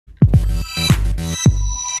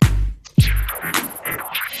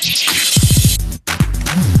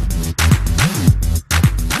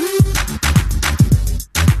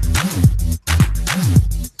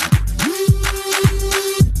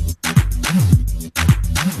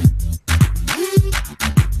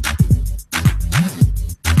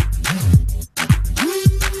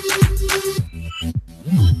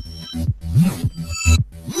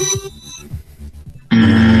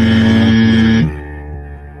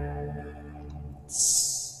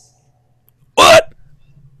What?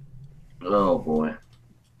 Oh boy.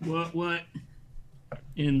 What?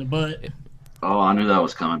 In the butt. Oh, I knew that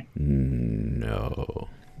was coming. No.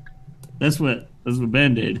 That's what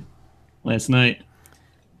Ben did last night,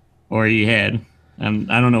 or he had. I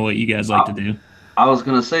don't know what you guys like to do. I was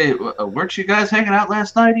gonna say, weren't you guys hanging out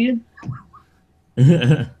last night, Ian?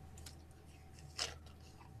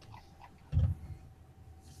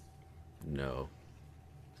 No.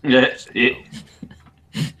 Yeah.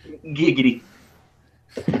 Giggity.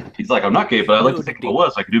 He's like, I'm not gay, but I like to think if I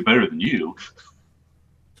was, I could do better than you.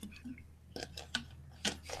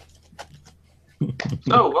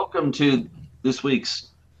 So, welcome to this week's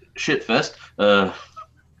Shitfest. I'd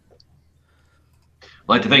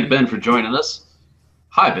like to thank Ben for joining us.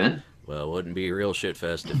 Hi, Ben. Well, it wouldn't be a real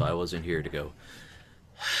shitfest if I wasn't here to go.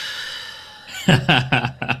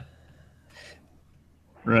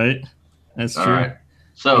 Right? That's true. All right.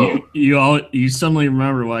 So you suddenly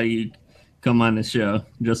remember why you come on the show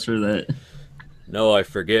just for that. No, I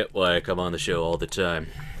forget why I come on the show all the time.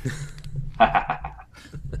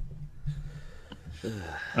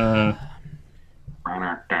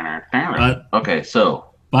 Okay,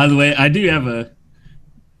 so by the way, I do have a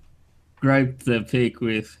gripe to pick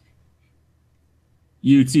with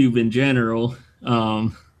YouTube in general.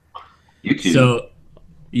 YouTube. So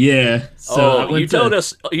yeah. So you told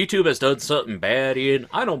us YouTube has done something bad, Ian.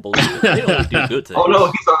 I don't believe it. They only do good things. Oh no,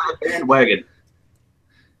 he's on the bandwagon.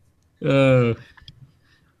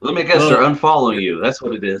 Let me guess, they're unfollowing you. That's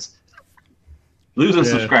what it is. Losing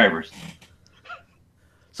subscribers.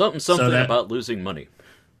 Something about losing money.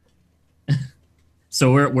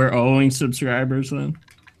 So we're owing subscribers then.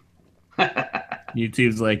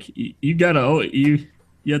 YouTube's like, you gotta owe it. You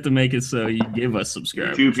have to make it so you give us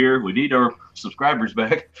subscribers. YouTube here, we need our subscribers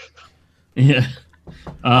back. Yeah.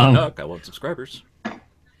 I want subscribers.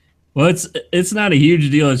 Well, it's not a huge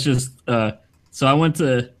deal. It's just so I went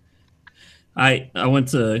to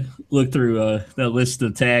look through the list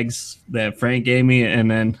of tags that Frank gave me,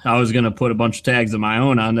 and then I was gonna put a bunch of tags of my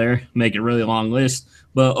own on there, make a really long list.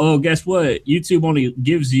 But guess what? YouTube only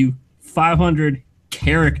gives you 500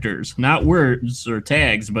 characters, not words or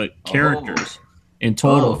tags, but characters in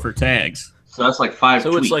total for tags. So that's like 5 tweets.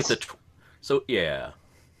 So it's like yeah.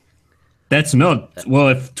 That's no. Well,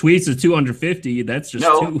 if tweets is 250, that's just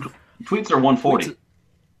two. Tweets are 140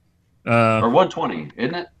 or 120,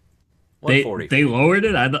 isn't it? 140. They lowered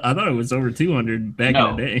it. I thought it was over 200 back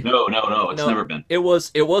in the day. No. It's never been. It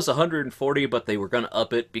was 140, but they were going to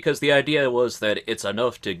up it because the idea was that it's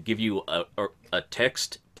enough to give you a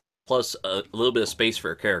text plus a little bit of space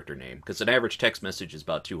for a character name, because an average text message is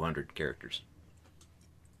about 200 characters.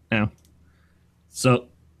 Yeah. So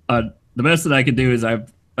the best that I could do is I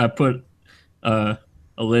put a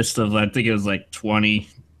list of, I think it was like 20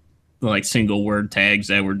 like single word tags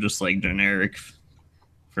that were just like generic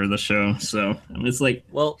for the show. So it's like,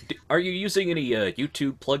 well, are you using any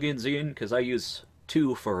YouTube plugins, Ian? Because I use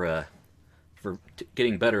two for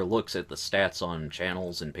getting better looks at the stats on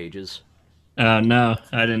channels and pages. No,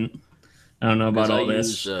 I didn't. I don't know about all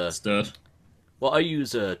this stuff. Well, I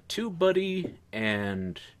use TubeBuddy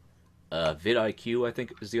and vidIQ, I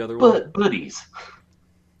think is the other one. Buddies.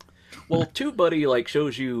 Well, TubeBuddy like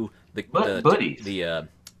shows you the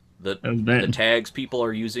tags people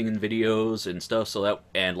are using in videos and stuff, so that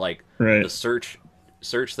and like the search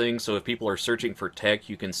thing. So if people are searching for tech,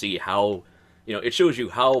 you can see how, it shows you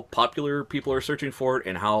how popular people are searching for it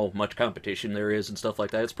and how much competition there is and stuff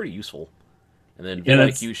like that. It's pretty useful. And then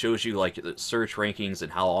vidIQ shows you like the search rankings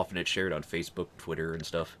and how often it's shared on Facebook, Twitter, and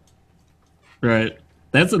stuff. Right.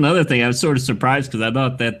 That's another thing. I was sort of surprised because I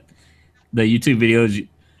thought that the YouTube videos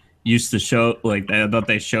used to show, like, I thought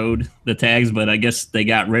they showed the tags, but I guess they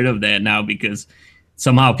got rid of that now because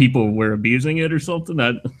somehow people were abusing it or something.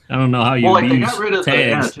 I don't know how you abuse they got rid of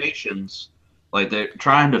tags. the annotations. Like, they're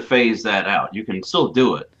trying to phase that out. You can still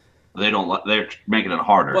do it. They're making it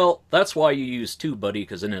harder. Well, that's why you use TubeBuddy,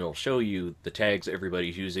 because then it'll show you the tags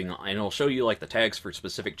everybody's using, and it'll show you like the tags for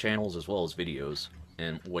specific channels as well as videos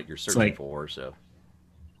and what you're searching for. So,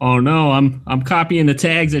 oh no, I'm copying the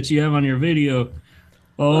tags that you have on your video.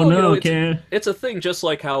 Oh no, it's a thing just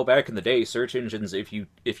like how back in the day, search engines, if you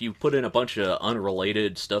put in a bunch of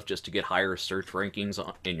unrelated stuff just to get higher search rankings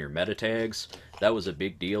in your meta tags, that was a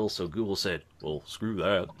big deal. So Google said, "Well, screw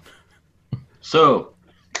that." So.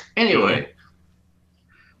 Anyway,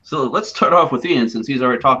 so let's start off with Ian, since he's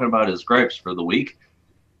already talking about his gripes for the week.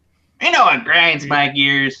 You know what grinds my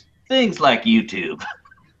gears? Things like YouTube.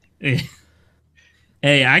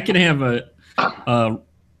 Hey, I can have a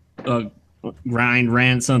grind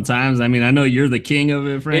rant sometimes. I mean, I know you're the king of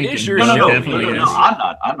it, Frank. It is your No, show.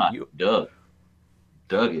 I'm not. Duh.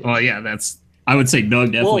 Doug is. Well, yeah, I would say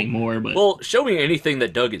Doug definitely more, but show me anything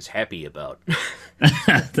that Doug is happy about.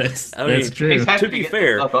 that's true. To be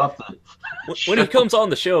fair, when he comes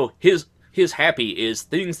on the show, his happy is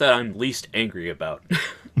things that I'm least angry about.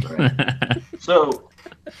 Right. So,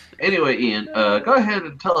 anyway, Ian, go ahead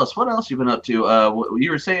and tell us what else you've been up to.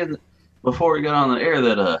 You were saying before we got on the air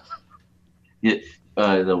that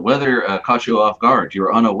the weather caught you off guard. You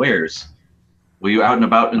were unawares. Were you out and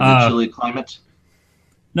about in the chilly climate?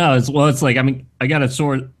 No, it's like, I mean, I got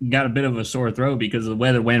a bit of a sore throat because the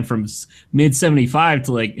weather went from mid 75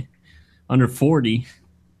 to like under 40.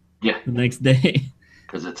 Yeah. The next day.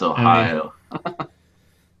 Because it's Ohio.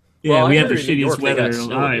 Yeah, we had the shittiest weather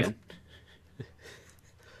alive.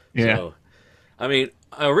 Yeah. So, I mean,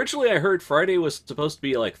 originally I heard Friday was supposed to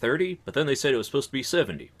be like 30, but then they said it was supposed to be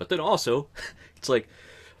 70. But then also, it's like,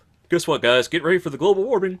 guess what, guys? Get ready for the global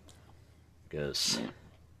warming. Because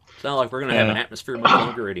it's not like we're going to have an atmosphere much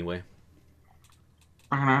longer anyway.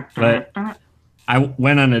 But I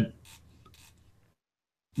went on a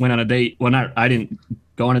date. Well, I didn't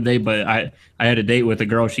go on a date, but I had a date with a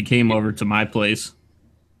girl. She came over to my place.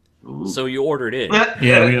 Ooh. So you ordered in.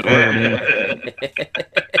 Yeah, we ordered in.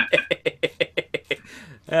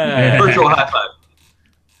 Virtual high five.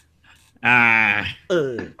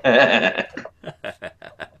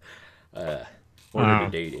 Ordered a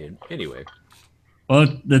date in. Anyway.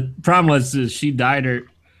 Well, the problem was she dyed her.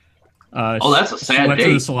 That's a sad She went date.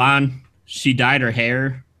 to the salon. She dyed her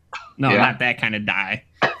hair. No, not that kind of dye.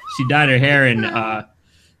 She dyed her hair in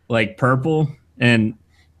like purple, and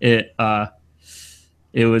it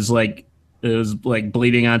was like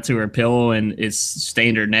bleeding onto her pillow, and it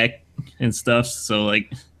stained her neck and stuff. So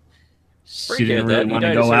like, she didn't really want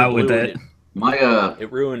to go out with it. It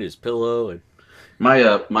ruined his pillow. And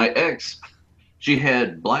my ex, she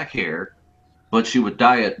had black hair, but she would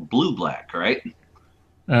dye it blue-black, right?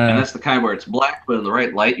 And that's the kind where it's black, but in the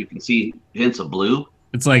right light, you can see hints of blue.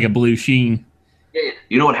 It's like a blue sheen. Yeah.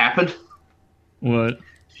 You know what happened? What?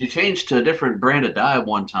 She changed to a different brand of dye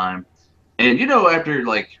one time. And you know, after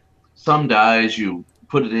like some dyes, you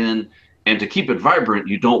put it in, and to keep it vibrant,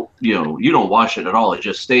 you don't wash it at all. It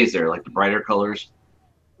just stays there, like the brighter colors.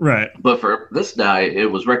 Right. But for this dye, it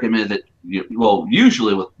was recommended that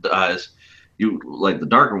usually with dyes, you like the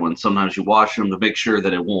darker ones, sometimes you wash them to make sure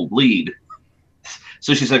that it won't bleed.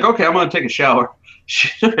 So she's like, okay, I'm going to take a shower. She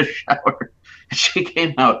took a shower, and she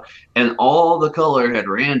came out, and all the color had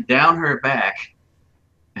ran down her back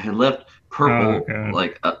and left purple,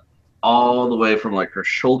 all the way from like her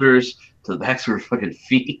shoulders to the backs of her fucking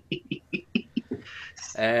feet.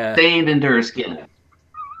 Stained into her skin.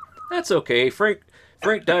 That's okay. Frank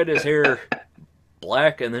dyed his hair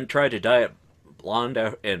black and then tried to dye it blonde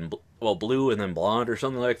and blue and then blonde or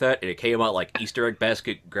something like that, and it came out like Easter egg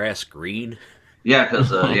basket grass green. Yeah, because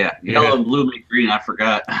yellow and blue make green. I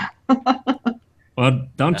forgot. Well,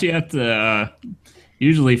 don't you have to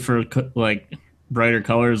usually for like brighter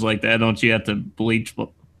colors like that? Don't you have to bleach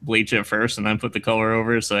it first and then put the color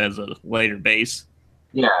over it so it has a lighter base?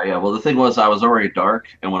 Yeah. Well, the thing was, I was already dark,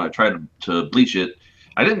 and when I tried to bleach it,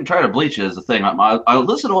 I didn't try to bleach it as a thing. I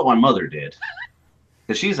listened to what my mother did,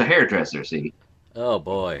 because she's a hairdresser. See. Oh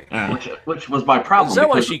boy. Which was my problem. Is that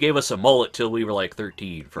why she gave us a mullet till we were like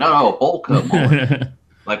 13? No, bowl cut mullet.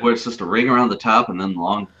 Like where it's just a ring around the top and then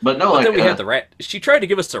long. But then we had the rat. She tried to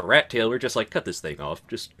give us a rat tail. We're just like, cut this thing off.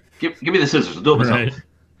 Just give me the scissors. Do it myself. Right.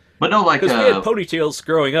 But no, like because we had ponytails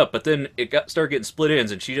growing up, but then it started getting split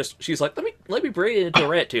ends, and she's like, let me braid it into a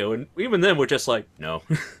rat tail, and even then we're just like, no.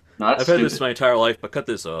 I've had this my entire life, but cut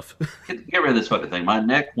this off. Get rid of this fucking thing. My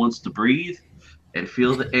neck wants to breathe and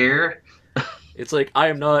feel the air. It's like,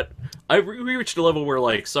 we reached a level where,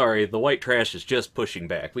 like, sorry, the white trash is just pushing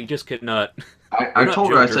back. We just cannot. I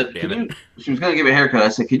told her, I said, she was going to give me a haircut. I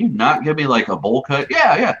said, can you not give me, like, a bowl cut?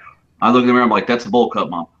 Yeah. I looked in the mirror, I'm like, that's a bowl cut,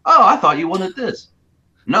 Mom. Oh, I thought you wanted this.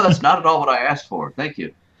 No, that's not at all what I asked for. Thank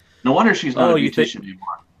you. No wonder she's not a beautician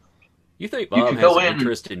anymore. You think Mom has an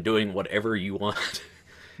interest in doing whatever you want?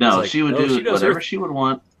 No, like, she would do whatever she would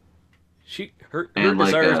want. Her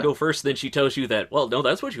desires go first, then she tells you that, well, no,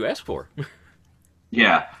 that's what you asked for.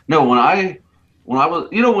 Yeah. No, when I was,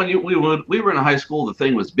 we were in high school, the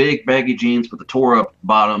thing was big baggy jeans with the tore up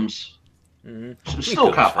bottoms. Mm-hmm.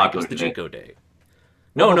 Still kind of popular. It's the Jinko day.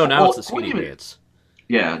 No, now it's the skinny pants.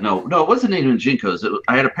 Yeah, no, it wasn't even Jinkos.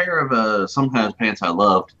 I had a pair of some kind of pants I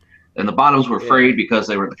loved, and the bottoms were frayed because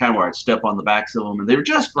they were the kind where I'd step on the backs of them, and they were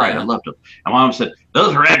just right. I loved them. And Mom said,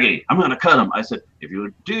 those are raggedy. I'm going to cut them. I said, if you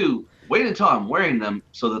would wait until I'm wearing them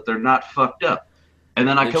so that they're not fucked up. And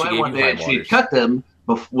then I come in one day and she cut them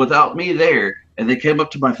without me there, and they came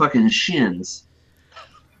up to my fucking shins,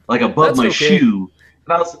 like above my shoe.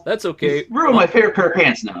 That's okay. Ruined my favorite pair of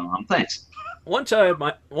pants now. Thanks. One time,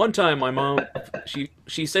 my mom,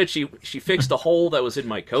 she said she fixed a hole that was in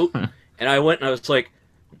my coat, and I went and I was like,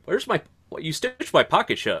 "Where's my? What, you stitched my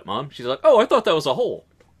pocket shut, Mom?" She's like, "Oh, I thought that was a hole."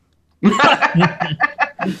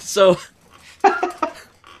 So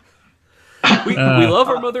we love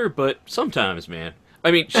our mother, but sometimes, man.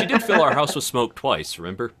 I mean, she did fill our house with smoke twice.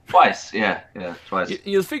 Remember? Twice, yeah, twice.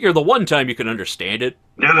 You figure the one time you can understand it.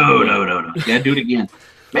 No. Yeah, do it again.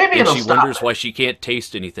 Maybe and it'll she stop. wonders why she can't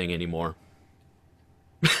taste anything anymore.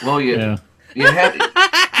 Well, you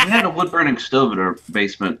had a wood burning stove in our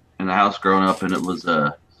basement in the house growing up, and it was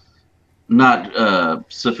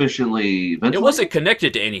not sufficiently ventilated. It wasn't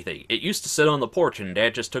connected to anything. It used to sit on the porch, and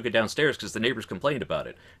Dad just took it downstairs because the neighbors complained about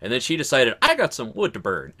it. And then she decided, I got some wood to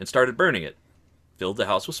burn, and started burning it. Filled the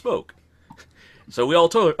house with smoke. So we all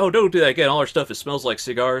told her, oh, don't do that again. All our stuff, it smells like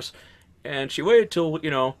cigars. And she waited till,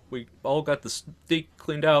 we all got the stink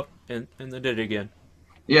cleaned out, and then did it again.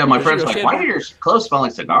 Yeah, my friend's like, why do your clothes smell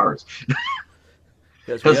like cigars?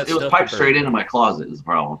 Because it was piped straight into my closet is the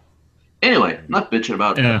problem. Anyway, I'm not bitching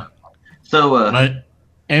about it. Yeah. So,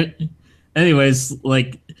 anyways,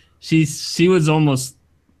 like, she was almost,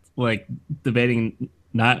 like, debating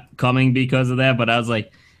not coming because of that, but I was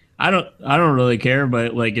like, I don't really care,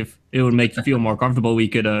 but, like, if it would make you feel more comfortable, we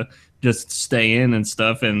could just stay in and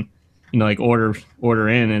stuff and, like, order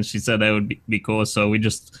in, and she said that would be cool, so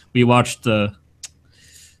we watched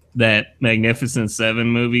that Magnificent Seven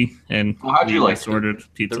movie, and how'd you like ordered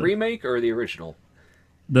pizza. The remake or the original?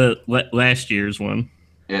 The last year's one.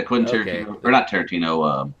 Yeah, Quentin Tarantino, or not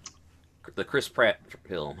Tarantino. The Chris Pratt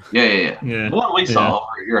film. Yeah. The one we saw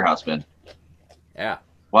over at your house, Ben. Yeah.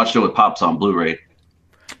 Watched it with Pops on Blu-ray.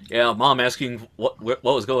 Yeah, Mom asking what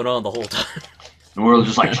was going on the whole time. And we're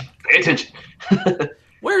just like, pay attention.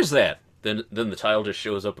 Where's that? Then the title just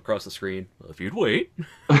shows up across the screen. Well, if you'd wait.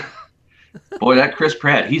 Boy, that Chris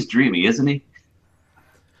Pratt, he's dreamy, isn't he?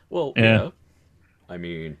 Well, yeah. I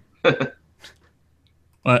mean...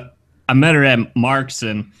 But I met her at Mark's,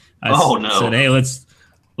 and I said, hey, let's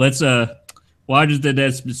well, I just did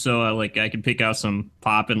this so I could pick out some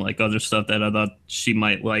pop and, like, other stuff that I thought she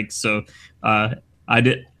might like. So I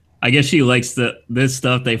did. I guess she likes this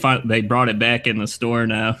stuff. They brought it back in the store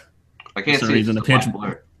now. I can't see the Pitch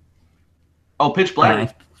Black. Oh, Pitch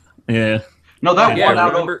Black. Yeah. No, that won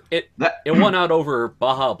out over it. It won out over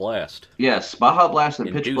Baja Blast. Yes, Baja Blast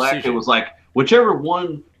and Pitch Black. It was like whichever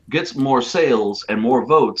one gets more sales and more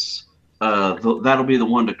votes, that'll be the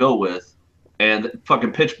one to go with. And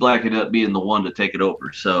fucking Pitch Black ended up being the one to take it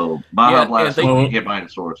over. So Baja Blast hit behind the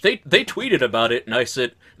stores. They tweeted about it, and I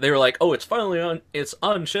said they were like, "Oh, it's finally it's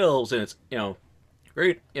on shelves, and it's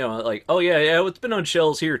great, like, oh yeah, it's been on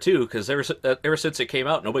shelves here too, because ever since it came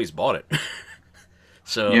out, nobody's bought it."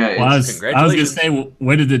 So yeah, I was gonna say,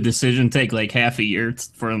 when did the decision take? Like half a year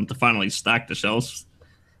for them to finally stock the shelves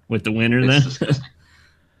with the winner? Then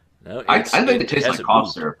no, I think it tastes like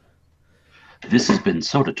cough syrup. This has been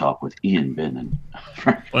Soda Talk with Ian, Ben, and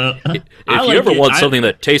well, if you ever want something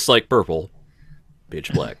that tastes like purple,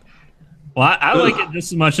 Pitch Black. Well, I like it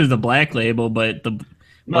just as much as the Black Label, but the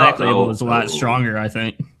Black Label is a lot stronger, I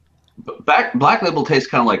think. Black Label tastes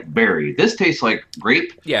kind of like berry. This tastes like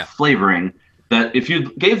grape flavoring. That if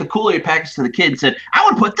you gave the Kool-Aid package to the kid and said, "I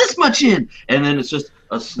would put this much in," and then it's just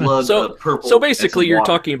a slug of purple. So basically, you're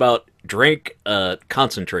talking about drink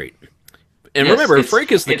concentrate. And remember,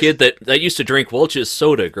 Frank is the kid that used to drink Welch's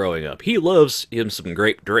soda growing up. He loves him some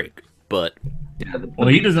grape drink, but he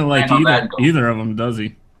doesn't like either of them, does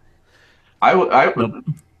he? I like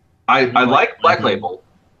Black Label.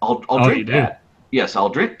 I'll drink that. Yes, I'll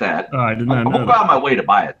drink that. Oh, I did not know. I won't go out of my way to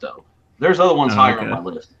buy it though. There's other ones higher on my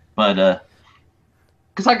list, but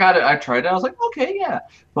because I got it, I tried it. I was like, okay, yeah.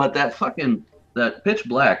 But that Pitch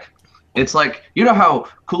Black, it's like, you know how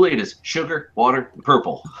Kool-Aid is sugar, water,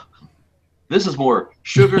 purple. This is more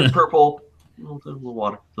sugar, purple, a little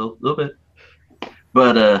water, a little bit.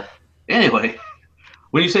 But anyway,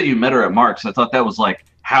 when you said you met her at Mark's, I thought that was like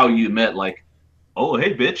how you met. Like, oh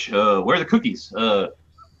hey bitch, where are the cookies? Oh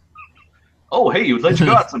hey, let's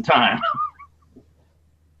go out sometime.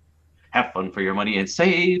 Have fun for your money and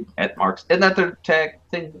save at Mark's. Isn't that their tag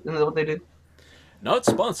thing? Isn't that what they did? Not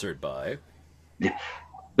sponsored by. Yeah.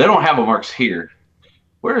 They don't have a Mark's here.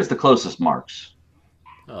 Where is the closest Mark's?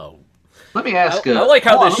 Oh. Let me ask. I like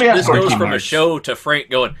how this goes from a show to Frank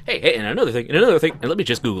going, hey, and another thing, and let me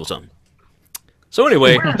just Google something. So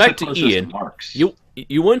anyway, back to Ian. Mark's? You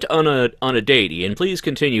went on a date, Ian. Please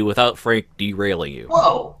continue without Frank derailing you.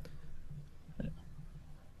 Whoa.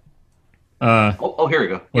 Here we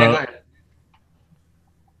go. Yeah, go ahead.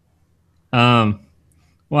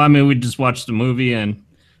 Well, I mean, we just watched the movie, and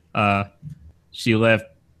she left.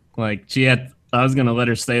 Like I was gonna let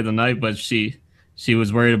her stay the night, but she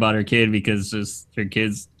was worried about her kid because her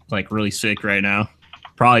kid's like really sick right now,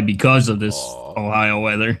 probably because of this Ohio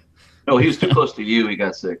weather. No, he was too close to you. He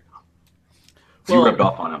got sick. You rubbed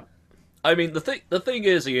off on him. I mean, the thing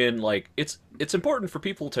is, Ian, like it's important for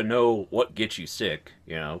people to know what gets you sick,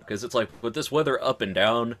 you know, because it's like with this weather up and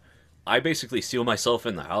down, I basically seal myself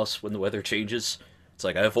in the house when the weather changes. It's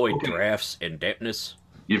like I avoid drafts and dampness.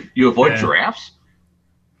 You avoid giraffes?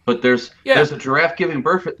 But there's a giraffe giving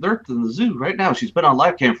birth in the zoo right now. She's been on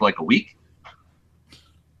live cam for like a week.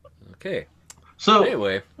 Okay. So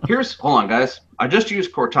anyway, hold on, guys. I just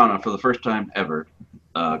used Cortana for the first time ever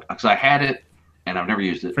because I had it and I've never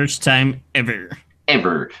used it. First time ever.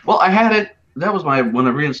 Ever. Well, I had it. That was when I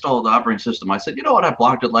reinstalled the operating system. I said, you know what? I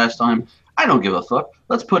blocked it last time. I don't give a fuck.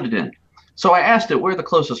 Let's put it in. So I asked it where the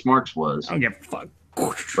closest marks was. I don't give a fuck.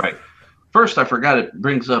 Right. First, I forgot it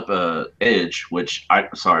brings up Edge, which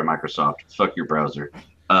sorry, Microsoft, fuck your browser.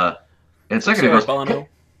 And second,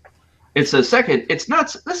 it says second, this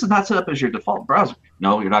is not set up as your default browser.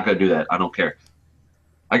 No, you're not going to do that. I don't care.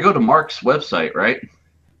 I go to Mark's website, right?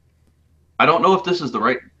 I don't know if this is the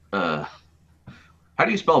right. How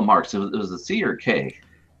do you spell Mark's? It was a C or K?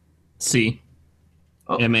 C.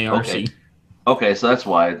 M-A-R-C. Okay, so that's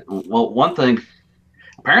why. Well, one thing.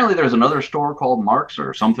 Apparently, there's another store called Mark's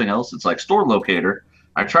or something else. It's like Store Locator.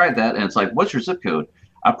 I tried that, and it's like, what's your zip code?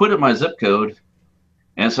 I put in my zip code,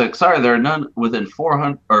 and it's like, sorry, there are none within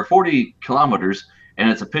 400 or 40 kilometers, and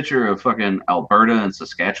it's a picture of fucking Alberta and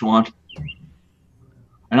Saskatchewan.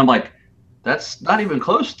 And I'm like, that's not even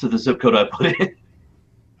close to the zip code I put in.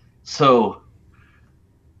 So,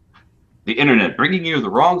 the internet bringing you the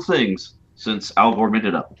wrong things since Al Gore made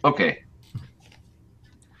it up. Okay.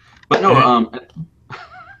 But no,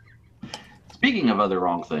 speaking of other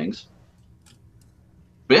wrong things,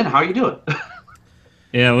 Ben, how you doing?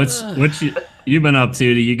 Yeah, what's you been up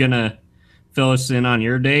to? Are you gonna fill us in on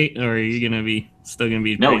your date, or are you still gonna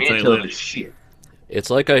be no? He ain't telling us shit.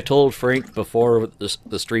 It's like I told Frank before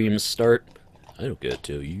the streams start. I don't get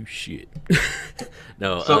to tell you shit.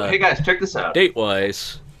 No. So hey guys, check this out. Date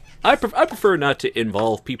wise, I prefer not to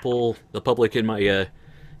involve the public in my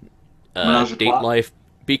date life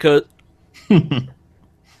because.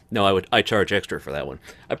 No, I charge extra for that one.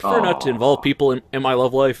 I prefer not to involve people in my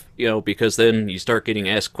love life, you know, because then you start getting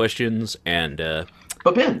asked questions and.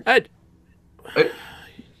 But Ben, but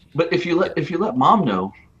if you let mom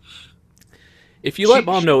know. If you let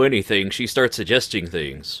mom know anything, she starts suggesting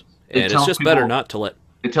things, and it's just better not to let.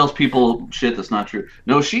 It tells people shit that's not true.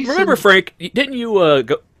 No, Remember, Frank? Didn't you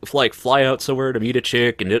fly out somewhere to meet a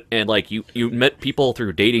chick, and like you met people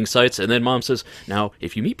through dating sites, and then mom says, now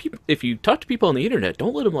if you talk to people on the internet,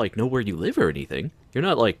 don't let them like know where you live or anything. You're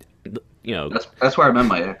not like, you know. That's where I met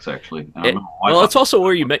my ex actually. I don't know why. Well, it's also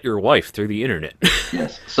where you met your wife through the internet.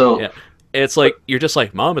 Yes. So yeah, it's like you're just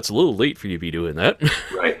like, mom, it's a little late for you to be doing that.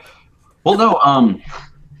 Right. Well, no.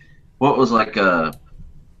 What was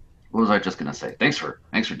What was I just gonna say? Thanks for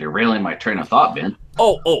derailing my train of thought, Ben.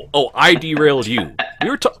 Oh! I derailed you.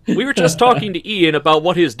 We were just talking to Ian about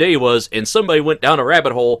what his day was, and somebody went down a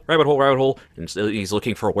rabbit hole, and he's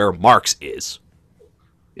looking for where Mark's is.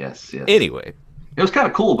 Yes. Anyway, it was kind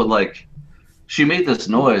of cool, but like, she made this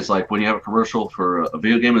noise like when you have a commercial for a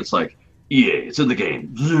video game. It's like, yeah, it's in the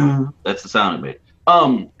game. That's the sound it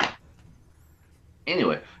made.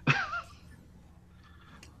 Anyway.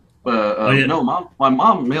 No, my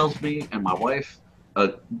mom mails me and my wife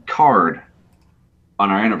a card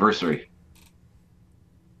on our anniversary.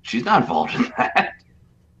 She's not involved in that.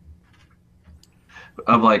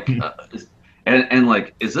 I'm like, and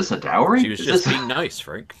like, is this a dowry? She was just being nice,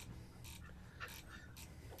 Frank.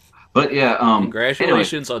 But yeah,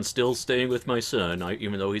 congratulations on still staying with my son,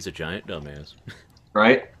 even though he's a giant dumbass.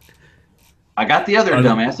 Right. I got the other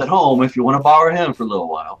dumbass at home if you want to borrow him for a little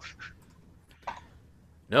while.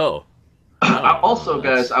 No. Also,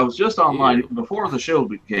 guys, I was just online before the show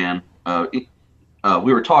began.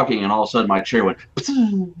 We were talking, and all of a sudden my chair went,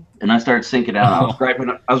 and I started sinking down. I was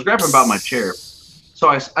griping about my chair. So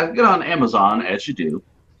I get on Amazon, as you do,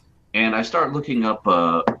 and I start looking up.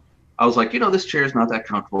 I was like, this chair is not that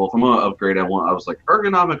comfortable. If I'm gonna upgrade, I was like,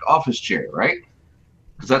 ergonomic office chair, right?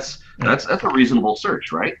 Because that's a reasonable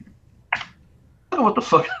search, right? I don't know what the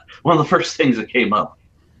fuck. One of the first things that came up.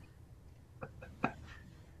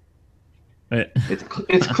 It's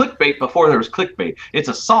clickbait before there was clickbait. It's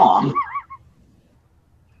a song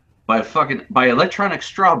by Electronic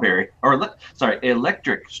Strawberry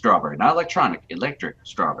Electric Strawberry, not electronic, Electric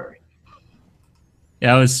Strawberry.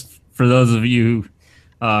 Yeah, it was for those of you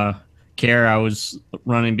who care I was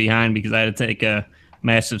running behind because I had to take a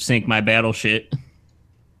massive sink my battle shit.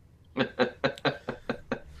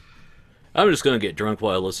 I'm just gonna get drunk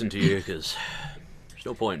while I listen to you because there's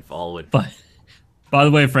no point in following. But by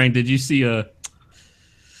the way, Frank, did you see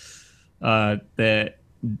that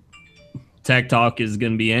Tech Talk is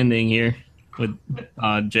going to be ending here with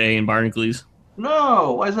Jay and Barnacules?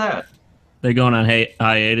 No, why is that? They're going on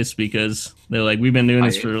hiatus because they're like, we've been doing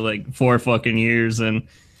this for like 4 fucking years, and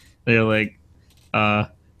they're like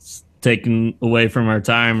taking away from our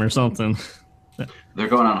time or something. They're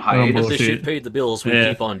going on hiatus. This shit paid the bills. We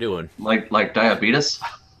keep on doing like diabetes.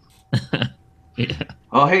 Yeah.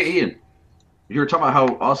 Oh, hey Ian, you were talking about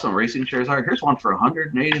how awesome racing chairs are. Here's one for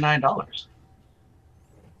 $189.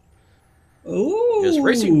 Ooh. Yes,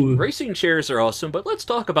 racing chairs are awesome, but let's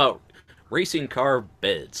talk about racing car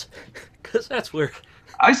beds, because that's where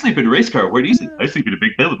I sleep in a race car. Where do you sleep? I sleep in a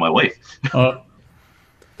big bed with my wife.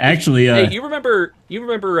 Actually, hey, you remember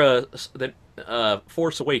the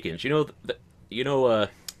Force Awakens? You know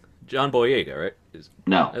John Boyega, right?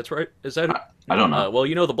 No, that's right. Is that? I don't know. Well,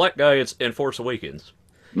 you know the black guy in Force Awakens.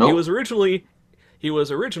 Nope. He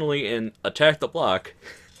was originally in Attack the Block,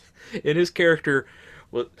 and his character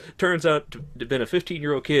turns out to have been a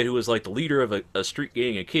 15-year-old kid who was like the leader of a street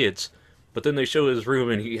gang of kids. But then they show his room,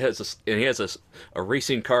 and he has a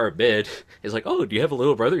racing car bed. He's like, "Oh, do you have a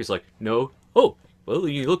little brother?" He's like, "No." "Oh, well,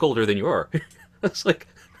 you look older than you are." It's like,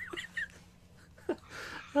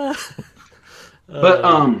 but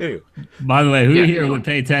anyway. By the way, who here would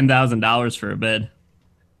pay $10,000 for a bed?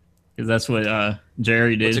 Because that's what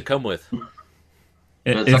Jerry did. What's it come with?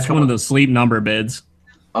 It's one of those sleep number beds.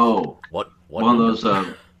 Oh, what one number? of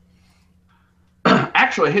those.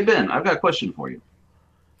 Actually, hey Ben, I've got a question for you.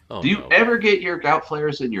 Oh, do you ever get your gout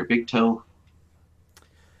flares in your big toe?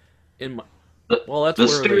 Well, that's the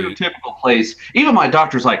where stereotypical place. Even my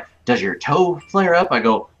doctor's like, "Does your toe flare up?" I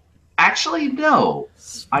go, "Actually, no.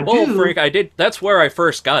 I do." Well, Frank, I did. That's where I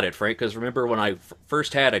first got it, Frank. Because remember when I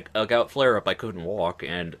first had a gout flare up, I couldn't walk,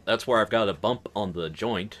 and that's where I've got a bump on the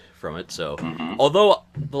joint from it. So, although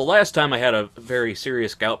the last time I had a very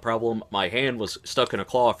serious gout problem, my hand was stuck in a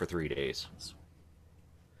claw for 3 days.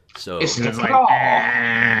 So it's like,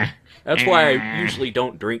 that's why I usually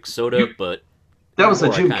don't drink soda. But that was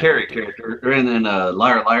a Jim Carrey character, and then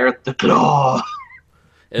Liar Liar, the claw.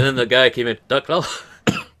 And then the guy came in, the claw.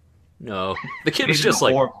 No, the kid was just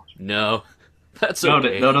like, no, that's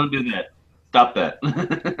okay. No, don't do that. Stop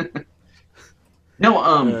that.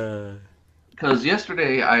 No, because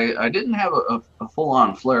yesterday I didn't have a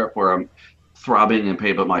full-on flare-up where I'm throbbing in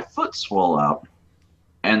pain, but my foot swelled out.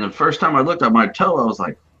 And the first time I looked at my toe, I was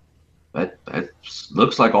like, that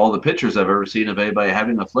looks like all the pictures I've ever seen of anybody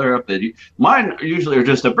having a flare-up. Mine usually are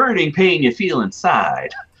just a burning pain you feel inside,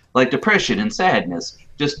 like depression and sadness.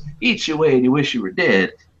 Just eats you away and you wish you were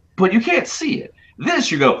dead, but you can't see it.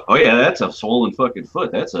 This, you go, oh yeah, that's a swollen fucking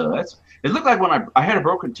foot. It looked like when I had a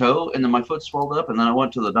broken toe and then my foot swelled up, and then I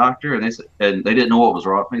went to the doctor and they didn't know what was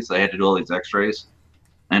wrong with me, so they had to do all these x-rays,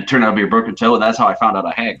 and it turned out to be a broken toe, and that's how I found out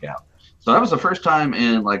I had gout. So that was the first time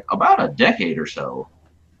in like about a decade or so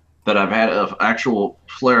that I've had an actual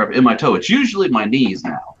flare up in my toe. It's usually my knees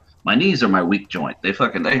now. My knees are my weak joint. They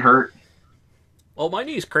hurt. Well, my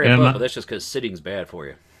knees cramp up, but that's just because sitting's bad for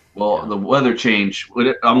you. Well, the weather change.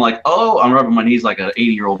 I'm like, oh, I'm rubbing my knees like an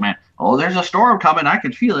 80-year-old man. Oh, there's a storm coming. I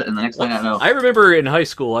can feel it. And the next thing I know, I remember in high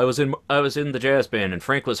school, I was in the jazz band, and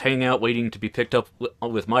Frank was hanging out waiting to be picked up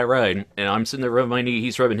with my ride, and I'm sitting there rubbing my knee.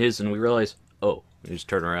 He's rubbing his, and we realize, oh, we just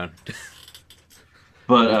turn around.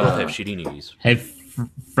 But we both have shitty knees. Hey,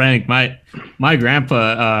 Frank, my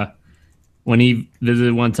grandpa, when he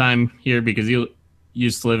visited one time here, because he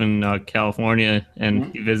used to live in California,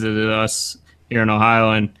 and he visited us here in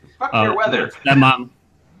Ohio, and fuck your weather. Stepmom,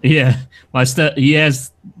 yeah, he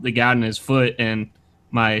has the gout in his foot, and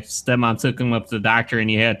my stepmom took him up to the doctor, and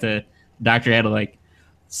the doctor had to like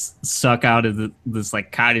suck out of this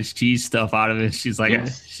like cottage cheese stuff out of it. She's like,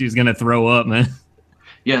 she's gonna throw up, man.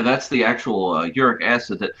 Yeah, that's the actual uric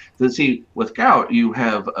acid that see with gout. You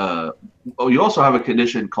have you also have a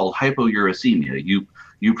condition called hypouricemia.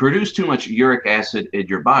 You produce too much uric acid in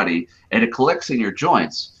your body, and it collects in your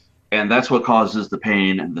joints, and that's what causes the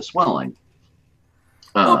pain and the swelling.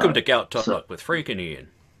 Welcome to Gout Talk with Frank and Ian.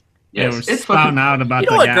 Yes, it's spouting out about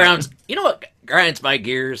gout. You know what grinds my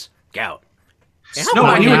gears? Gout. No,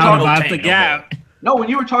 when you were talking about the gout. No, when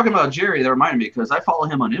you were talking about Jerry, that reminded me, because I follow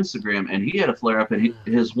him on Instagram, and he had a flare-up, and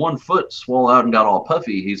his one foot swelled out and got all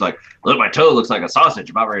puffy. He's like, look, my toe looks like a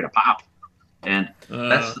sausage about ready to pop. And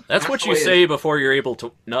that's what you say before you're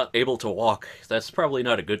not able to walk. That's probably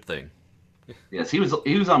not a good thing. Yes, he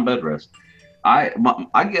was on bed rest.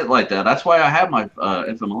 I get like that. That's why I have my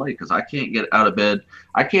FMLA, because I can't get out of bed.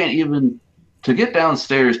 I can't even to get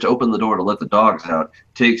downstairs to open the door to let the dogs out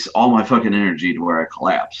takes all my fucking energy to where I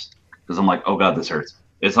collapse because I'm like, oh god, this hurts.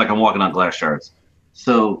 It's like I'm walking on glass shards.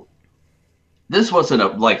 So this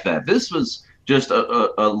wasn't like that. This was just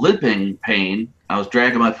a limping pain. I was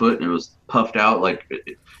dragging my foot and it was puffed out like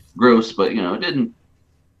gross, but you know, it didn't.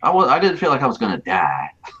 I didn't feel like I was gonna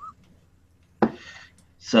die.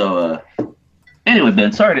 So anyway,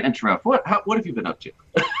 Ben, sorry to interrupt. What have you been up to?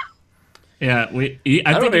 Yeah,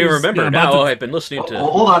 I don't even remember now. I've been listening to.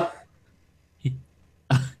 Hold on.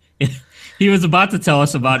 He was about to tell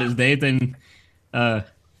us about his date, and I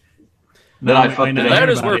fucked it up. That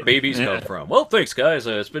is where babies come from. Well, thanks, guys.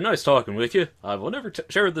 It's been nice talking with you. I will never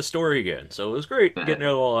share this story again. So it was great getting it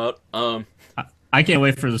all out. I can't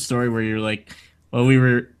wait for the story where you're like, well, we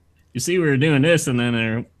were doing this, and then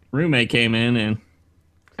our roommate came in, and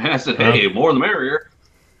I said, hey, more the merrier.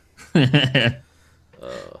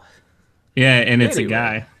 Yeah, and it's a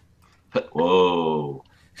guy. Whoa.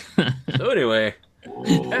 So anyway,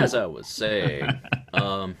 as I was saying,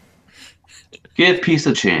 give peace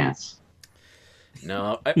a chance.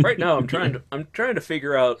 No, right now I'm trying to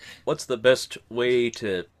figure out what's the best way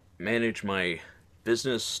to manage my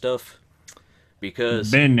business stuff,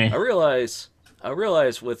 because I realize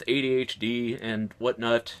with ADHD and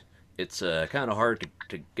whatnot, it's kind of hard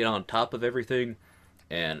to get on top of everything,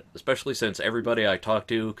 and especially since everybody I talk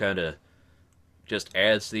to kind of just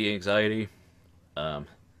adds the anxiety. Well,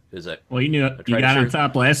 you got on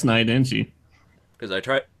top last night, didn't you?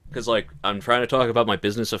 Because like I'm trying to talk about my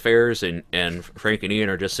business affairs, and Frank and Ian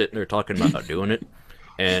are just sitting there talking about doing it,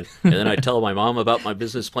 and then I tell my mom about my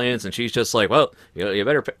business plans, and she's just like, well, you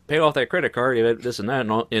better pay off that credit card, you better this and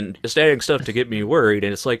that, and just adding stuff to get me worried.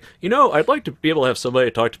 And it's like, I'd like to be able to have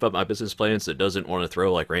somebody talk about my business plans that doesn't want to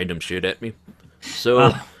throw like random shit at me.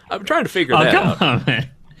 So I'm trying to figure that out. Come on,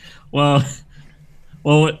 man.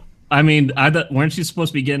 Well, I mean, weren't you supposed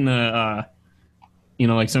to be getting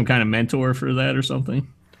like some kind of mentor for that or something?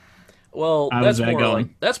 Well,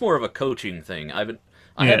 that's more of a coaching thing. I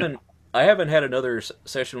haven't had another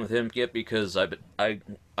session with him yet because I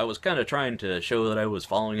was kind of trying to show that I was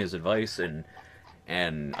following his advice, and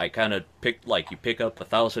I kind of you pick up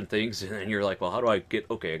 1,000 things and then you're like, well, how do I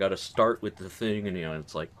I got to start with the thing, and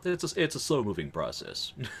it's like it's a slow moving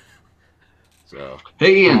process. So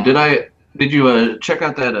hey Ian, did you check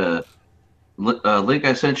out that link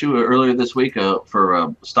I sent you earlier this week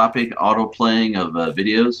for stopping auto playing of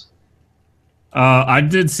videos? I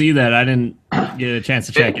did see that. I didn't get a chance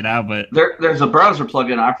to check it out, but there's a browser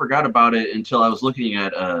plugin. I forgot about it until I was looking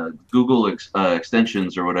at Google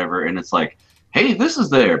extensions or whatever, and it's like, hey, this is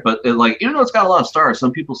there. But even though it's got a lot of stars,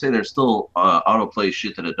 some people say there's still autoplay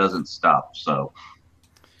shit that it doesn't stop. So,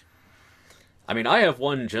 I mean, I have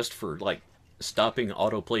one just for stopping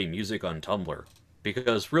autoplay music on Tumblr,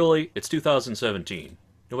 because really, it's 2017.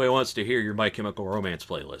 Nobody wants to hear your My Chemical Romance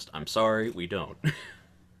playlist. I'm sorry, we don't.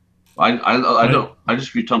 I don't. I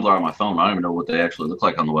just view Tumblr on my phone. I don't even know what they actually look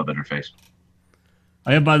like on the web interface.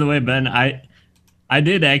 Oh, yeah, by the way, Ben, I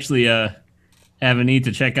did actually have a need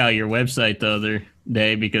to check out your website the other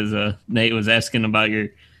day because Nate was asking about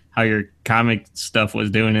how your comic stuff was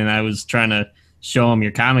doing, and I was trying to show him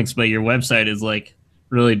your comics, but your website is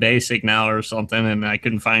really basic now or something, and I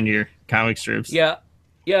couldn't find your comic strips.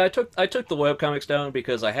 Yeah, I took the webcomics down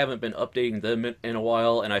because I haven't been updating them in a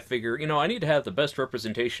while, and I figure, I need to have the best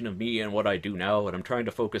representation of me and what I do now, and I'm trying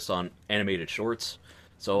to focus on animated shorts.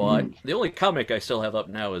 So the only comic I still have up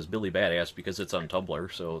now is Billy Badass because it's on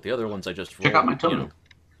Tumblr, so the other ones I just check out my Tumblr.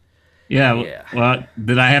 Yeah, well,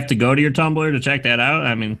 did I have to go to your Tumblr to check that out?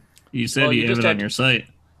 I mean, you said you have it on your site.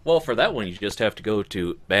 Well, for that one, you just have to go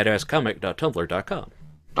to badasscomic.tumblr.com.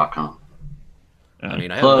 I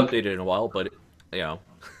mean, I haven't updated in a while, but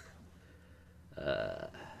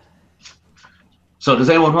So does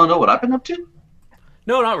anyone want to know what I've been up to?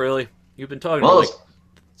 No, not really. You've been talking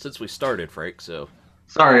since we started, Frank. So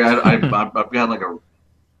sorry, I've got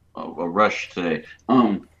a rush today.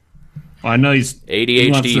 Well, I know he's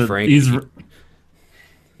ADHD, Frank.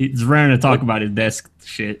 He's raring to talk about his desk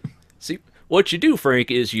shit. See, what you do,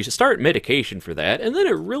 Frank, is you start medication for that, and then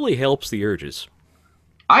it really helps the urges.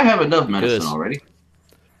 I have enough medicine already.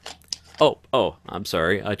 Oh, I'm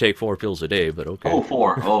sorry. I take 4 pills a day, but okay. Oh,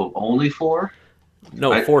 4. Oh, only 4?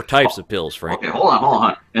 No, 4 types of pills, Frank. Okay, hold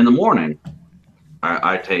on. In the morning,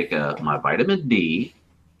 I take my vitamin D,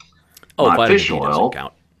 my fish oil.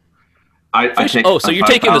 Count. So you're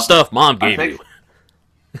taking the stuff Mom gave you.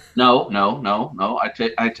 No. I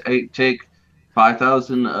take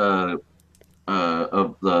 5,000 of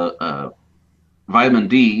the vitamin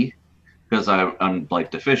D, because I'm like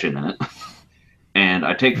deficient in it, and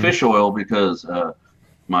I take fish oil because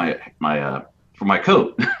my for my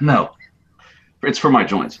coat. No, it's for my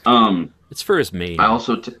joints. It's for his mane. I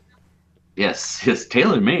also yes, his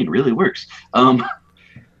tailored mane really works.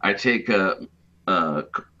 I take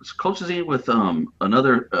colchicine with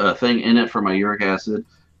another thing in it for my uric acid.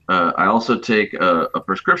 I also take a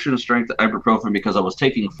prescription strength ibuprofen because I was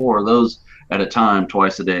taking 4 of those at a time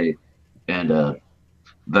twice a day, and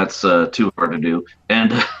that's too hard to do.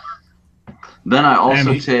 And then I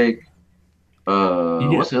also take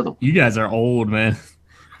what's the other one? You guys are old, man.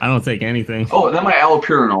 I don't take anything. Oh, then my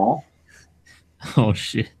allopurinol. Oh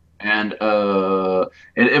shit. And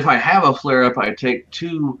if I have a flare up, I take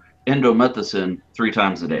 2 endomethacin 3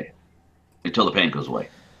 times a day until the pain goes away.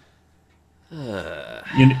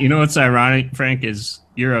 You know what's ironic, Frank, is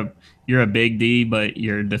you're a big D, but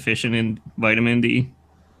you're deficient in vitamin D.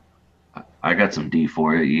 I got some D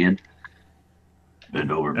for you, Ian.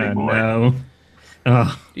 Bend over, big boy. No.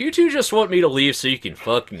 Oh. You two just want me to leave so you can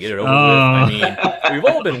fucking get it over with. I mean, we've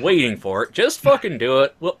all been waiting for it. Just fucking do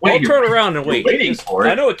it. I'll turn around and wait. Waiting for it.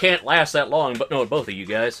 I know it can't last that long, but no, both of you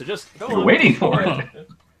guys. So just go You're waiting for it.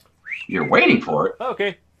 You're waiting for it.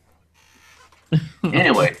 Okay.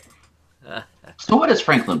 Anyway, so what has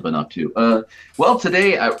Franklin been up to? Well,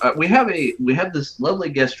 today we have this lovely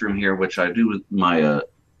guest room here, which I do with my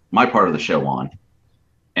my part of the show on.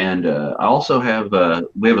 And I also have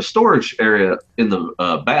we have a storage area in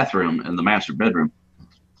the bathroom in the master bedroom,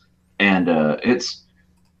 and I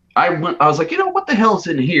was like, you know, what the hell's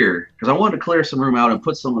in here? Because I wanted to clear some room out and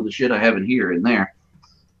put some of the shit I have in here in there.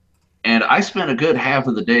 And I spent a good half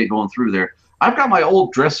of the day going through there. I've got my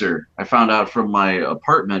old dresser I found out from my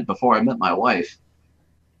apartment before I met my wife,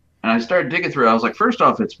 and I started digging through it. I was like, first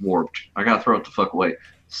off, it's warped. I gotta throw it the fuck away.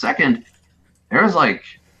 Second, there was like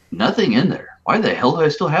nothing in there. Why the hell do I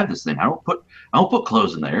still have this thing? I don't put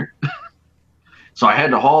clothes in there. So I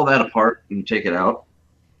had to haul that apart and take it out.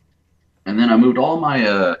 And then I moved all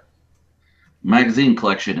my magazine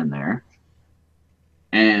collection in there.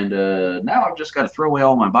 And now I've just got to throw away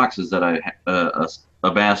all my boxes that I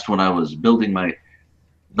amassed when I was building my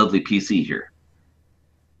lovely PC here.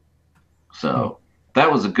 So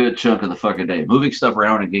that was a good chunk of the fucking day. Moving stuff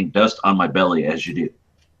around and getting dust on my belly as you do.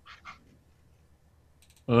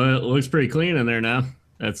 Well, it looks pretty clean in there now.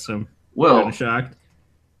 That's kind of shocked.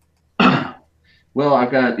 Well,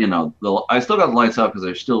 I've got, you know, I still got the lights out because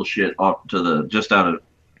there's still shit off to the just out of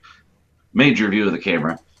major view of the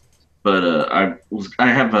camera. But I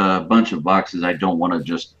have a bunch of boxes I don't want to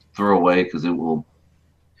just throw away because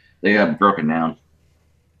they got broken down.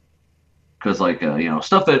 Because like you know,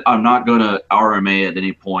 stuff that I'm not gonna RMA at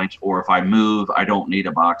any point, or if I move, I don't need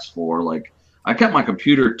a box for. Like I kept my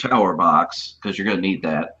computer tower box because you're gonna need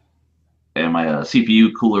that, and my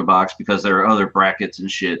CPU cooler box because there are other brackets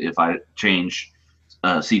and shit. If I change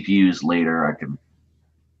CPUs later, I can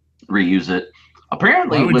reuse it.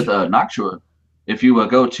 Apparently, with Noctua, if you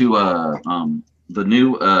go to the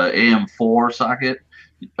new AM4 socket,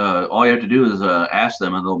 all you have to do is ask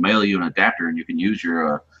them, and they'll mail you an adapter, and you can use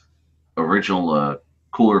your original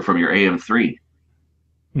cooler from your AM3.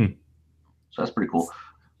 So that's pretty cool.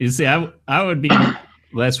 You see, I would be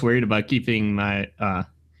less worried about keeping my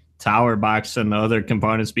tower box and the other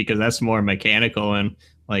components because that's more mechanical and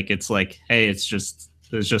like it's like, hey, it's just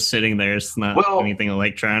sitting there. It's not anything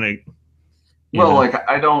electronic. Well, like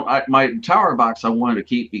my tower box I wanted to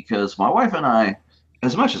keep because my wife and I,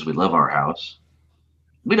 as much as we love our house,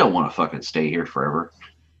 we don't want to fucking stay here forever.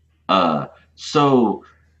 So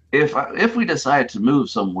if we decide to move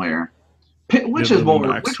somewhere,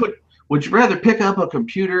 would you rather pick up a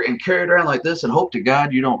computer and carry it around like this and hope to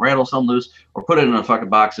God you don't rattle some loose, or put it in a fucking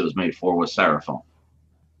box it was made for with styrofoam?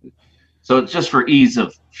 So it's just for ease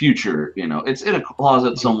of future, you know. It's in a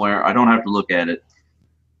closet somewhere. I don't have to look at it.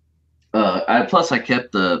 Plus I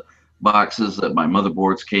kept the boxes that my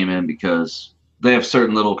motherboards came in because they have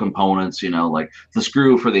certain little components, you know, like the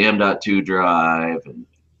screw for the M.2 drive and,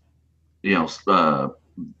 you know,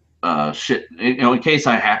 shit, you know, in case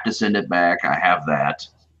I have to send it back, I have that.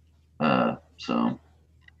 So.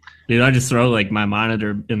 Dude, I just throw like my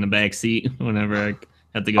monitor in the back seat whenever I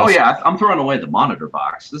have to go. Oh yeah, I'm throwing away the monitor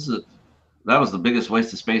box. That was the biggest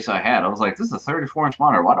waste of space I had. I was like, this is a 34-inch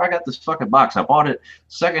monitor. Why do I got this fucking box? I bought it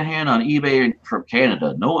secondhand on eBay from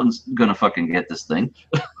Canada. No one's gonna fucking get this thing.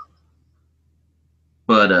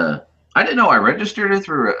 But I didn't know I registered it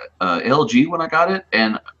through LG when I got it,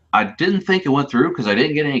 and I didn't think it went through because I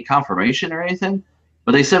didn't get any confirmation or anything.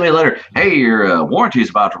 But they sent me a letter. Hey, your warranty is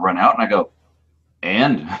about to run out, and I go,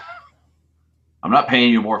 and I'm not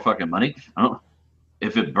paying you more fucking money.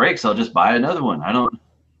 If it breaks, I'll just buy another one.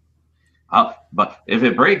 But if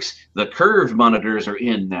it breaks, the curved monitors are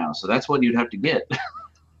in now, so that's what you'd have to get.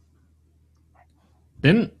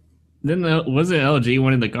 Wasn't LG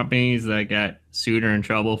one of the companies that got sued or in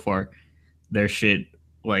trouble for their shit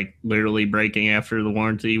like literally breaking after the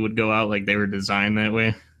warranty would go out? Like they were designed that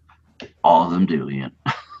way. All of them do, Ian.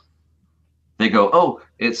 They go, oh,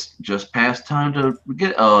 it's just past time to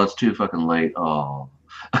get. Oh, it's too fucking late. Oh,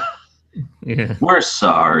 yeah, we're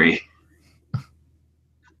sorry.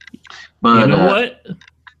 But you know what?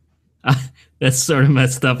 That's sort of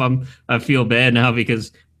messed up. I feel bad now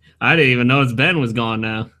because I didn't even know Ben was gone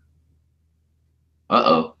now.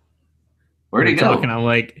 Uh-oh. Where'd he go? I'm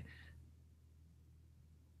like,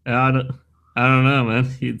 I don't know,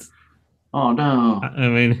 man. Oh no. I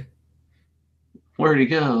mean, where'd he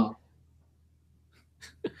go?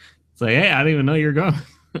 It's like, hey, I didn't even know you're gone.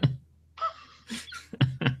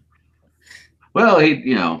 Well,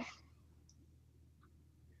 he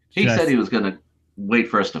said he was gonna wait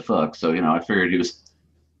for us to fuck, so I figured he was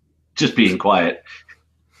just being quiet.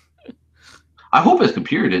 I hope his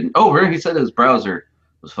computer didn't. Oh, he said his browser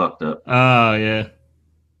was fucked up. Oh yeah.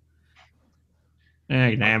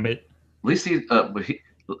 Damn it. At least he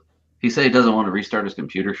said he doesn't want to restart his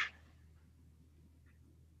computer.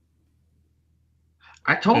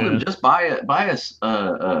 I told him just buy an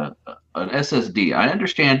SSD. I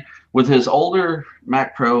understand with his older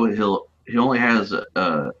Mac Pro, he only has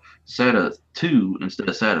a SATA 2 instead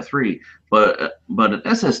of SATA 3, but an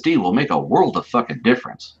SSD will make a world of fucking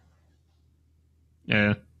difference.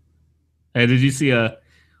 Yeah. Hey, did you see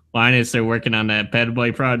Linus? They're working on that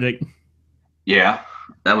petabyte project. Yeah,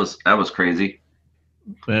 that was crazy.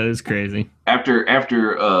 That is crazy. After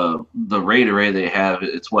the RAID array they have,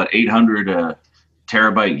 it's what 800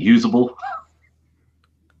 terabyte usable.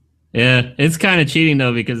 Yeah, it's kind of cheating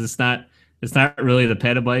though because it's not really the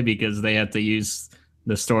petabyte because they have to use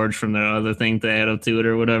the storage from their other thing to add up to it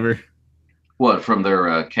or whatever. What, from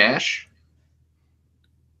their cache?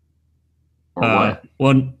 Or what?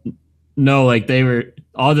 Well, no, like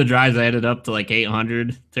all the drives added up to like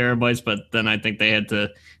 800 terabytes, but then I think they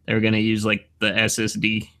were going to use like the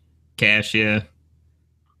SSD cache. Yeah.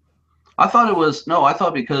 I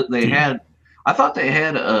thought because they had a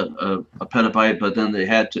petabyte, but then they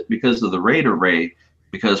had to, because of the RAID array,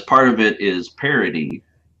 because part of it is parity.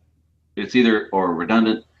 It's either or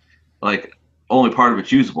redundant, like only part of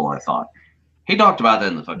it's usable. I thought he talked about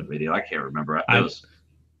that in the fucking video. I can't remember. I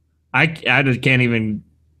just can't even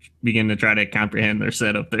begin to try to comprehend their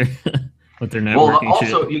setup there with their networking. Well,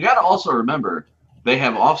 also you got to also remember they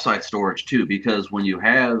have offsite storage too, because when you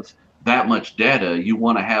have that much data, you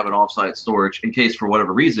want to have an offsite storage in case for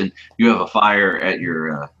whatever reason you have a fire at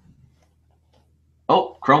your.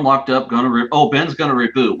 Oh, Chrome locked up. Ben's gonna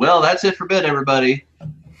reboot. Well, that's it for Ben, everybody.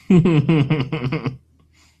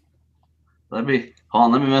 Let me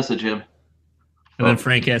message him. And then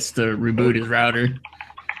Frank has to reboot his router.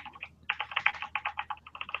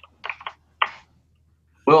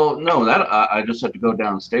 Well, no, that I just have to go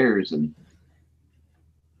downstairs and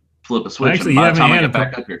flip a switch. Actually, and by the time I get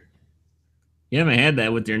back up here. You haven't had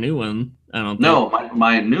that with your new one, I don't think. No,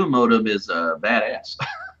 my new modem is badass.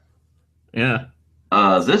 Yeah.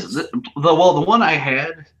 The one I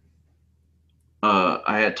had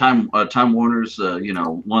Time Warner's,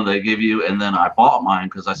 one they give you, and then I bought mine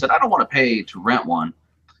because I said I don't want to pay to rent one,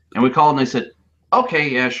 and we called and they said, okay,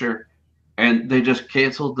 yeah, sure, and they just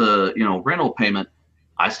canceled the rental payment.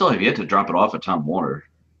 I still have yet to drop it off at Time Warner.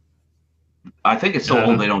 I think it's so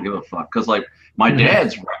old they don't give a fuck because like my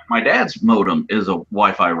dad's modem is a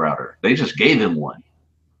Wi-Fi router. They just gave him one.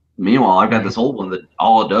 Meanwhile, I've got this old one that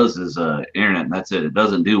all it does is internet, and that's it. It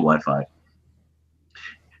doesn't do Wi-Fi.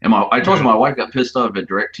 And I told you my wife got pissed off at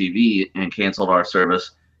DirecTV and canceled our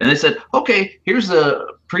service. And they said, okay, here's a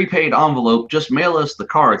prepaid envelope. Just mail us the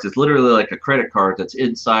cards. It's literally like a credit card that's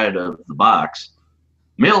inside of the box.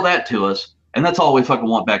 Mail that to us. And that's all we fucking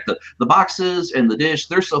want back. The boxes and the dish,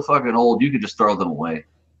 they're so fucking old, you could just throw them away.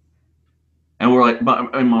 And we're like,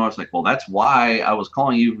 and my wife's like, well, that's why I was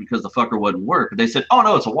calling you, because the fucker wouldn't work. They said, oh,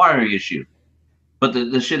 no, it's a wiring issue. But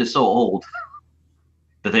the shit is so old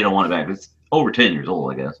that they don't want it back. It's over 10 years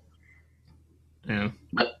old, I guess. Yeah.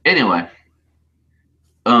 But anyway,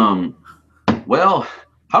 well,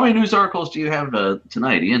 how many news articles do you have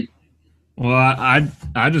tonight, Ian? Well,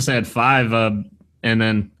 I just had 5, and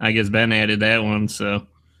then I guess Ben added that one. So.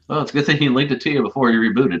 Well, it's a good thing he linked it to you before you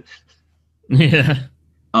rebooted. Yeah.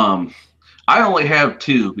 I only have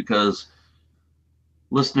 2 because,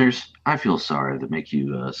 listeners, I feel sorry to make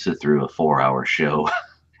you sit through a 4-hour show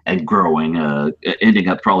and growing, ending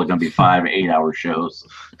up probably going to be 5 8-hour shows.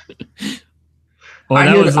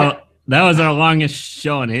 Well, that was our longest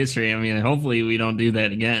show in history. I mean, hopefully we don't do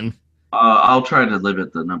that again. I'll try to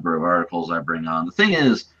limit the number of articles I bring on. The thing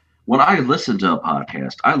is, when I listen to a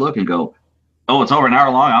podcast, I look and go, "Oh, it's over an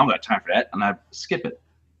hour long. I don't got time for that," and I skip it.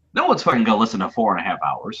 No one's fucking gonna listen to 4.5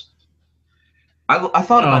 hours. I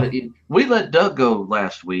thought about it. We let Doug go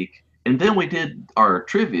last week, and then we did our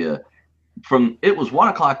trivia. It was 1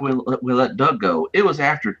 o'clock when we let Doug go. It was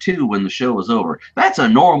after 2 when the show was over. That's a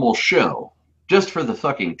normal show, just for the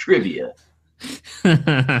fucking trivia.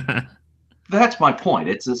 That's my point.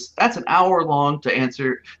 That's an hour long to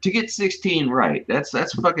answer to get 16 right. That's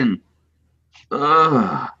fucking.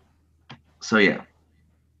 So yeah.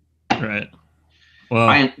 Right.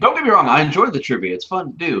 Well, don't get me wrong. I enjoy the trivia. It's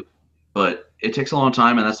fun to do, but it takes a long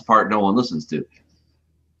time, and that's the part no one listens to.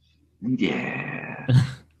 Yeah.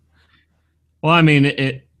 Well, I mean,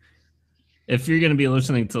 if you're going to be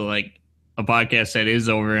listening to like a podcast that is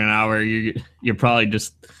over an hour, you're probably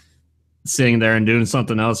just sitting there and doing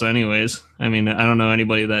something else anyways. I mean, I don't know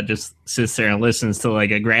anybody that just sits there and listens to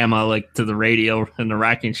like a grandma, like to the radio in the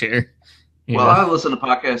rocking chair. Well, I listen to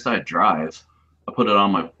podcasts. I drive. I put it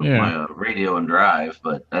on my radio and drive,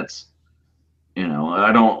 but that's,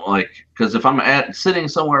 I don't like, because if I'm sitting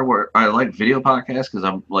somewhere where I like video podcasts, because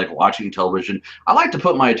I'm like watching television, I like to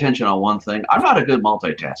put my attention on one thing. I'm not a good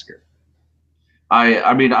multitasker.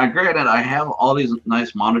 I mean, granted, I have all these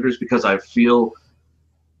nice monitors because I feel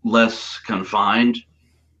less confined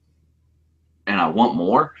and I want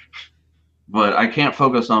more, but I can't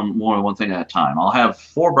focus on more than one thing at a time. I'll have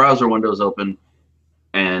 4 browser windows open,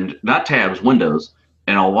 and not tabs, windows,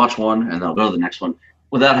 and I'll watch one and then I'll go to the next one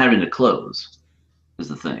without having to close. Is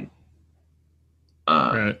the thing.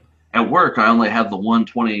 Right. At work, I only have the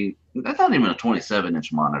 120. That's not even a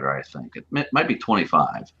 27-inch monitor. I think it might be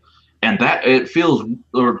 25, and that it feels,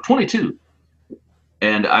 or 22,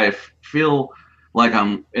 and I feel like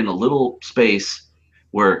I'm in a little space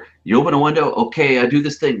where you open a window. Okay, I do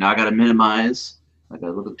this thing now. I got to minimize. I got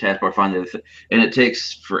to look at the taskbar, find the other thing, and it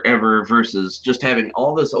takes forever. Versus just having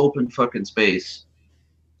all this open fucking space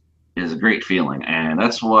is a great feeling, and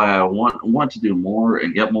that's why I want to do more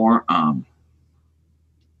and get more.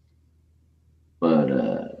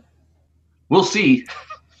 But we'll see.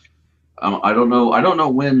 I don't know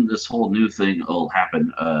when this whole new thing will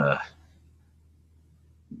happen.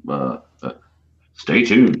 Stay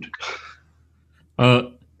tuned.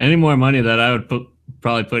 Any more money that I would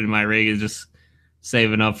probably put in my rig is just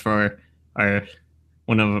saving up for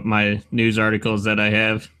one of my news articles that I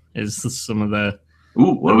have is some of the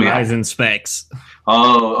Ryzen specs.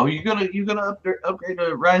 Oh, you gonna upgrade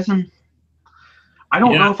to Ryzen? I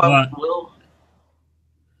don't know if I will.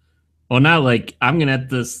 Well, not like I'm gonna have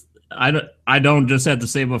this. I don't just have to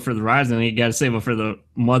save up for the Ryzen. You got to save up for the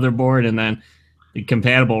motherboard and then the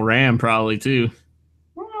compatible RAM probably too.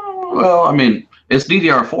 Well, I mean, it's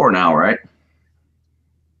DDR4 now, right?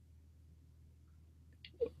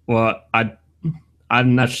 Well,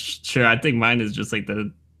 I'm not sure. I think mine is just like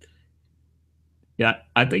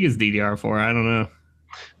I think it's DDR4. I don't know.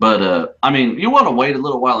 But I mean, you want to wait a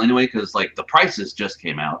little while anyway, because like the prices just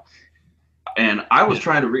came out, and I was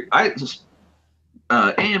trying to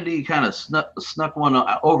AMD kind of snuck one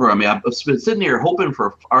over. I mean, I've been sitting here hoping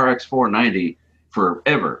for RX 490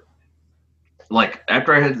 forever. Like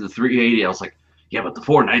after I had the 380, I was like, yeah, but the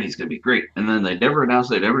 490 is going to be great. And then they never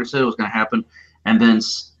announced it. They never said it was going to happen. And then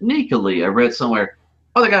sneakily, I read somewhere,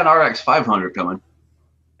 oh, they got an RX 500 coming.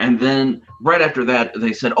 And then right after that,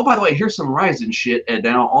 they said, oh, by the way, here's some Ryzen shit. And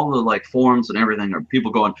now all the like forums and everything are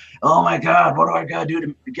people going, oh my God, what do I got to do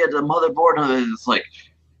to get the motherboard? And it's like,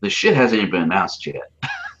 the shit hasn't even been announced yet.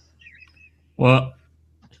 Well,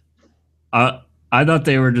 I thought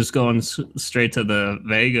they were just going straight to the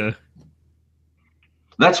Vega.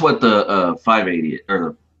 That's what the 580 or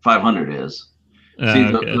the 500 is. See,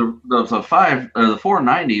 okay. the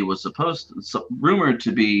 490 was rumored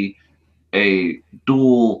to be a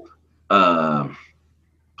dual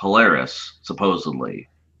Polaris, supposedly.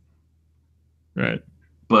 Right.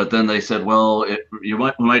 But then they said, well, we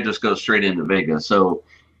might just go straight into Vega. So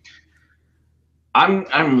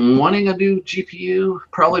I'm wanting a new GPU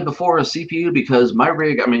probably before a CPU, because my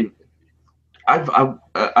rig, I mean,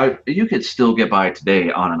 you could still get by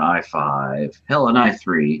today on an i5, hell, an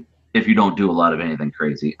i3, if you don't do a lot of anything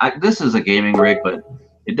crazy. This is a gaming rig, but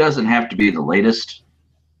it doesn't have to be the latest.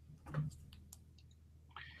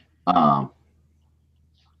 Ben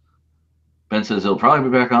says he'll probably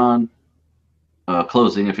be back on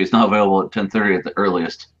closing if he's not available at 10:30 at the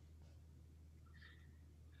earliest.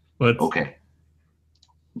 Okay.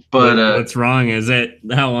 But what's wrong? Is that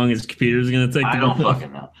how long his computer is going to take? I don't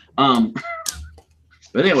fucking know.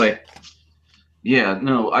 But anyway, Yeah,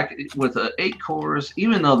 no, with 8 cores,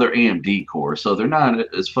 even though they're AMD cores, so they're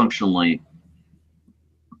not as functionally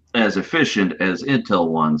as efficient as Intel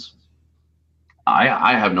ones.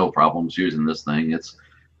 I have no problems using this thing. It's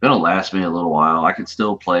gonna last me a little while. I can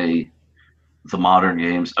still play the modern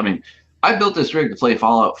games. I mean, I built this rig to play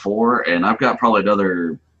Fallout 4, and I've got probably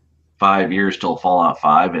another 5 years till Fallout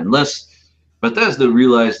 5, unless Bethesda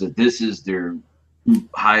realized that this is their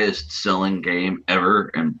highest selling game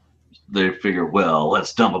ever, and they figure, well,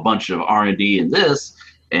 let's dump a bunch of R&D in this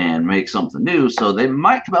and make something new. So they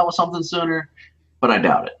might come out with something sooner, but I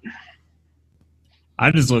doubt it.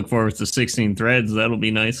 I just look forward to 16 threads. That'll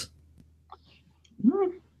be nice.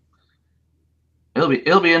 It'll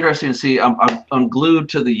be interesting to see. I'm glued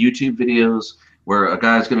to the YouTube videos where a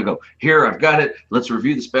guy's gonna go, here, I've got it. Let's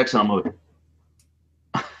review the specs. And I'm like,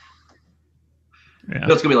 yeah.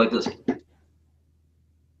 It's gonna be like this.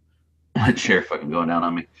 My chair fucking going down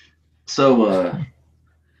on me. So,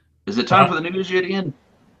 is it time for the news yet again?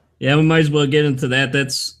 Yeah, we might as well get into that.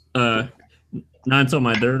 That's not until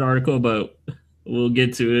my third article, but we'll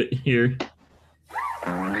get to it here.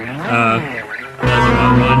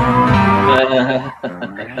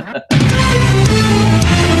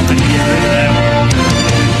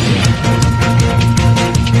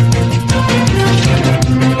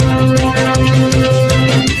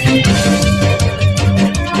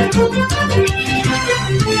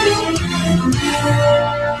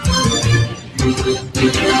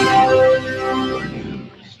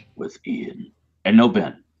 With Ian and no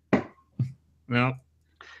Ben. No.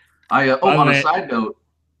 On a side note,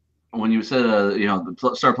 when you said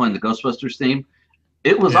start playing the Ghostbusters theme,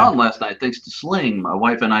 it was on last night thanks to Sling. My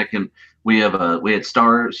wife and I we had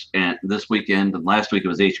Stars and this weekend, and last week it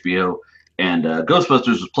was HBO, and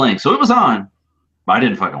Ghostbusters was playing, so it was on, but I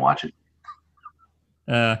didn't fucking watch it.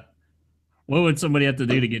 What would somebody have to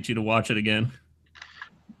do to get you to watch it again?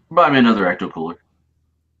 Buy me another Ecto Cooler.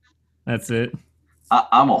 That's it.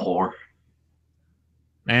 I'm a whore.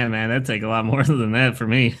 Man, that'd take a lot more than that for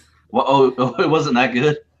me. Well, it wasn't that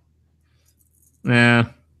good? Yeah.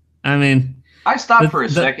 I mean, I stopped for a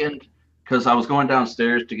second because I was going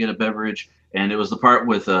downstairs to get a beverage, and it was the part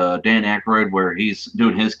with Dan Aykroyd where he's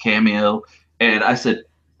doing his cameo, and I said,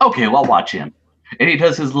 okay, well, I'll watch him. And he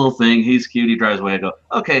does his little thing. He's cute. He drives away. I go,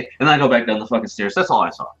 okay. And then I go back down the fucking stairs. That's all I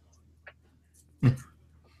saw.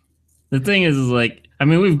 The thing is like, I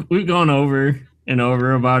mean, we've gone over and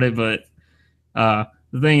over about it, but the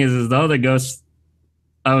thing is the other Ghost,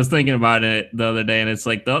 I was thinking about it the other day, and it's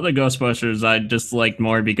like the other Ghostbusters I just liked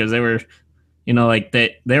more because they were, like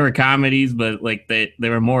they were comedies, but like they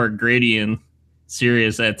were more gritty and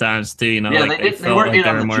serious at times too. Like they felt like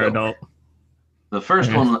they were more adult. The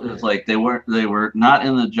first one is like they were not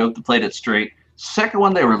in the joke. They played it straight. Second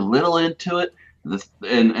one, they were a little into it.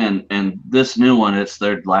 And this new one,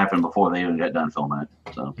 they're laughing before they even get done filming it.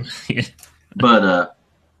 So, yeah. But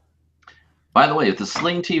by the way, if the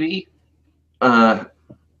Sling TV,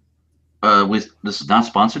 this is not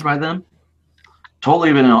sponsored by them.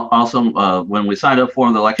 Totally been awesome. When we signed up for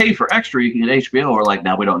them, they're like, "Hey, for extra, you can get HBO." We're like,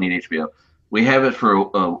 "No, we don't need HBO. We have it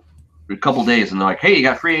for a couple days." And they're like, "Hey, you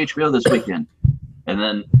got free HBO this weekend." And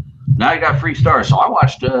then now you got free Stars. So I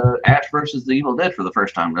watched Ash versus the Evil Dead for the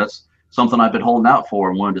first time. That's something I've been holding out for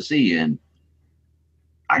and wanted to see, and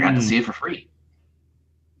I got to see it for free.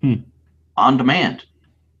 On demand.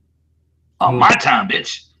 On my time,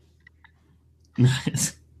 bitch.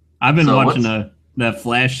 I've been watching that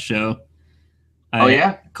Flash show.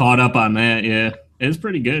 I caught up on that. Yeah, it's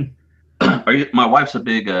pretty good. My wife's a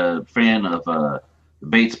big fan of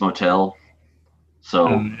Bates Motel,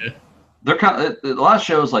 so they're kind of a lot of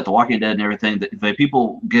shows like The Walking Dead and everything.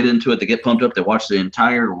 People get into it, they get pumped up, they watch the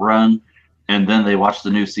entire run, and then they watch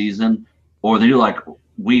the new season, or they do like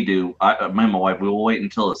we do. Me and my wife, we will wait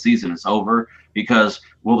until the season is over because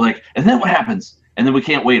we'll be like, and then what happens? And then we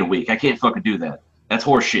can't wait a week. I can't fucking do that. That's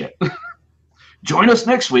horse shit. Join us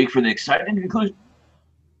next week for the exciting conclusion.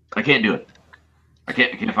 I can't do it. I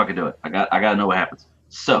can't fucking do it. I gotta know what happens.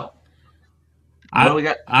 So what do we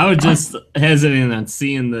got? I was just hesitant on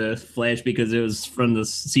seeing the Flash because it was from the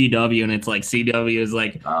CW, and it's like CW is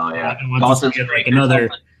like, oh yeah, Dawson's Creek, like another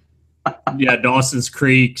Dawson's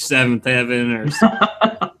Creek, Seventh Heaven, or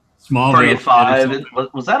Smallville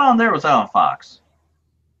 5. Was that on there? Or was that on Fox?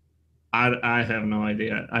 I have no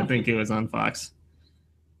idea. I think it was on Fox.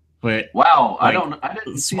 But wow, I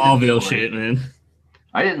didn't see Smallville shit, man.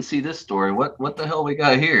 I didn't see this story. What the hell we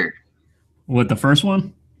got here? What, the first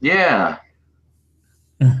one? Yeah.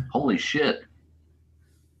 Holy shit.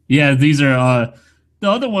 Yeah, these are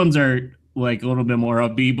the other ones are like a little bit more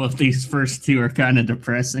upbeat, but these first two are kind of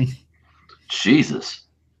depressing. Jesus.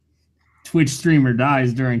 Twitch streamer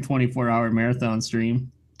dies during 24-hour marathon stream.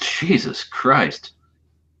 Jesus Christ.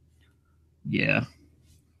 Yeah.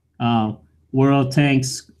 World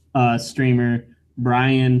Tanks streamer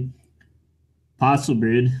Brian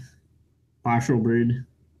Posselbrid. I'm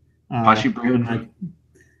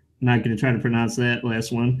not going to try to pronounce that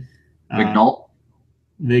last one.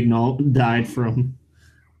 Vignalt died from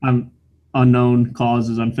unknown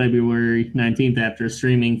causes on February 19th after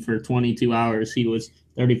streaming for 22 hours. He was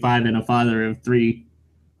 35 and a father of 3.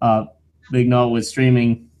 Vignalt was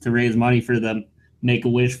streaming to raise money for the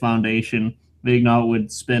Make-A-Wish Foundation. Vignalt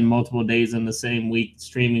would spend multiple days in the same week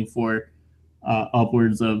streaming for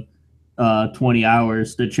upwards of 20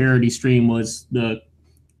 hours. The charity stream was the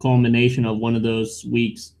culmination of one of those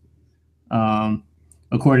weeks.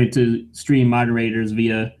 According to stream moderators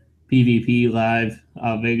via PvP Live,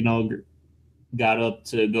 Vignalt got up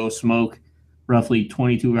to go smoke roughly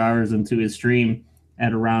 22 hours into his stream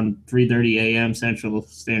at around 3:30 a.m. Central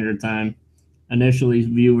Standard Time. Initially,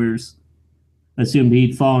 viewers assumed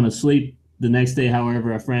he'd fallen asleep. The next day,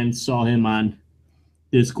 however, a friend saw him on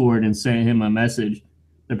Discord and sent him a message.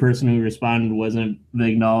 The person who responded wasn't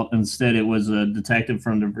Vignalt. Instead, it was a detective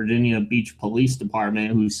from the Virginia Beach Police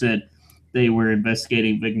Department who said they were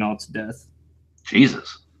investigating Vignalt's death.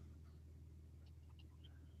 Jesus.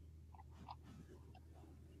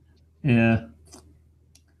 Yeah.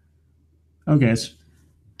 Okay.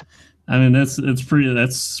 I mean, that's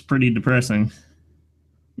pretty depressing.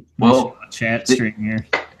 Well, chat stream here.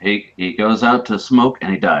 He goes out to smoke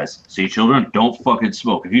and he dies. See, children, don't fucking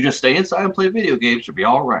smoke. If you just stay inside and play video games, you'll be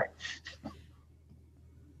all right.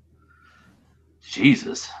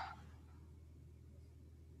 Jesus.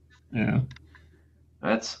 Yeah.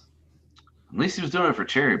 At least he was doing it for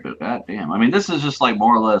charity, but goddamn. I mean, this is just like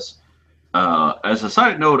more or less, as a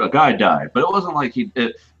side note, a guy died, but it wasn't like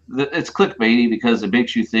it's clickbaity because it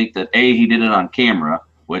makes you think that A, he did it on camera,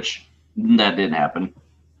 which that didn't happen,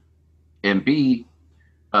 and B,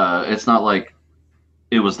 it's not like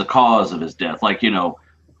it was the cause of his death. Like,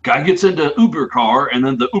 guy gets into Uber car and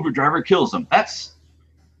then the Uber driver kills him. That's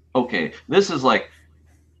okay. This is like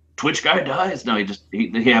Twitch guy dies. No,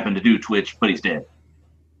 he happened to do Twitch, but he's dead.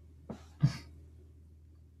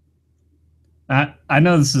 I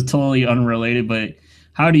know this is totally unrelated, but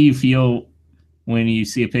how do you feel when you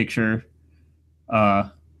see a picture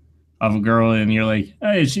of a girl and you're like,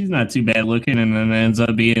 hey, she's not too bad looking, and then it ends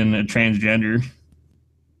up being a transgender?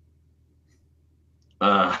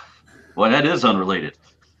 Well, that is unrelated.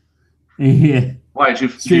 Yeah. Why did you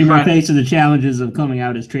streamer facing the challenges of coming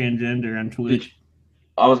out as transgender on Twitch?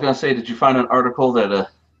 I was gonna say, did you find an article that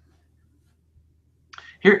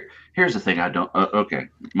Here's the thing. I don't. Okay,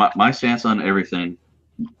 my stance on everything.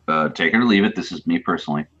 Take it or leave it. This is me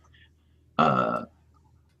personally.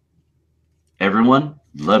 Everyone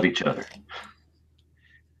love each other.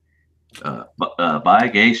 Bi,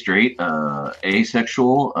 gay, straight,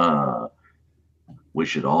 asexual. We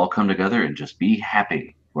should all come together and just be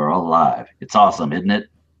happy. We're all alive. It's awesome, isn't it?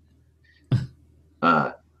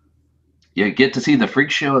 You get to see the freak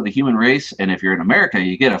show of the human race, and if you're in America,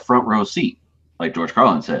 you get a front row seat, like George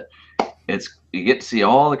Carlin said. You get to see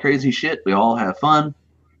all the crazy shit. We all have fun,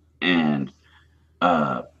 and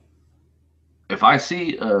if I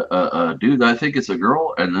see a dude that I think it's a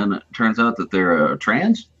girl, and then it turns out that they're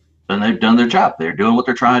trans, then they've done their job. They're doing what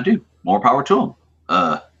they're trying to do. More power to them.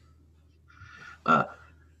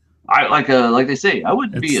 I like they say, I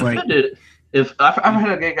wouldn't be offended if I've had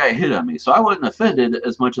a gay guy hit on me, so I wasn't offended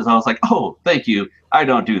as much as I was like, oh, thank you. I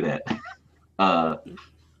don't do that.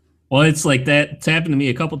 Well, it's like that. It's happened to me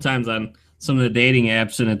a couple times on some of the dating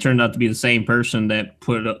apps, and it turned out to be the same person that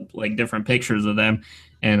put up like different pictures of them,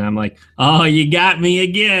 and I'm like, oh, you got me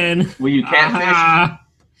again. Were you catfish?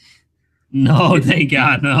 No, thank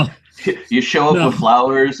God, no. You show up with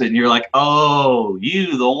flowers, and you're like, oh,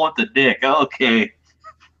 you don't want the dick. Okay.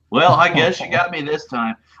 Well, I guess you got me this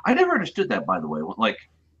time. I never understood that, by the way. Like,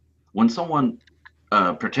 when someone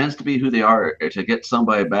pretends to be who they are to get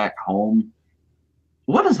somebody back home,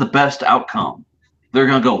 what is the best outcome? They're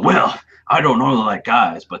going to go, well, I don't normally like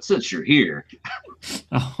guys, but since you're here.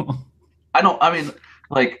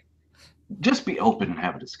 Just be open and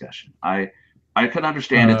have a discussion. I can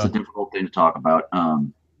understand it's a difficult thing to talk about. I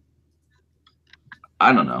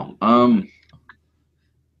don't know.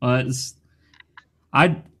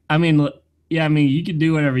 I mean, you can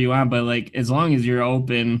do whatever you want, but like, as long as you're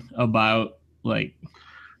open about like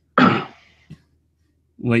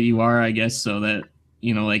what you are, I guess, so that,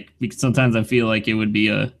 like, because sometimes I feel like it would be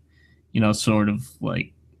a, sort of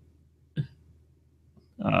like,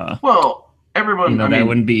 well, everyone, that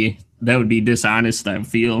would be dishonest, I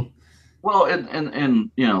feel. Well,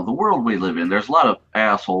 in you know the world we live in, there's a lot of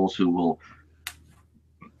assholes who will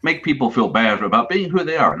make people feel bad about being who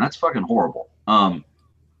they are, and that's fucking horrible.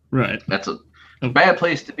 Right. That's a bad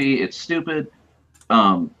place to be. It's stupid.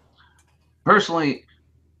 Personally,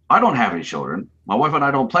 I don't have any children. My wife and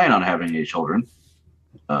I don't plan on having any children.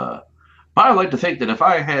 But I like to think that if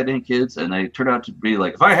I had any kids and they turned out to be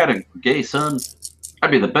like, if I had a gay son,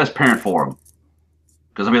 I'd be the best parent for him.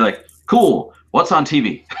 Because I'd be like, cool, what's on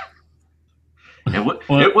TV? It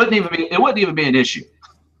wouldn't even be an issue.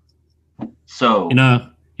 So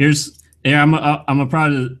I'm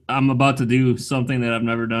about to do something that I've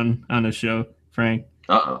never done on the show, Frank.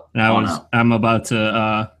 I'm about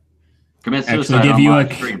to commit suicide give on you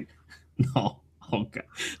live stream. No, oh god,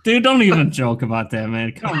 dude, don't even joke about that,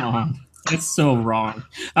 man. Come on, it's so wrong.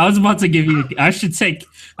 I was going to give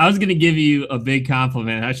you a big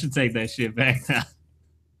compliment. I should take that shit back now.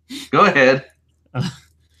 Go ahead.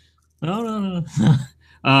 No.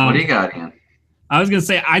 What do you got, Ian? I was gonna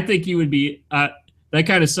say I think you would be. That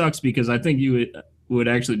kind of sucks because I think you would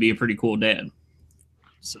actually be a pretty cool dad.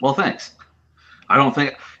 So. Well, thanks. I don't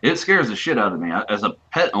think it scares the shit out of me. As a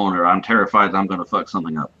pet owner, I'm terrified that I'm going to fuck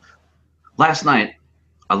something up. Last night,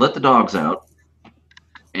 I let the dogs out,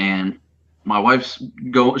 and my wife's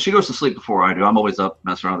she goes to sleep before I do. I'm always up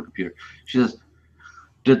messing around with the computer. She says,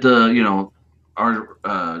 "Did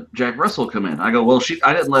our Jack Russell come in?" I go, "Well,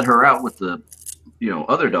 I didn't let her out with the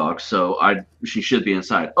other dogs, so she should be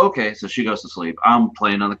inside." Okay, so she goes to sleep. I'm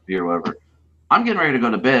playing on the computer, whatever. I'm getting ready to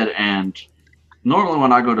go to bed, and normally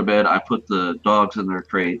when I go to bed, I put the dogs in their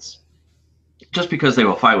crates just because they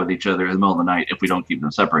will fight with each other in the middle of the night if we don't keep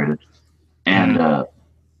them separated. And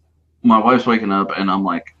my wife's waking up, and I'm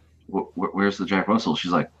like, "Where's the Jack Russell?"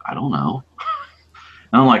 She's like, "I don't know."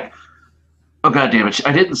 And I'm like, "Oh, God damn it.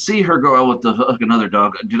 I didn't see her go out with the fucking other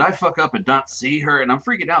dog. Did I fuck up and not see her?" And I'm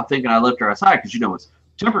freaking out thinking I left her outside because, it's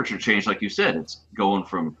temperature change, like you said. It's going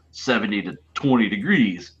from 70 to 20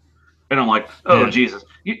 degrees. And I'm like, oh, Jesus.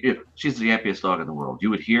 She's the happiest dog in the world. You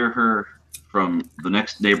would hear her from the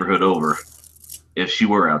next neighborhood over if she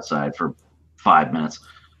were outside for 5 minutes.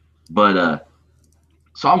 But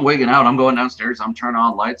so I'm waking out. I'm going downstairs. I'm turning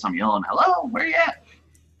on lights. I'm yelling, "Hello, where you at?"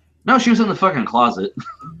 No, she was in the fucking closet.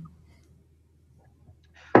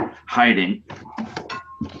 Hiding.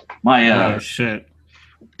 My shit.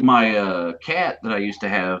 My cat that I used to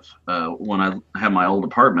have when I had my old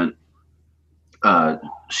apartment,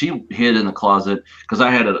 she hid in the closet because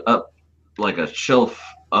I had it up like a shelf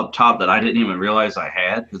up top that I didn't even realize I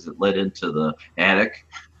had because it led into the attic,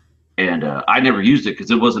 and I never used it because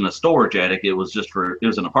it wasn't a storage attic. It was just it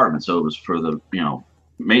was an apartment, so it was for the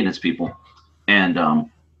maintenance people, and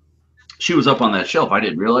she was up on that shelf. I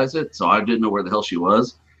didn't realize it, so I didn't know where the hell she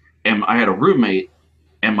was. And I had a roommate,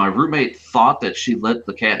 and my roommate thought that she let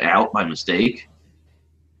the cat out by mistake,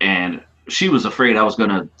 and she was afraid I was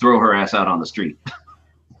going to throw her ass out on the street.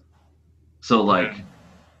 So,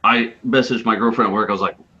 I messaged my girlfriend at work. I was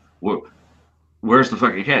like, "Where's the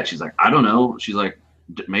fucking cat?" She's like, "I don't know." She's like,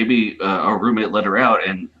 "Maybe our roommate let her out,"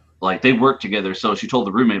 and they work together. So she told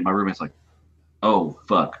the roommate. My roommate's like, "Oh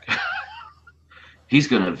fuck." He's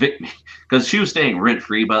going to evict me because she was staying rent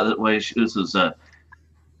free. By the way, this was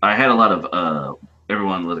I had a lot of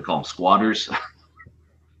everyone, what they call them, squatters.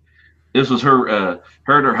 This was her and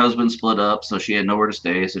her husband split up, so she had nowhere to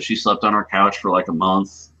stay. So she slept on our couch for like a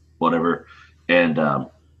month, whatever. And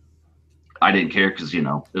I didn't care because it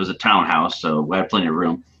was a townhouse, so we had plenty of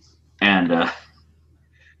room. And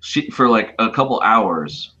she, for like a couple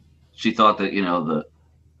hours, she thought that the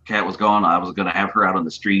cat was gone. I was going to have her out on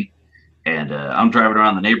the street, and I'm driving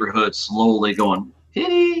around the neighborhood slowly, going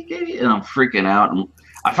kitty, kitty, and I'm freaking out. And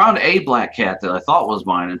I found a black cat that I thought was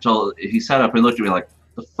mine until he sat up and looked at me like,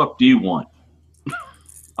 "The fuck do you want?" I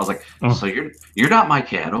was like, "Oh, so you're not my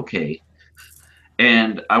cat, okay?"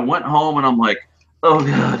 And I went home and I'm like, "Oh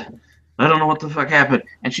God, I don't know what the fuck happened."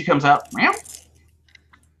 And she comes out, meow,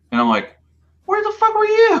 and I'm like, "Where the fuck were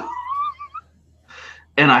you?"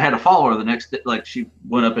 And I had to follow her the next day. Like, she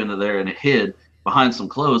went up into there and it hid behind some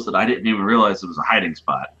clothes that I didn't even realize it was a hiding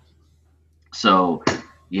spot. So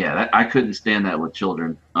yeah, I couldn't stand that with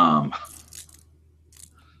children.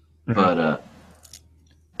 But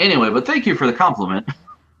anyway, but thank you for the compliment.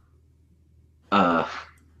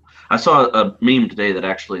 I saw a meme today that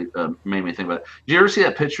actually made me think about it. Did you ever see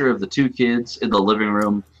that picture of the two kids in the living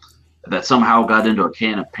room that somehow got into a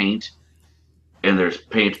can of paint, and there's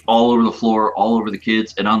paint all over the floor, all over the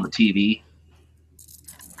kids, and on the TV?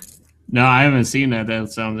 No, I haven't seen that. That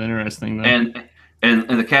sounds interesting, though. And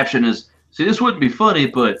the caption is, "See, this wouldn't be funny,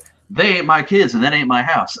 but they ain't my kids, and that ain't my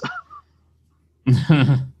house."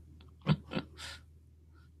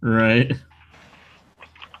 Right.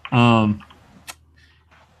 But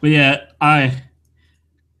yeah,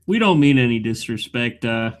 we don't mean any disrespect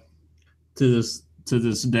to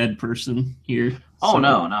this dead person here. Oh So,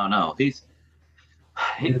 no. Did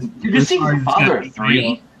you see he's a father of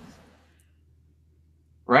 3?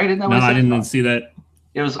 Right? Isn't that No, what I it says? didn't see that.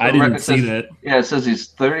 It was. I didn't see that. Yeah, it says he's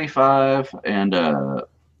 35, and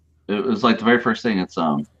it was like the very first thing. It's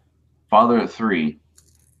father of 3. I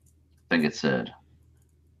think it said.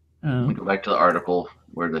 Let me go back to the article.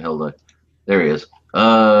 Where the hell did there he is.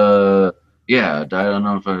 Yeah, I don't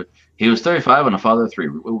know if he was 35 and a father of 3.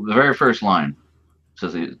 The very first line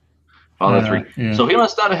says he father of 3. Yeah. So he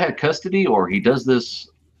must not have had custody, or he does this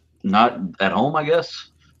not at home, I guess.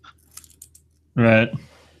 Right.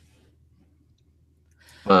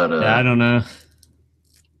 But yeah, I don't know.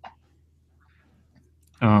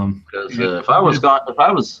 Because if I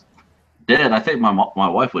was dead, I think my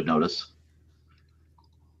wife would notice.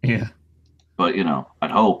 Yeah. But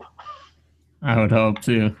I'd hope. I would hope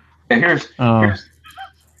too. Yeah, here's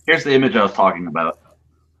the image I was talking about.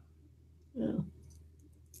 Yeah.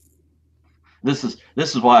 This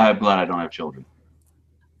is why I'm glad I don't have children.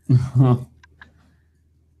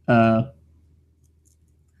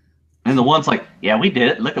 And the one's like, yeah, we did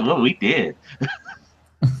it. Look at what we did.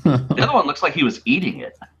 The other one looks like he was eating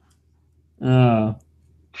it.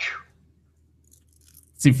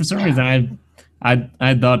 See, for some reason, I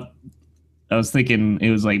thought I was thinking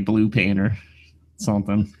it was like blue paint or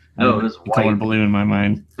something. No, it was white. Color blue in my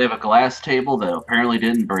mind. They have a glass table that apparently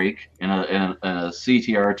didn't break in a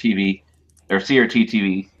CTR TV or CRT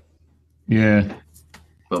TV. Yeah.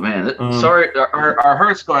 But man, sorry, our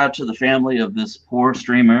hearts go out to the family of this poor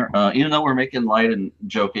streamer. Even though we're making light and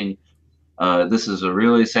joking, this is a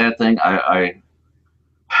really sad thing.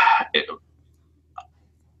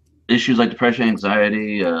 Issues like depression,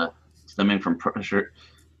 anxiety, stemming from pressure.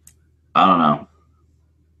 I don't know.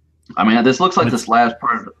 I mean, this looks like this last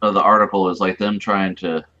part of the article is like them trying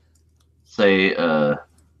to say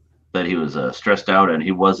that he was stressed out and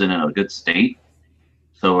he wasn't in a good state.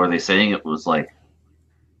 So are they saying it was like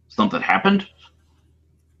something happened?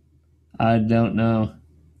 I don't know.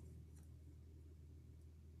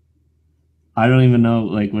 I don't even know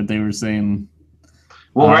like what they were saying.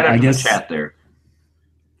 Well, right after the chat there.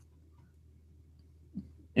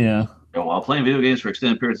 Yeah. While playing video games for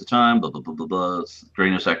extended periods of time, blah blah blah blah blah,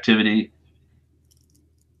 strenuous activity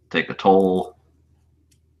take a toll.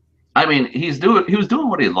 I mean, he was doing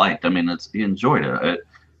what he liked. I mean, he enjoyed it.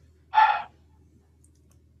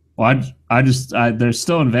 Well, they're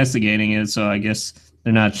still investigating it, so I guess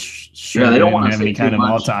they're not sure. Yeah, they don't want to have any kind of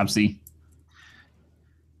autopsy.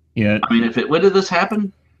 Yeah. I mean, when did this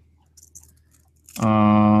happen?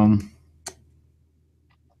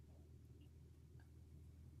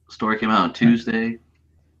 Story came out on Tuesday.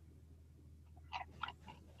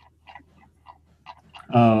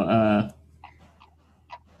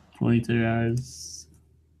 22 hours.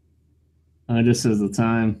 It just says the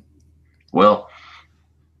time. Well,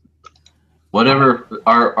 whatever.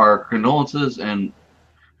 Our condolences and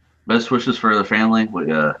best wishes for the family.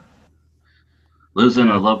 Losing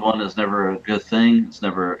a loved one is never a good thing. It's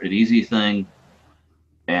never an easy thing.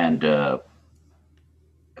 And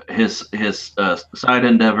his side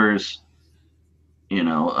endeavors,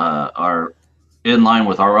 are in line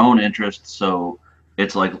with our own interests. So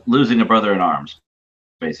it's like losing a brother in arms,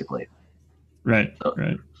 basically. Right.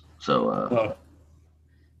 So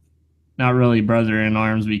not really brother in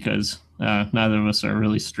arms because neither of us are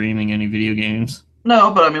really streaming any video games.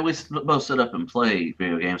 No, but I mean, we both sit up and play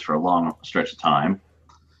video games for a long stretch of time.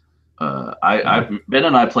 Ben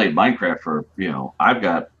and I played Minecraft for I've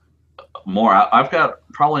got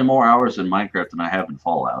probably more hours in Minecraft than I have in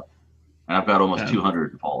Fallout, and I've got almost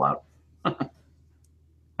 200 in Fallout.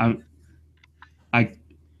 I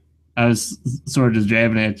was sort of just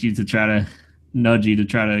jabbing at you to try to nudge you to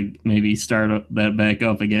try to maybe start that back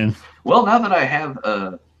up again. Well, now that I have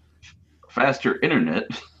a faster internet,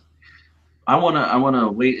 I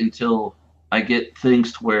wanna wait until I get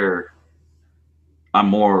things to where I'm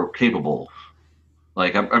more capable.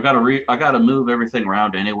 Like I gotta move everything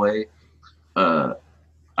around anyway.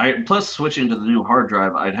 Plus switching to the new hard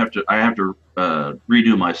drive, I have to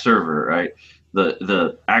redo my server. Right,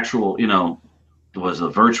 the actual was the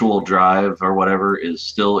virtual drive or whatever is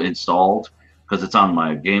still installed because it's on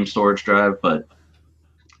my game storage drive, but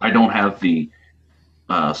I don't have the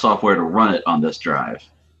software to run it on this drive.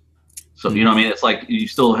 So you know what I mean? It's like you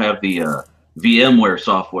still have the VMware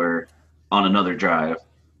software on another drive.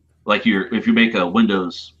 Like if you make a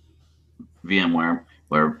Windows VMware,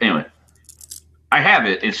 where anyway, I have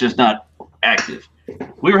it. It's just not active.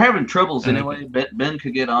 We were having troubles anyway. Ben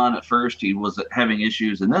could get on at first. He was having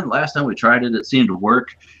issues, and then last time we tried it, it seemed to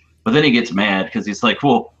work. But then he gets mad because he's like,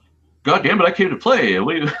 "Well, God damn it, I came to play.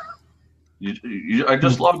 I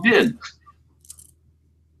just logged in."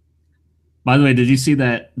 By the way, did you see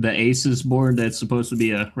that the Asus board that's supposed to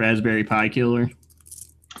be a Raspberry Pi killer?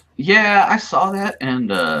 Yeah, I saw that,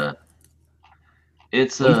 and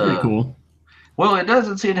it's pretty cool. Well, it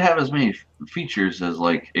doesn't seem to have as many features as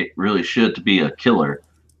like it really should to be a killer.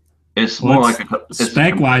 It's more like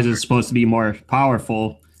spec-wise, it's supposed to be more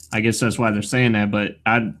powerful. I guess that's why they're saying that. But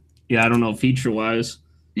I don't know feature-wise.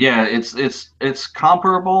 Yeah, it's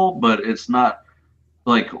comparable, but it's not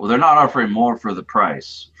like they're not offering more for the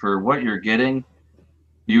price. For what you're getting,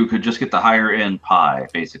 you could just get the higher end Pi,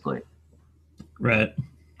 basically. Right.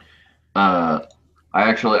 I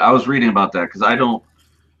was reading about that because I don't.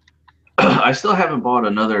 I still haven't bought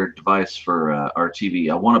another device for our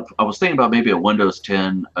TV. I was thinking about maybe a Windows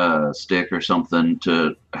 10 stick or something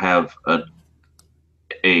to have a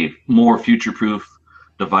more future-proof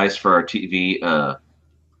device for our TV.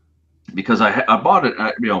 Because I bought it,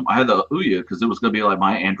 I had the Ouya because it was going to be like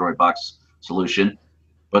my Android box solution,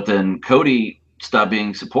 but then Kodi stopped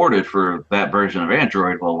being supported for that version of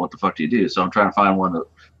Android. Well, what the fuck do you do? So I'm trying to find one that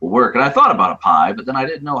will work. And I thought about a Pi, but then I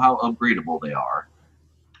didn't know how upgradable they are.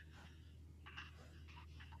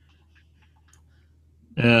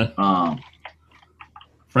 Yeah.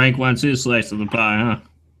 Frank wants his slice of the pie,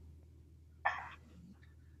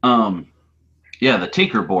 huh? Yeah, the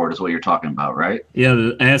Tinker board is what you're talking about, right? Yeah,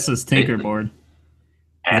 the Asus Tinker board.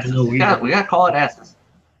 Asus. We got to call it Asus.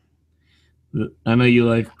 I know you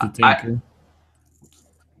like the Tinker.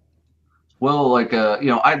 Well, like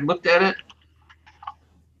I looked at it,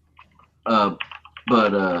 but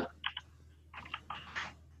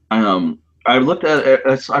I looked at it.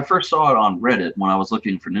 I first saw it on Reddit when I was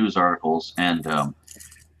looking for news articles, and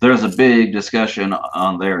there's a big discussion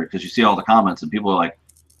on there because you see all the comments, and people are like,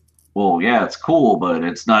 "Well, yeah, it's cool, but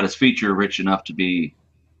it's not as feature rich enough to be,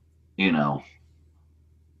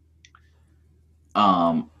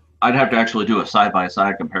 I'd have to actually do a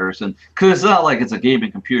side-by-side comparison because it's not like it's a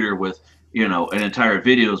gaming computer with an entire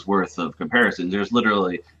video's worth of comparisons. There's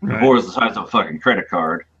literally the board's the size of a fucking credit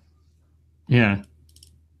card. Yeah.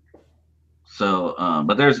 So,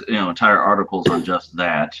 but there's entire articles on just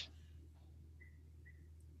that.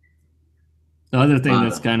 The other thing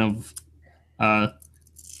that's kind of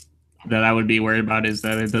that I would be worried about is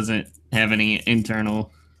that it doesn't have any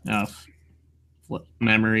internal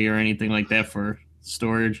memory or anything like that for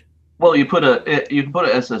storage. Well, you can put a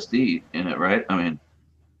SSD in it, right? I mean,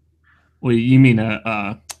 well, you mean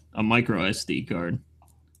a micro SD card?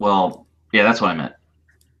 Well, yeah, that's what I meant.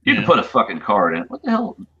 You can put a fucking card in. What the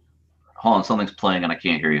hell? Hold on, something's playing and I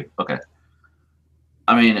can't hear you. Okay.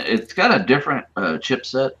 I mean, it's got a different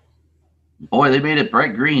chipset. Boy, they made it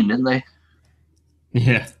bright green, didn't they?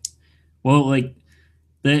 Yeah. Well, like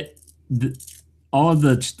all of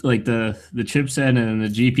the chipset and the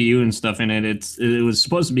GPU and stuff in it, it was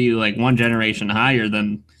supposed to be like one generation higher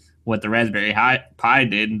than what the Raspberry Pi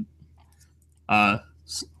did.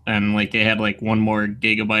 And like they had like one more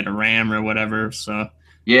gigabyte of RAM or whatever. So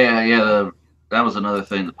yeah, that was another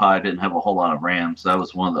thing. The Pi didn't have a whole lot of RAM, so that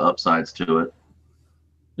was one of the upsides to it.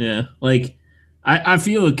 Yeah, like I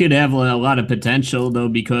feel it could have a lot of potential though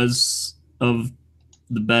because of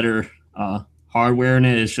the better hardware in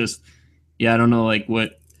it. It's just, I don't know, like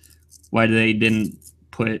why they didn't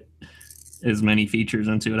put as many features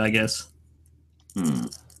into it, I guess.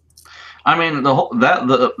 I mean,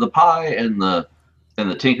 the Pi and the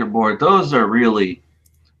Tinker board, those are really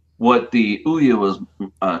what the Ouya was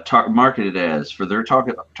marketed as for their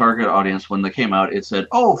target audience when they came out. It said,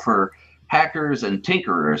 "Oh, for hackers and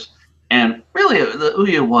tinkerers," and really, the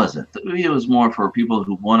Ouya wasn't. The Ouya was more for people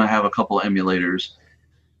who want to have a couple emulators.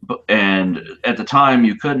 And at the time,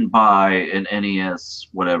 you couldn't buy an NES,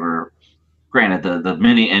 whatever. Granted, the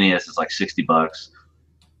mini NES is like $60.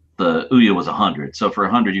 The Ouya was $100. So for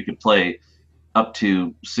 $100, you could play up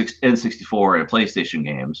to N64 and PlayStation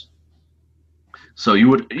games. So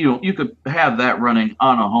you could have that running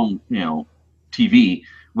on a home TV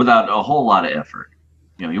without a whole lot of effort.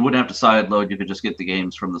 You wouldn't have to sideload. You could just get the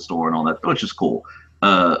games from the store and all that, which is cool.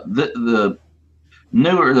 The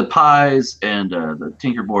Pis and the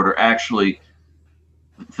Tinkerboard are actually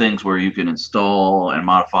things where you can install and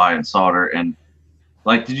modify and solder. And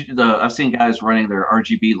like, I've seen guys running their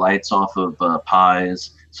RGB lights off of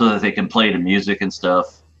Pis so that they can play the music and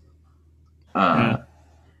stuff. I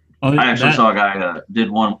actually saw a guy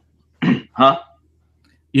did one. Huh?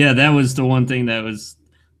 Yeah, that was the one thing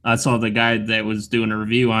I saw the guy that was doing a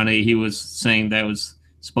review on it. He was saying that was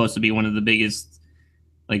supposed to be one of the biggest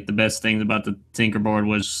like the best things about the Tinkerboard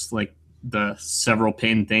was like the several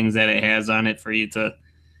pin things that it has on it for you to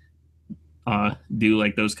do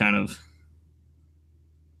like those kind of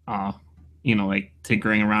like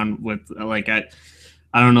tinkering around with like I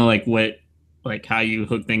don't know like what like how you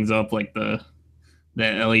hook things up like the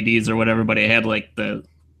LEDs or whatever, but it had like I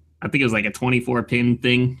think it was like a 24 pin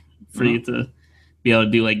thing for you to be able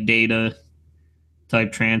to do like data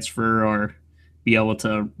type transfer or be able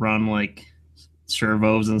to run like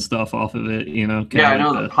servos and stuff off of it, Yeah, I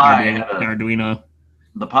know the Pi Arduino.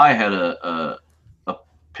 The Pi had a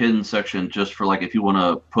pin section just for like if you want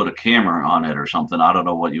to put a camera on it or something. I don't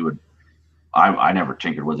know what you would. I never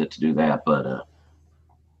tinkered with it to do that, but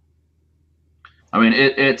I mean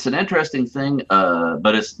it's an interesting thing,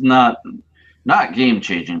 but it's not game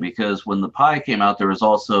changing because when the Pi came out, there was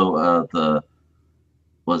also the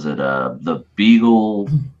Beagle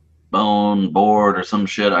Bone board or some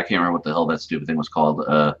shit. I can't remember what the hell that stupid thing was called.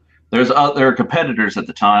 There are competitors at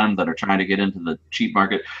the time that are trying to get into the cheap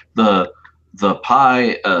market. The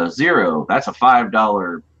Pi Zero, that's a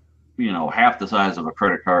 $5, half the size of a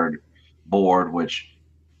credit card board, which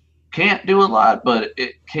can't do a lot, but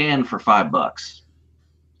it can for $5.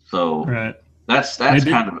 So right. That's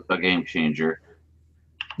kind of a game changer.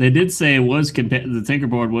 They did say it was the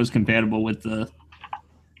Tinkerboard was compatible with the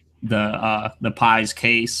Pi's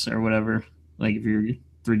case or whatever. Like if you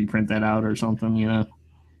 3D print that out or something,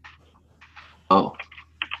 Oh,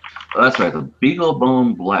 that's right. The Beagle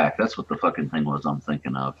Bone Black. That's what the fucking thing was I'm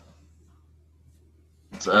thinking of.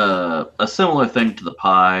 It's a similar thing to the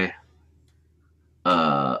Pi.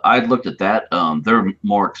 I looked at that. They're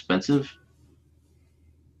more expensive.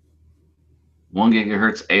 1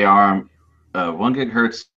 gigahertz ARM, 1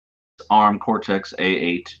 gigahertz ARM Cortex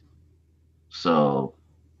A8. So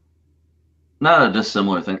not a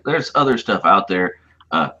dissimilar thing. There's other stuff out there.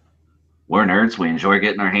 We're nerds. We enjoy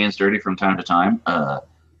getting our hands dirty from time to time. But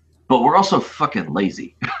we're also fucking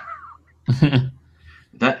lazy.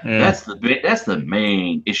 That's the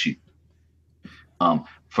main issue.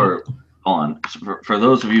 For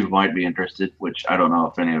those of you who might be interested, which I don't know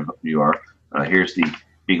if any of you are, here's the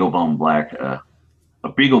Beaglebone Black, a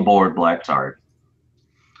Beagleboard Black. Sorry,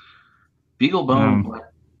 Beaglebone Black.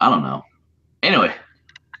 I don't know. Anyway,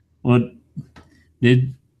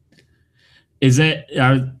 is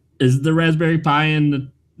the Raspberry Pi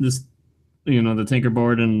and this, the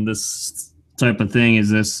Tinkerboard and this type of thing? Is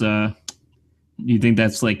this? Do you think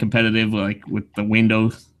that's like competitive, like with the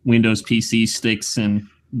Windows PC sticks and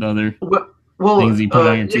the other things you put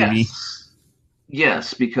on your TV?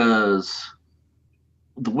 Yes, because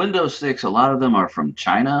the Windows sticks, a lot of them are from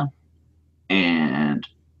China, and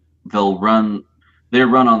they run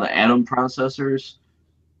on the Atom processors.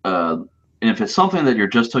 And if it's something that you're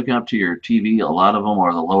just hooking up to your TV, a lot of them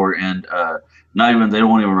are the lower end. They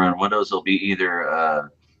don't even run Windows. They'll be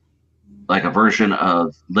either like a version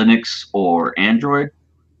of Linux or Android.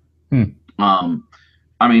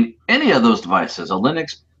 I mean, any of those devices, a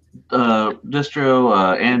Linux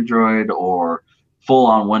distro, Android, or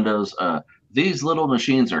full-on Windows. These little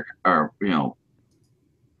machines are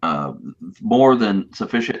more than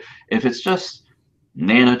sufficient. If it's just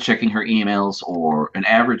Nana checking her emails or an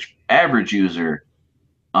average user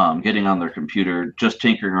getting on their computer, just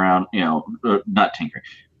tinkering around, not tinkering,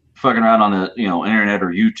 fucking around on the internet or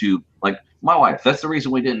YouTube. Like my wife, that's the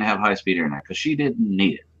reason we didn't have high-speed internet, because she didn't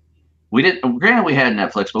need it. We didn't. Granted, we had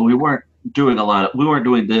Netflix, but we weren't doing we weren't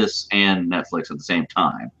doing this and Netflix at the same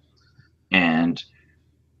time. And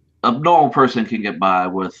a normal person can get by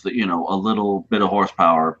with a little bit of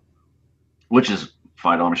horsepower, which is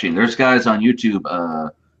 $5 machine. There's guys on YouTube. I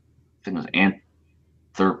think it was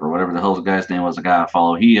Antherp or whatever the hell the guy's name was. The guy I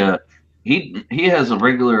follow. He has a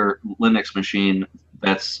regular Linux machine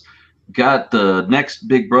that's got the next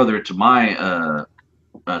big brother to my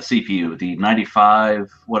CPU, the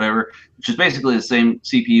 95 whatever, which is basically the same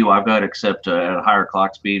CPU I've got, except at a higher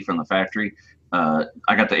clock speed from the factory. I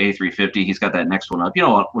got the A350. He's got that next one up. You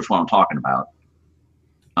know which one I'm talking about.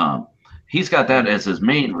 He's got that as his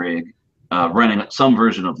main rig, running some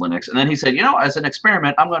version of Linux. And then he said, as an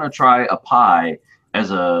experiment, I'm going to try a Pi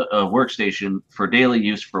as a workstation for daily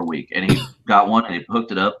use for a week. And he got one and he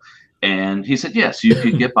hooked it up. And he said, yes, you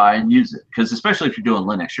could get by and use it. Because especially if you're doing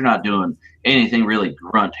Linux, you're not doing anything really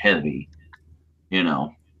grunt heavy, Yeah.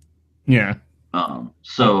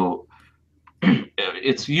 So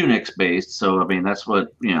it's Unix based. So, I mean, that's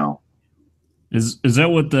what, Is that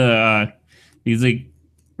what he's like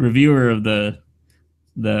reviewer of the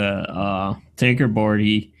Tinkerboard,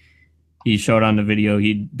 he showed on the video,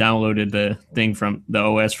 he downloaded the thing from the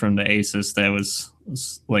OS from the Asus that was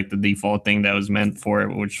like the default thing that was meant for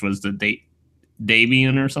it, which was the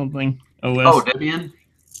Debian or something. OS. Oh, Debian.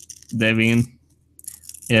 Debian.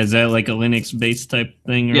 Yeah, is that like a Linux based type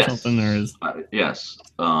thing or something, or is? Yes.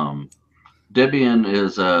 Debian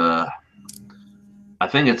is I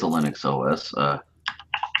think it's a Linux OS.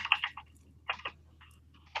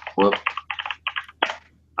 Well,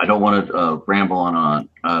 I don't want to ramble on.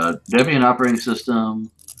 Debian operating system,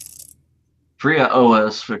 free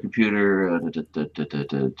OS for computer,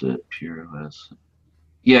 pure OS.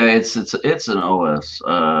 Yeah, it's an OS.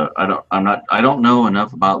 I don't know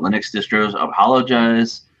enough about Linux distros. I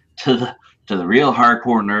apologize to the real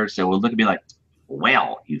hardcore nerds that will look at me like,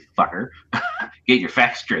 well, you fucker, get your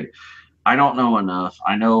facts straight. I don't know enough.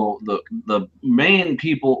 I know the main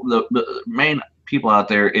people, the main people out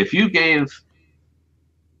there. If you gave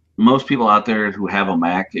most people out there who have a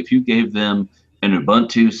Mac, if you gave them an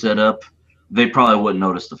Ubuntu setup, they probably wouldn't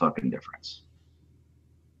notice the fucking difference.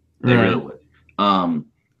 They really would.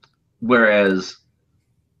 Whereas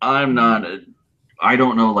I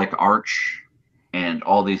don't know like Arch and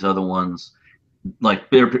all these other ones, like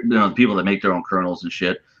the people that make their own kernels and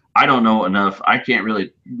shit. I don't know enough. I can't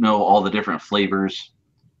really know all the different flavors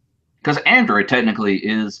because Android technically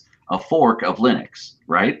is a fork of Linux,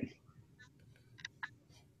 right?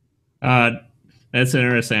 That's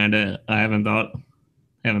interesting. I haven't thought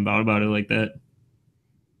about it like that.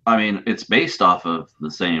 I mean, it's based off of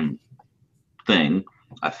the same thing,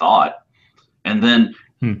 I thought. And then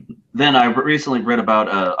I recently read about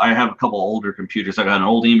I have a couple older computers. I got an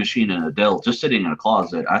old E-machine and a Dell just sitting in a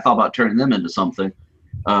closet. I thought about turning them into something.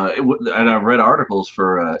 And I read articles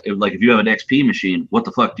for like if you have an XP machine, what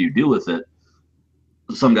the fuck do you do with it?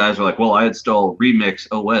 Some guys are like, well, I install Remix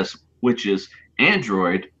OS, which is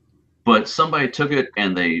Android, but somebody took it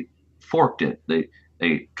and they forked it. They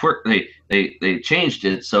changed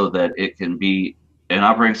it so that it can be an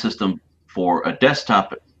operating system for a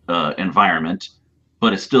desktop environment,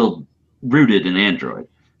 but it's still rooted in Android.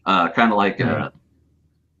 Kind of like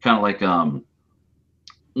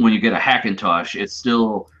when you get a Hackintosh, it's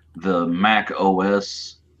still the Mac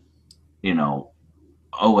OS,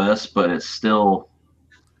 OS, but it's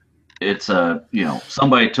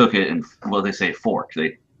somebody took it and they say fork.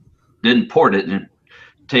 They didn't port it and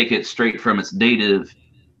take it straight from its native,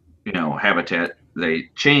 habitat. They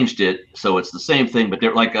changed it so it's the same thing, but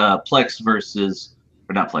they're like Plex versus,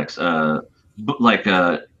 or not Plex, like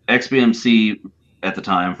XBMC at the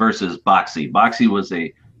time versus Boxy. Boxy was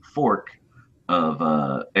a fork of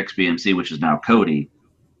XBMC, which is now Kodi.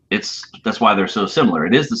 That's why they're so similar.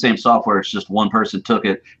 It is the same software. It's just one person took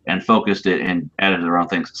it and focused it and added their own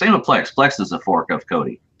things. Same with Plex. Plex is a fork of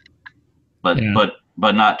Kodi, but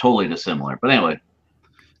not totally dissimilar. But anyway,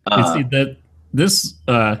 you see that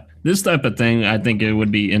this type of thing, I think it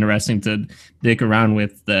would be interesting to dick around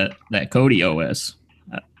with that Kodi OS,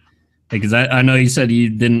 because I know you said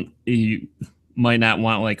you might not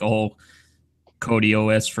want like a whole Kodi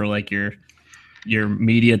OS for like your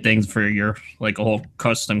media things for your like a whole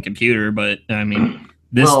custom computer, but I mean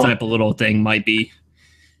this type of little thing might be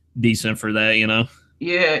decent for that,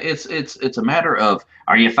 Yeah, it's a matter of,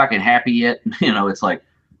 are you fucking happy yet? It's like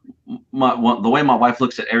the way my wife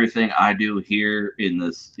looks at everything I do here in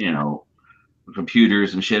this,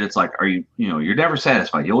 computers and shit. It's like, are you, you're never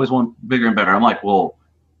satisfied. You always want bigger and better. I'm like, well,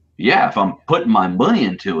 yeah, if I'm putting my money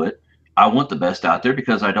into it, I want the best out there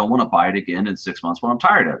because I don't want to buy it again in 6 months when I'm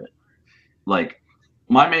tired of it. Like,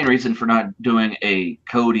 my main reason for not doing a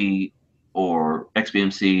Kodi or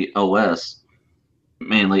XBMC OS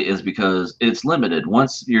mainly is because it's limited.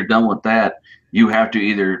 Once you're done with that, you have to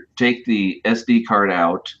either take the SD card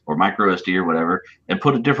out or micro SD or whatever and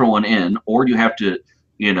put a different one in, or you have to,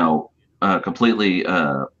 completely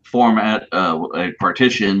format a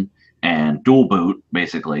partition and dual boot,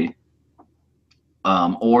 basically.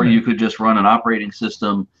 Or you could just run an operating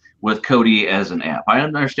system with Kodi as an app. I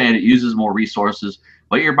understand it uses more resources,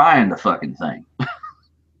 but you're buying the fucking thing.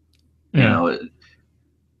 I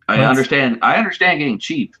understand getting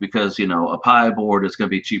cheap because, a Pi board is going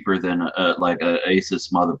to be cheaper than like a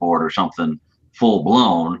Asus motherboard or something full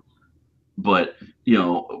blown, but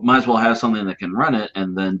might as well have something that can run it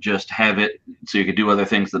and then just have it so you can do other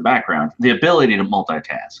things in the background. The ability to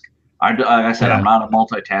multitask. Like I said, I'm not a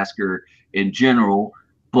multitasker in general,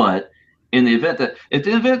 but in the event that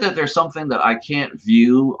there's something that I can't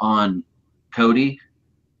view on Kodi,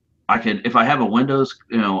 I can, if I have a Windows,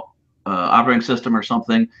 operating system or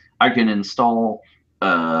something, I can install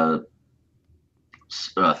third-party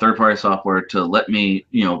software to let me,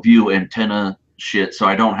 view antenna shit, so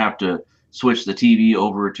I don't have to switch the TV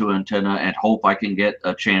over to antenna and hope I can get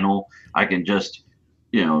a channel. I can just,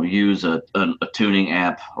 use a tuning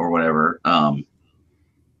app or whatever.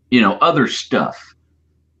 other stuff.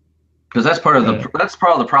 Because that's part of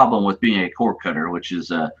the problem with being a cord cutter, which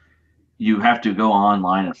is you have to go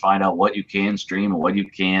online and find out what you can stream and what you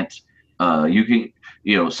can't. You can,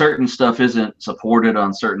 certain stuff isn't supported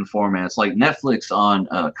on certain formats, like Netflix on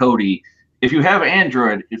Kodi. If you have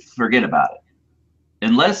Android, forget about it.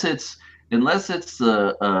 Unless it's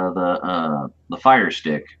the Fire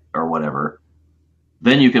Stick or whatever,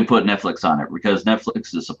 then you can put Netflix on it because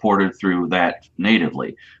Netflix is supported through that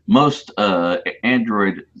natively. Most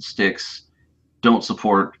Android sticks don't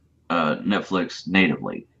support Netflix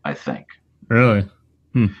natively, I think. Really?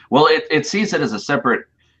 Well, it sees it as a separate.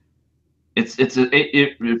 If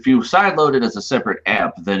you sideload it as a separate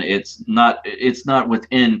app, then it's not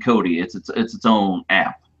within Kodi. It's its own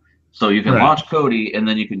app. So you can launch Kodi, and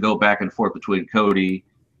then you can go back and forth between Kodi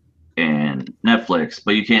and Netflix,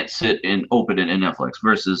 but you can't sit and open it in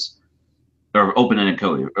Netflix or open it in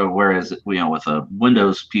Kodi. Whereas with a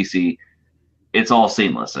Windows PC, it's all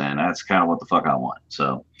seamless, and that's kind of what the fuck I want.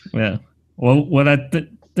 So yeah. Well, what I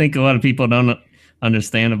think a lot of people don't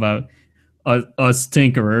understand about us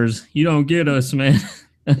tinkerers, you don't get us, man.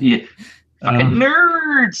 Yeah, fucking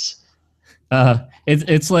nerds.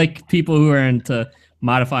 It's like people who are into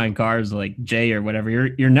modifying cars, like Jay or whatever.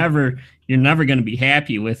 You're never going to be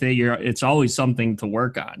happy with it. It's always something to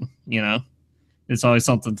work on. It's always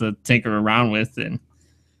something to tinker around with, and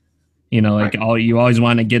you always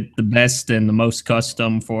want to get the best and the most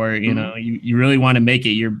custom for it. You really want to make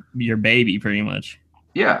it your baby, pretty much.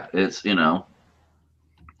 Yeah, it's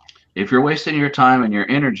if you're wasting your time and your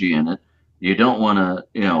energy in it, you don't want to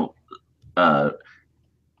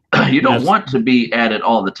you don't want to be at it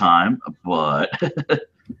all the time, but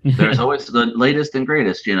there's always the latest and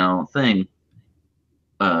greatest thing.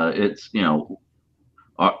 It's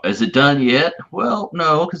is it done yet? Well,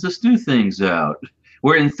 no, because this new thing's out.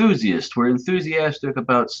 We're enthusiasts. We're enthusiastic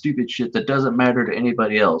about stupid shit that doesn't matter to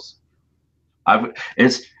anybody else.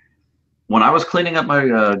 When I was cleaning up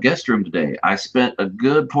my guest room today, I spent a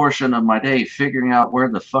good portion of my day figuring out where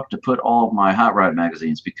the fuck to put all of my hot rod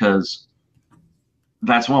magazines, because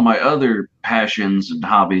that's one of my other passions and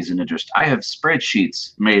hobbies and interests. I have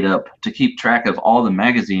spreadsheets made up to keep track of all the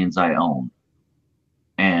magazines I own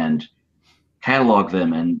and catalog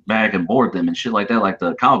them and bag and board them and shit like that, like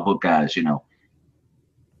the comic book guys,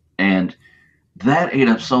 And that ate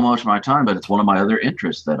up so much of my time, but it's one of my other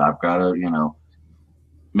interests that I've got to,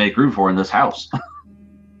 make room for in this house.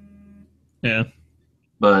 Yeah.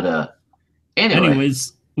 But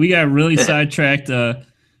anyways, we got really sidetracked.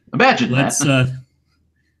 Imagine that.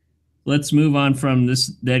 Let's move on from this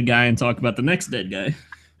dead guy and talk about the next dead guy.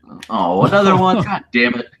 Oh, another one. God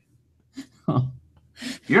damn it.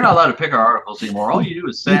 You're not allowed to pick our articles anymore. All you do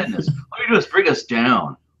is sadness. All you do is bring us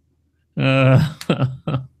down.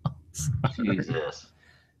 Jesus.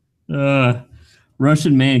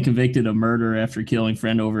 Russian man convicted of murder after killing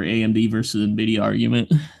friend over AMD versus Nvidia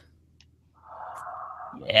argument.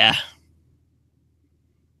 Yeah.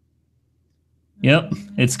 Yep.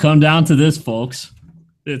 It's come down to this, folks.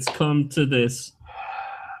 It's come to this.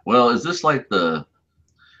 Well, is this like the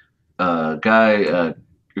guy,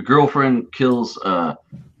 your girlfriend kills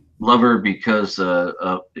lover because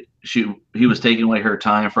he was taking away her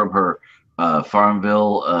time from her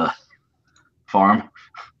Farmville farm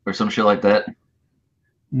or some shit like that?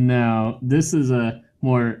 No, this is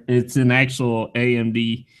it's an actual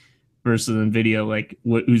AMD versus Nvidia, like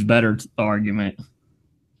who's better argument.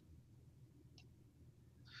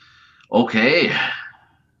 Okay.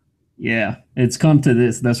 Yeah, it's come to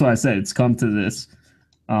this. That's why I said it's come to this.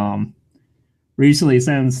 Recently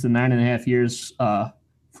sentenced to 9.5 years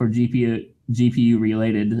for GPU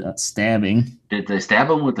related stabbing. Did they stab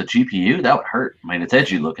him with the GPU? That would hurt. I mean, it's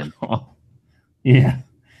edgy looking. Yeah.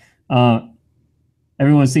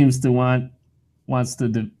 Everyone seems to wants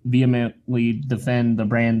to vehemently defend the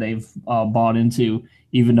brand they've bought into,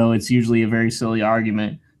 even though it's usually a very silly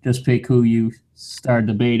argument. Just pick who you start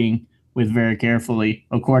debating with very carefully,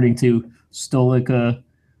 according to Stolica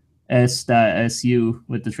S.su,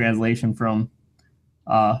 with the translation from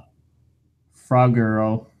Fraguro.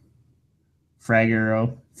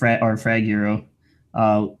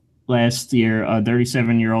 Last year, a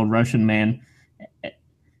 37-year-old Russian man,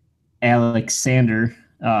 Alexander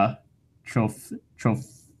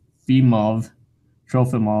Trofimov,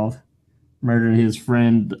 murdered his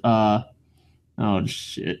friend. Oh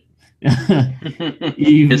shit!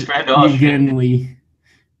 His friend Evgeny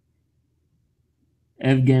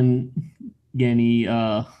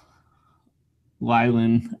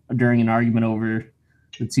Lylan during an argument over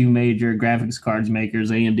the two major graphics cards makers,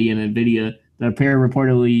 AMD and Nvidia. The pair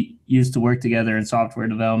reportedly used to work together in software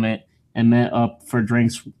development. and met up for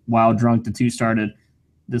drinks. While drunk, the two started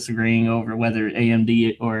disagreeing over whether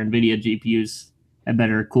AMD or Nvidia GPUs had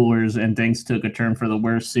better coolers, and things took a turn for the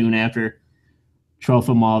worse soon after.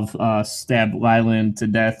 Trofimov stabbed Lyland to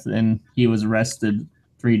death, and he was arrested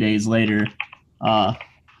 3 days later. Yeah,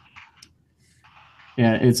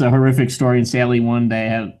 it's a horrific story, and sadly one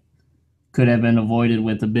that could have been avoided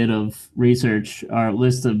with a bit of research. Our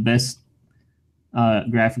list of best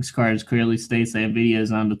graphics cards clearly states that Nvidia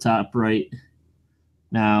is on the top right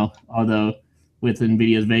now, although with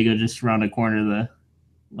Nvidia's Vega just around the corner, the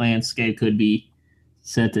landscape could be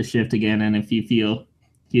set to shift again. And if you feel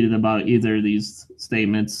heated about either of these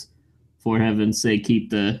statements, for heaven's sake, keep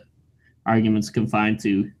the arguments confined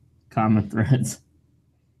to common threads.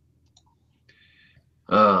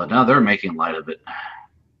 Now they're making light of it.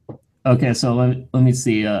 Okay, so let me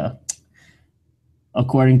see.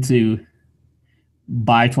 According to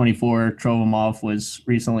By24, Trofimov was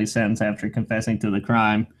recently sentenced after confessing to the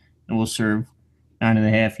crime and will serve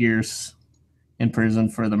 9.5 years in prison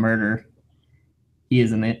for the murder. He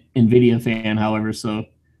is an Nvidia fan, however, so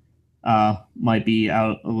might be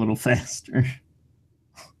out a little faster.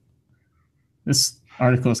 This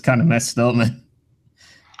article is kind of messed up, man.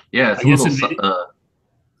 Yeah, it's a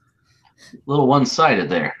little one-sided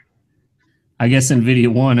there. I guess Nvidia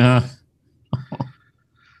won, huh?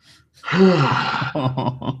 And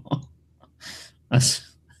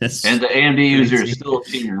the AMD user is still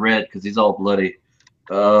team red because he's all bloody.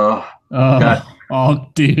 God. Oh,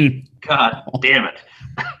 dude. God damn it.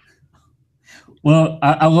 Well,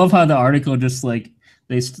 I love how the article just like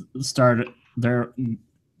they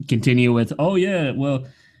continue with, oh yeah, well,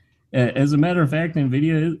 as a matter of fact,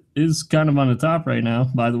 Nvidia is kind of on the top right now,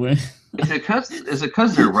 by the way. Is it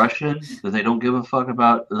because they're Russian that they don't give a fuck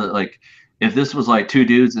about, like, if this was like two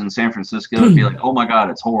dudes in San Francisco, it'd be like, oh my God,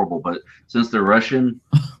 it's horrible. But since they're Russian.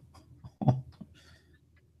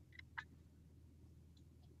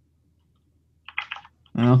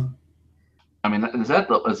 Well, I mean, is that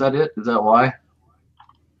it? Is that why?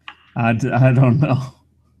 I don't know.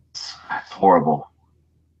 That's horrible.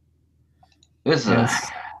 Where's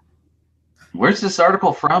this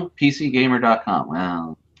article from? PCGamer.com.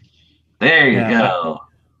 Well, there you go.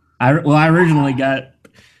 I originally got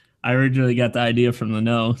the idea from the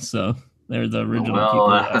No, so they're the original people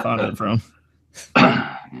that I found it from.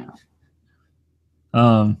 Yeah.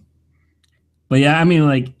 But yeah, I mean,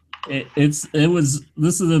 like this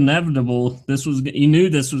is inevitable. You knew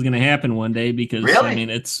this was going to happen one day because really? I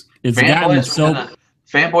mean it's gotten so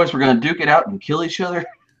fanboys were going to duke it out and kill each other.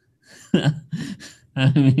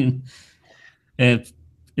 I mean,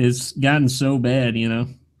 it's gotten so bad, you know.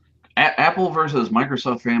 Apple versus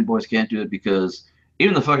Microsoft fanboys can't do it because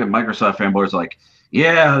even the fucking Microsoft fanboys are like,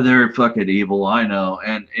 yeah, they're fucking evil, I know.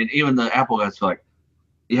 And even the Apple guys are like,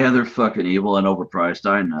 yeah, they're fucking evil and overpriced,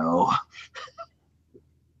 I know.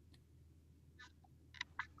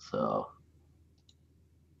 So,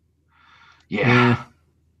 yeah.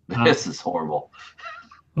 This is horrible.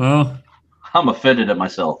 Well, I'm offended at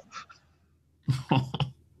myself.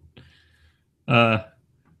 Well,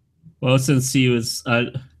 since he was,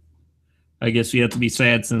 I guess you have to be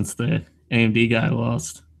sad since the AMD guy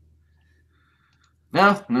lost.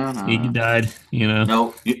 No. He died, you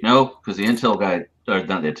know. No, because the Intel guy, or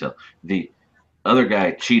not the Intel, the other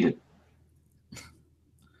guy cheated.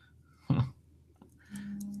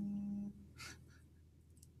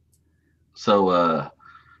 So,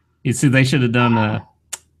 you see, they should have done.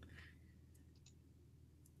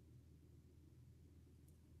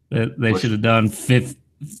 They should have done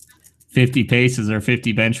 50 paces or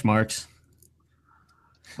 50 benchmarks.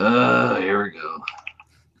 Here we go.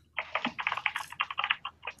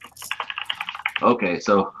 Okay,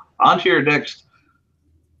 so on to your next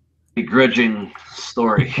begrudging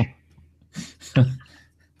story.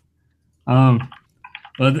 Well,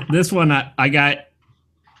 this one I got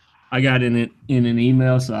in an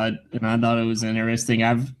email, so I thought it was interesting.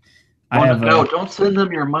 Don't send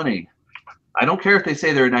them your money. I don't care if they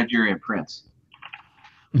say they're a Nigerian prince.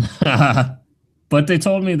 But they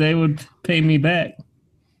told me they would pay me back.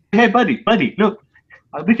 Hey, buddy, look,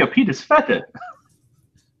 I'll make your penis fatter.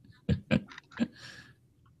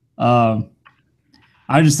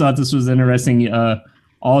 I just thought this was interesting.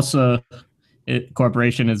 Also,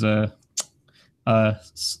 Corporation is a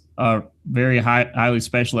very highly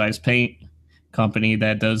specialized paint company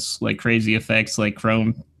that does like crazy effects like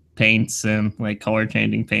chrome paints and like color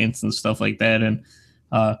changing paints and stuff like that. And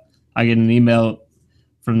I get an email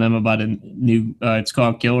from them about a new it's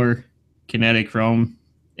called Killer Kinetic Chrome.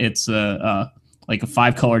 It's like a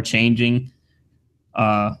 5-color changing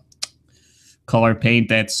color paint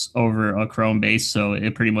that's over a chrome base, so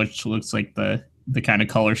it pretty much looks like the kind of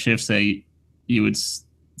color shifts that you would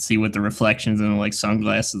see with the reflections in like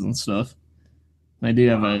sunglasses and stuff. I do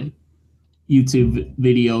have a YouTube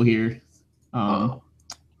video here. We're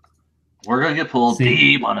gonna get pulled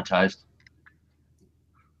demonetized.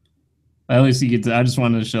 At least you get to. I just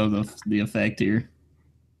wanted to show the effect here.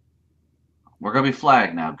 We're gonna be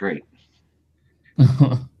flagged now. Great.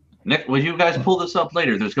 Nick, will you guys pull this up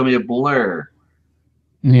later? There's gonna be a blur.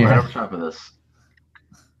 Yeah. Right over top of this.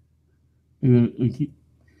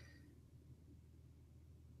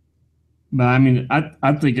 But I mean,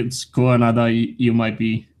 I think it's cool, and I thought you might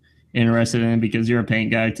be interested in it because you're a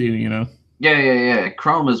paint guy too, you know. Yeah.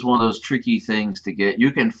 Chrome is one of those tricky things to get.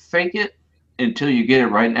 You can fake it until you get it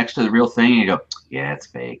right next to the real thing, and you go, "Yeah, it's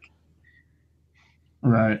fake."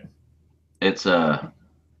 Right. It's yeah.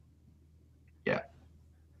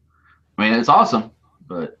 I mean, it's awesome,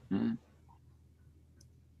 but.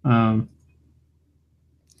 Well,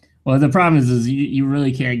 the problem is you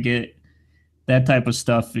really can't get that type of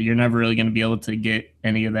stuff. You're never really going to be able to get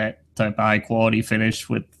any of that type of high quality finish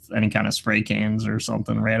with any kind of spray cans or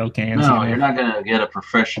something, rattle cans. No, you're not going to get a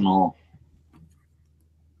professional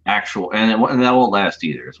actual, and that won't last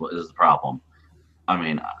either. Is the problem? I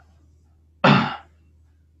mean,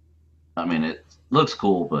 it looks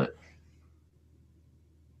cool, but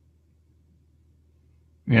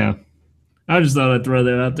yeah, I just thought I'd throw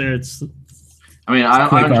that out there. It's a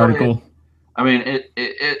quick article. I mean,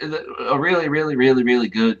 a really, really, really, really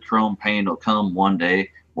good chrome paint will come one day.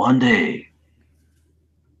 One day.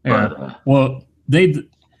 Yeah. But, well, they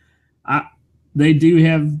do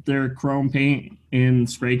have their chrome paint in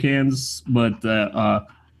spray cans, but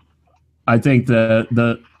I think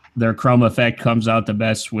their chrome effect comes out the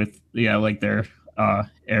best with like their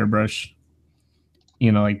airbrush.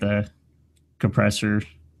 You know, like the compressor.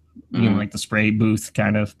 You know, like the spray booth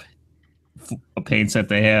kind of paints that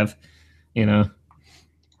they have, you know.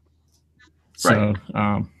 So,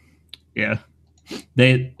 yeah.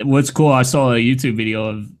 What's cool, I saw a YouTube video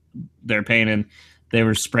of their paint, and they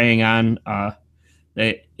were spraying on,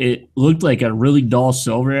 it looked like a really dull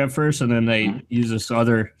silver at first, and then they used this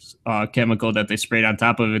other chemical that they sprayed on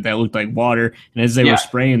top of it that looked like water, and as they were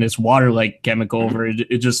spraying this water-like chemical over it,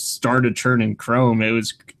 it just started turning chrome. It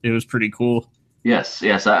was pretty cool. Yes,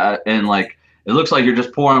 and like it looks like you're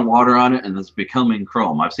just pouring water on it, and it's becoming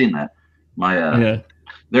chrome. I've seen that.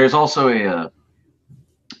 There's also a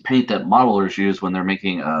paint that modelers use when they're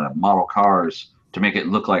making model cars to make it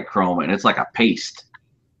look like chrome, and it's like a paste.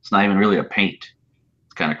 It's not even really a paint.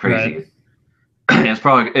 It's kind of crazy.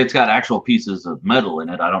 Right. It's got actual pieces of metal in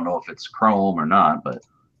it. I don't know if it's chrome or not, but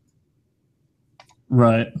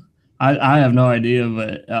right. I have no idea,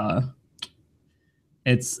 but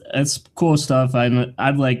it's cool stuff.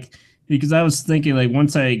 I'd like, because I was thinking like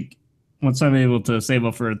once I'm able to save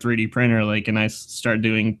up for a 3D printer, like, and I start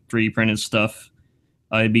doing 3D printed stuff,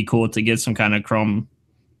 it'd be cool to get some kind of chrome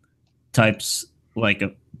types like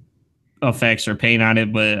effects or paint on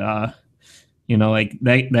it. But you know, like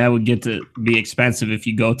that would get to be expensive if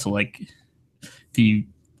you go to if you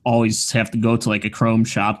always have to go to like a chrome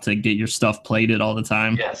shop to get your stuff plated all the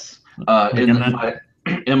time. Yes.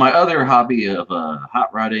 In my other hobby of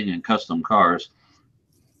hot rodding and custom cars,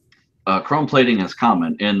 chrome plating is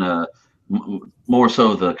common in more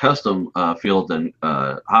so the custom field than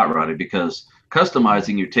hot rodding, because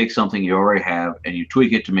customizing, you take something you already have and you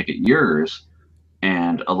tweak it to make it yours.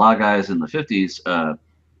 And a lot of guys in the 50s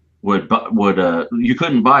you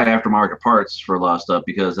couldn't buy aftermarket parts for a lot of stuff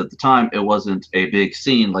because at the time it wasn't a big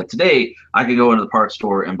scene. Like today, I could go into the parts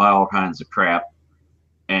store and buy all kinds of crap.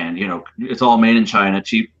 And, you know, it's all made in China,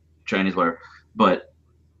 cheap Chinese ware. But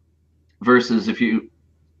versus if you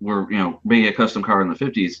were, you know, making a custom car in the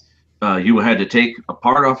 50s, you had to take a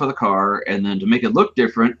part off of the car, and then to make it look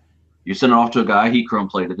different, you sent it off to a guy, he chrome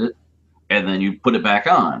plated it, and then you put it back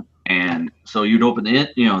on. And so you'd open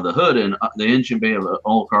the hood, and the engine bay of the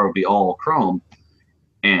old car would be all chrome.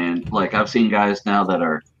 And like I've seen guys now that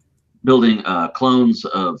are building clones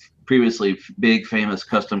of previously big famous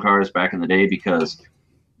custom cars back in the day because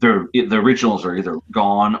the originals are either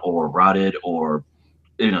gone or rotted or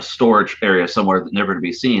in a storage area somewhere never to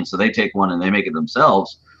be seen. So they take one and they make it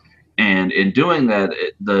themselves. And in doing that,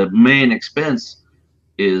 the main expense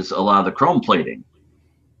is a lot of the chrome plating.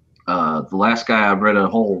 The last guy I read a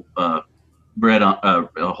whole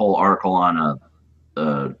article on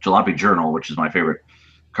Jalopy Journal, which is my favorite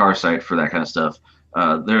car site for that kind of stuff.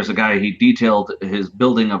 There's a guy, he detailed his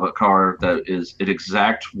building of a car that is an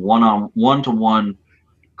exact one-to-one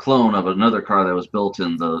clone of another car that was built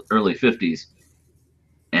in the early 50s.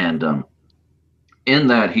 And in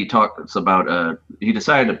that he talks about he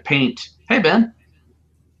decided to paint. Hey Ben,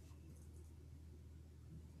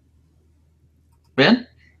 Ben,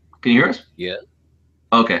 can you hear us? Yeah.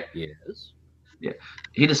 Okay. Yes. Yeah.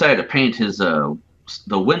 He decided to paint his the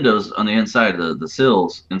windows on the inside of the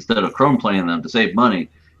sills instead of chrome plating them to save money,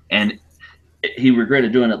 and he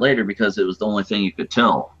regretted doing it later because it was the only thing you could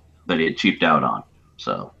tell that he had cheaped out on.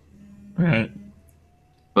 So. Right.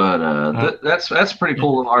 But that's a pretty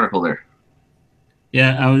cool little article there.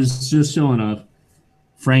 Yeah, I was just showing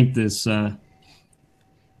Frank this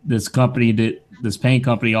this paint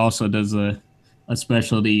company also does a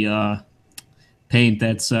specialty paint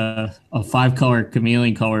that's a 5-color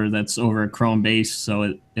chameleon color that's over a chrome base, so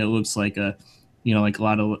it looks like like a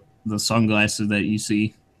lot of the sunglasses that you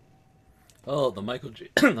see. Oh, the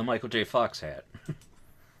the Michael J. Fox hat.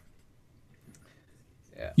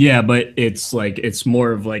 Yeah, but it's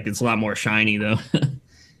more of it's a lot more shiny though.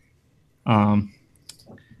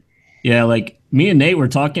 Yeah, like me and Nate were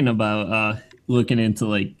talking about looking into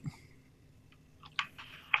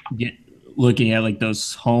looking at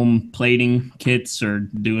those home plating kits or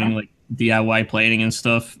doing like DIY plating and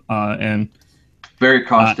stuff. And very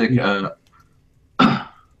caustic,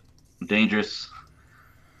 dangerous.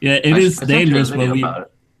 Yeah, it is dangerous,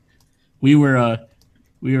 but we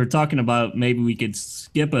were talking about maybe we could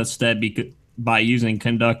skip a step by using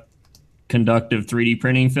conductive 3D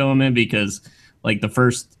printing filament, because like the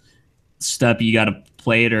first step you got to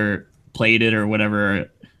plate it or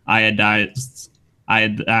whatever, iodine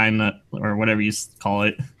or whatever you call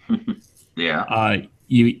it. Yeah.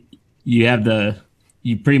 You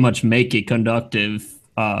pretty much make it conductive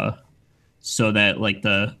so that like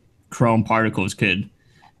the chrome particles could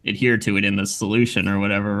adhere to it in the solution or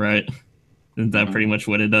whatever, right? Isn't that pretty much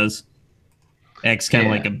what it does? Acts kind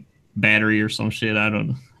of like a battery or some shit.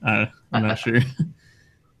 I'm not sure.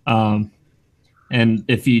 And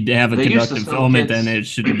if you have a conductive filament, then it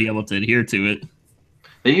should be able to adhere to it.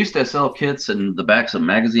 They used to sell kits in the backs of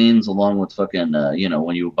magazines along with fucking,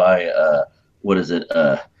 when you buy,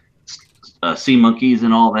 sea monkeys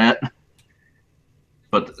and all that.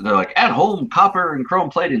 But they're like, at home copper and chrome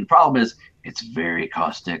plating. The problem is it's very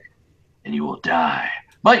caustic and you will die.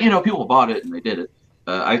 But, people bought it and they did it.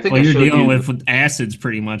 I think you're dealing with acids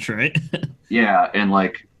pretty much, right? Yeah, and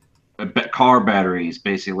like car batteries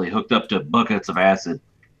basically hooked up to buckets of acid.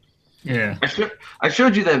 Yeah. I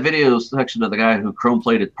showed you that video section of the guy who chrome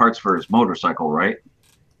plated parts for his motorcycle, right?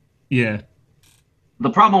 Yeah. The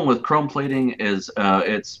problem with chrome plating is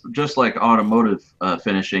it's just like automotive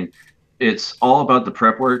finishing. It's all about the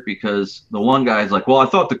prep work, because the one guy's like, well, I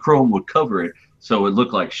thought the chrome would cover it so it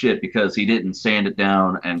looked like shit because he didn't sand it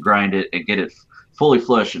down and grind it and get it fully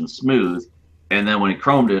flush and smooth. And then when he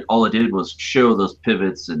chromed it, all it did was show those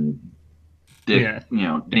pivots and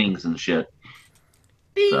dings and shit.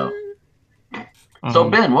 Ding. So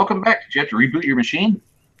Ben, welcome back. Did you have to reboot your machine?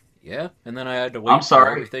 Yeah, and then I had to wait for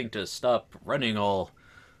everything to stop running all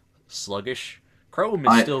sluggish. Chrome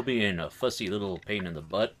is still being a fussy little pain in the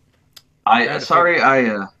butt. I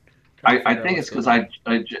think it's because I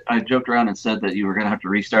joked around and said that you were gonna have to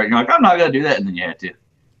restart. You're like, I'm not gonna do that, and then you had to.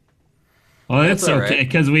 Well, it's okay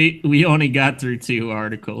because we only got through 2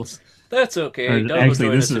 articles. That's okay. Doug will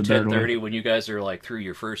join us at 10:30 when you guys are like through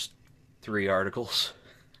your first 3 articles.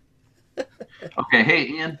 Okay, hey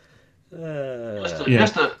Ian.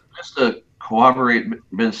 Just to corroborate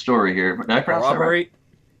Ben's story here. Did I pronounce that right?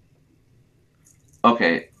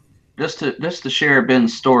 Okay, just to share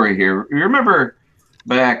Ben's story here. You remember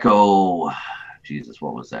back? Oh, Jesus,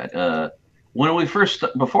 what was that? When we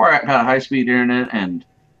before I got high-speed internet and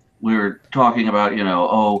we were talking about,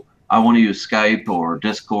 I want to use Skype or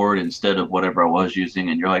Discord instead of whatever I was using,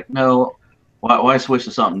 and you're like, no, why switch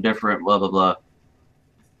to something different? Blah blah blah.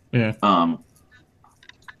 Yeah.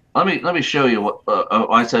 Let me show you what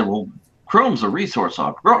I said. Well, Chrome's a resource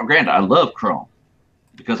hog. Granted, I love Chrome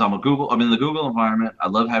because I'm in the Google environment. I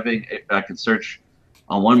love I can search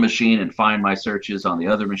on one machine and find my searches on the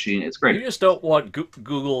other machine. It's great. You just don't want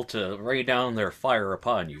Google to rain down their fire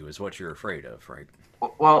upon you, is what you're afraid of, right?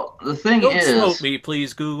 Well, the thing is... Don't smoke me,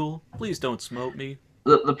 please, Google. Please don't smoke me.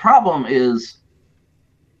 The problem is...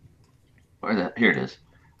 Here it is.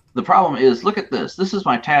 The problem is, look at this. This is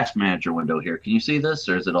my task manager window here. Can you see this,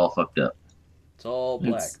 or is it all fucked up? It's all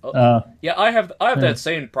black. Yeah, I have that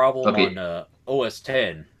same problem on OS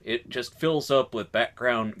 10. It just fills up with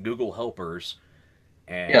background Google helpers.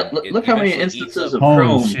 And look how many instances of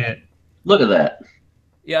Chrome. Shit. Look at that.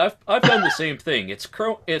 Yeah, I've done the same thing. It's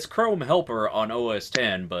Chrome helper on OS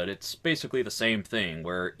 10, but it's basically the same thing.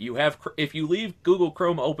 Where if you leave Google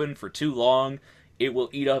Chrome open for too long, it will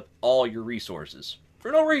eat up all your resources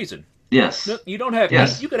for no reason. Yes. No, you don't have.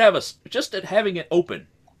 Yes. You could have just at having it open.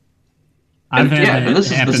 I've had that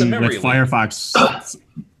this happen is with Firefox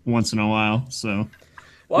once in a while. So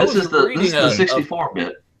well, this is the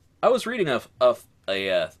 64-bit. I was reading a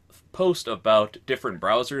post about different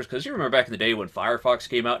browsers because you remember back in the day when Firefox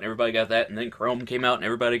came out and everybody got that, and then Chrome came out and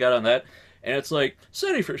everybody got on that. And it's like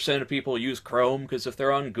 70% of people use Chrome because if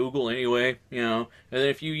they're on Google anyway, and then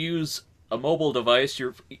if you use a mobile device,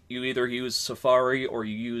 you either use Safari or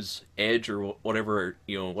you use Edge or whatever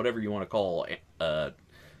whatever you want to call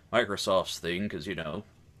Microsoft's thing because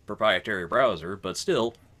proprietary browser. But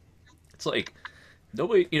still, it's like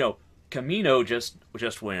nobody Camino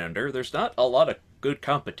just went under. There's not a lot of good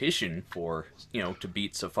competition for to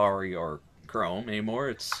beat Safari or Chrome anymore.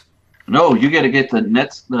 It's no, you got to get the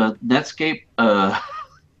Netscape.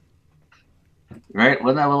 Right?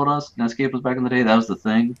 Wasn't that what it was? Netscape was back in the day. That was the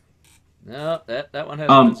thing. No, that one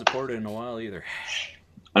hasn't been supported in a while either.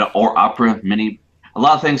 Or Opera Mini. A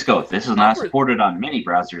lot of things go. This is not supported on many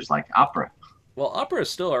browsers like Opera. Well, Opera is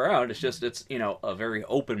still around. It's just it's a very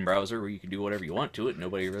open browser where you can do whatever you want to it.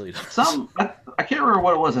 Nobody really does. I can't remember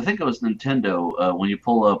what it was. I think it was Nintendo. When you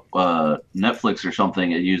pull up Netflix or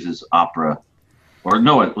something, it uses Opera. Or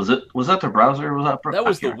no, was that the browser? Or was that Opera? That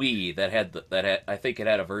was the Wii that had I think it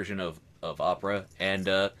had a version of Opera, and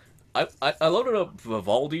I loaded up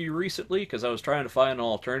Vivaldi recently because I was trying to find an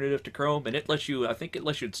alternative to Chrome, and I think it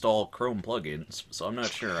lets you install Chrome plugins. So I'm not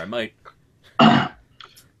sure. I might.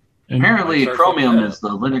 Apparently, Chromium is the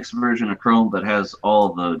Linux version of Chrome that has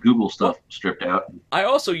all the Google stuff stripped out. I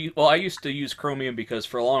used to use Chromium because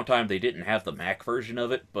for a long time they didn't have the Mac version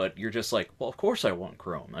of it, but you're just like, well, of course I want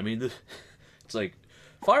Chrome. I mean, it's like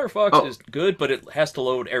Firefox is good, but it has to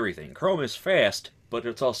load everything. Chrome is fast, but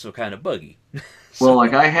it's also kind of buggy. Well,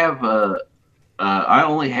 like I have, I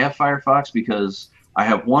only have Firefox because I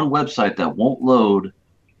have one website that won't load.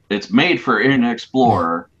 It's made for Internet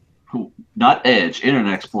Explorer. Not Edge,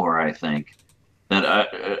 Internet Explorer, I think, that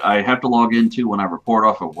I have to log into when I report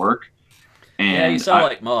off of work. And yeah, you sound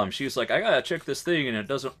like Mom. She was like, I gotta check this thing, and it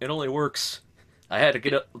only works. I had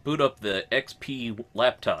to boot up the XP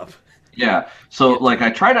laptop. Yeah, so like I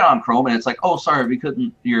tried it on Chrome, and it's like, oh, sorry, we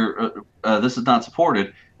couldn't. This is not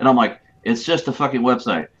supported, and I'm like, it's just a fucking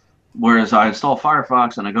website. Whereas I install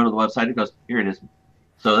Firefox and I go to the website, it goes, here it is.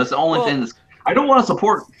 So that's the only thing that's. I don't want to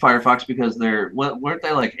support Firefox because weren't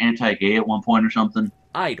they like anti-gay at one point or something?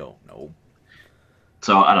 I don't know.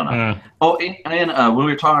 So I don't know. Oh, and when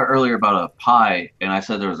we were talking earlier about a Pi, and I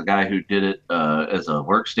said there was a guy who did it as a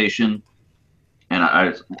workstation, and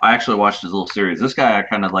I actually watched his little series. This guy I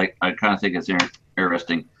kind of think it's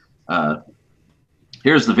interesting.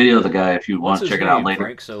 Here's the video of the guy if you want to check it out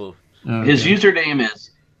later. Frank? His username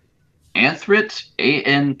is Anthrit,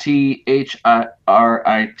 Anthrit.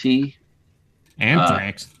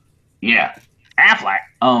 Anthrax. Yeah, Affleck.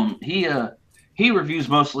 He reviews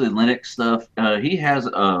mostly Linux stuff. He has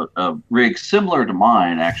a rig similar to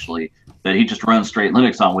mine actually that he just runs straight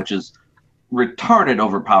Linux on, which is retarded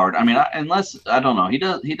overpowered. I mean, unless I don't know, he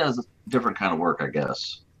does a different kind of work, I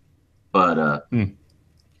guess. But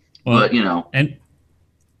but And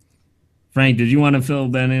Frank, did you want to fill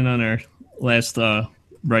Ben in on our last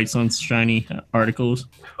Bright Sunshiny articles?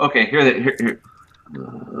 Okay, here.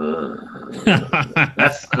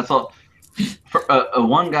 That's all.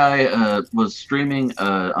 One guy was streaming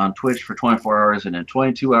on Twitch for 24 hours, and in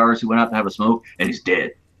 22 hours he went out to have a smoke, and he's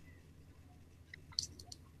dead.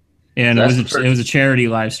 And it was a charity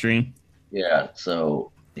live stream. Yeah.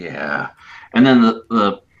 So yeah, and then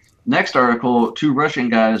the next article, 2 Russian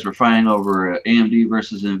guys were fighting over AMD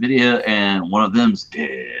versus Nvidia, and one of them's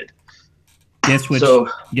dead. Guess which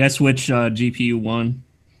GPU won?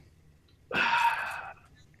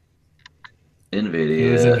 Nvidia.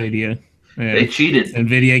 It was Nvidia. Yeah. They cheated.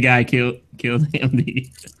 Nvidia guy killed AMD.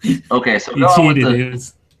 Okay, so go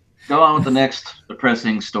on with the next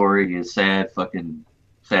depressing story. You sad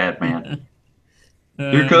man.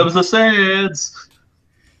 Here comes the sads.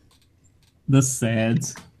 The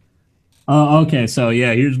sads. Oh, okay. So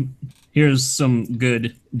yeah, here's some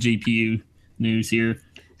good GPU news here.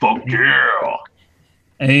 Fuck yeah!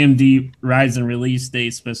 AMD Ryzen release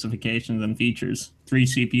date, specifications, and features. 3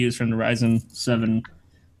 CPUs from the Ryzen 7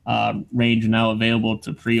 range now available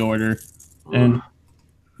to pre-order. And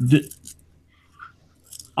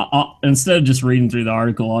instead of just reading through the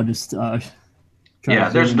article, I'll just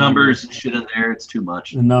there's numbers and shit in there. It's too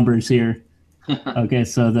much. The numbers here. Okay,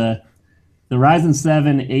 so the Ryzen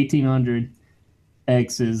 7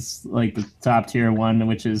 1800X is like the top tier one,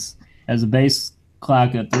 which has a base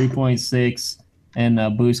clock of 3.6 and a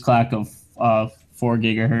boost clock of 4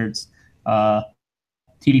 gigahertz.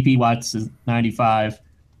 TDP watts is 95.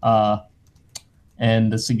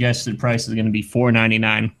 And the suggested price is going to be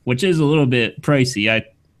 $499, which is a little bit pricey,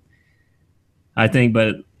 I think,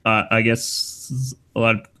 but I guess a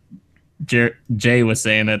lot of Jay was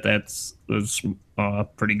saying that was a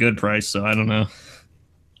pretty good price, so I don't know.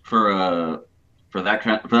 For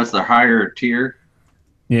that that's the higher tier.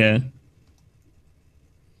 Yeah.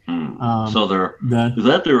 So is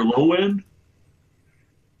that their low end?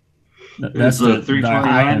 That's the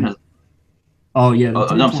 329. Oh yeah, no,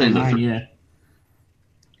 I'm saying yeah.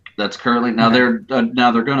 That's currently now they're going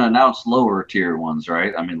to announce lower tier ones,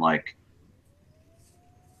 right? I mean, like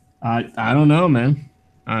I don't know, man.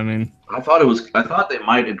 I mean, I thought they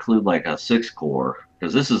might include like a 6-core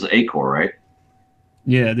because this is 8-core, right?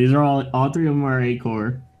 Yeah, these are all 3 of them are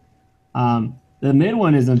 8-core. The mid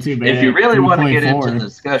one isn't too bad. If you really want to get into the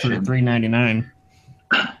discussion, for $399.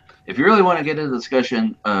 If you really want to get into the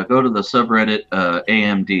discussion, go to the subreddit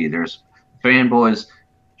AMD. There's fanboys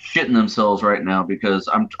shitting themselves right now because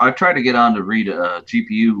I tried to get on to read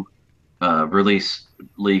GPU release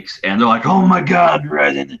leaks, and they're like, "Oh my God,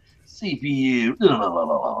 Ryzen CPU,"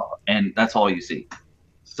 and that's all you see.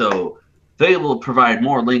 So they will provide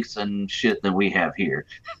more links and shit than we have here.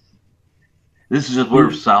 This is just we're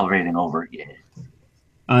salivating over. Yeah.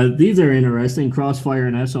 These are interesting. Crossfire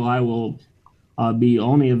and SLI will be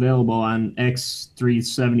only available on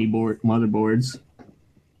X370 motherboards.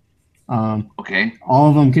 Okay. All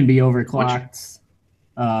of them can be overclocked,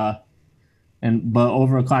 but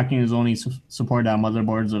overclocking is only supported on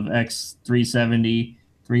motherboards of X370,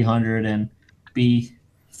 300, and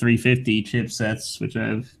B350 chipsets, which I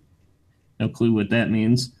have no clue what that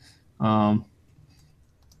means.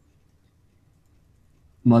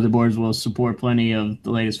 Motherboards will support plenty of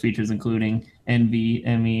the latest features, including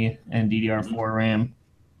NVMe and DDR4 RAM.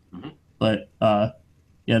 Mm-hmm. But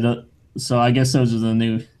so I guess those are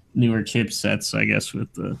the newer chipsets, I guess,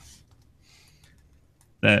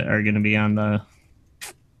 that are going to be on the.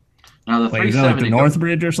 Now the 370 is that like the North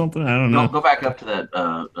Bridge or something? I don't know. Go back up to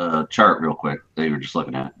that chart real quick that you were just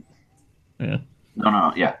looking at. Yeah.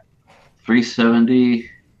 No, yeah.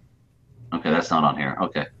 370. Okay, that's not on here.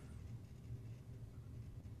 Okay.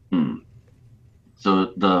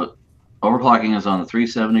 So the overclocking is on the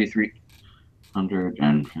 370, 300,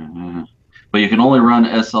 but you can only run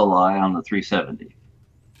SLI on the 370.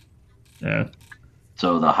 Yeah.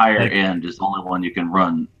 So the higher end is the only one you can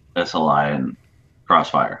run SLI and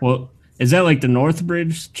Crossfire. Well, is that like the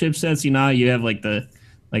Northbridge chipsets? You know, you have like a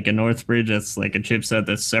Northbridge that's like a chipset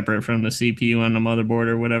that's separate from the CPU on the motherboard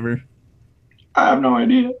or whatever. I have no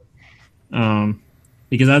idea.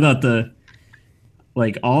 Because I thought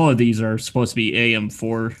all of these are supposed to be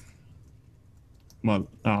AM4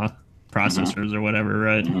 processors or whatever,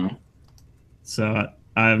 right? Mm-hmm. So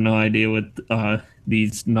I have no idea what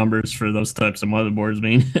these numbers for those types of motherboards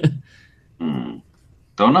mean.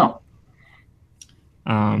 Don't know.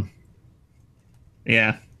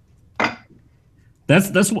 Yeah.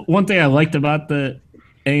 That's one thing I liked about the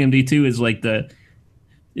AMD too is like the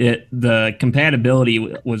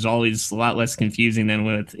compatibility was always a lot less confusing than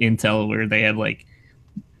with Intel, where they had like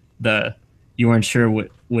you weren't sure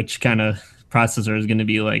which kind of processor is going to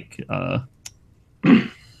be like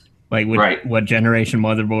what generation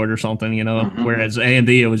motherboard or something, you know. Mm-hmm. Whereas AMD,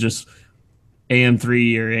 it was just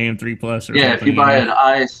AM3 or AM3 Plus or something. If you buy an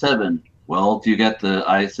i7, well, do you get the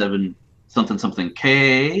i7 something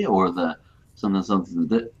K or the something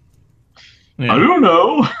that? Yeah. I don't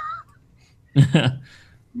know.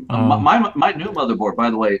 My new motherboard,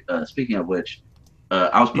 by the way, speaking of which,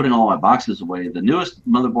 I was putting all my boxes away. The newest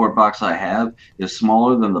motherboard box I have is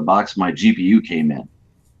smaller than the box my GPU came in.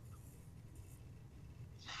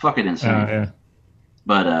 Fucking insane. Yeah.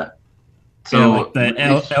 But like the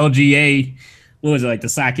LGA, what was it, like the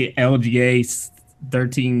socket LGA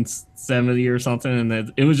 1370 or something,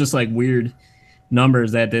 and it was just like weird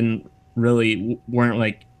numbers that weren't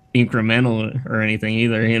like incremental or anything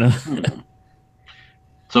either, you know.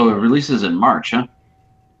 So it releases in March, huh?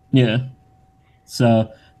 Yeah.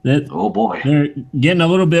 So oh boy, they're getting a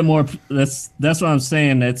little bit more. That's what I'm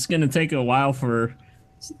saying. It's going to take a while for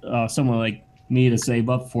someone like me to save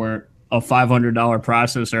up for a $500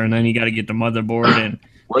 processor, and then you got to get the motherboard and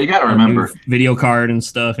well, you got to remember video card and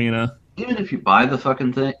stuff. You know, even if you buy the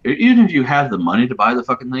fucking thing, even if you have the money to buy the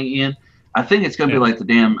fucking thing, Ian, I think it's going to be like the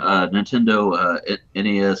damn Nintendo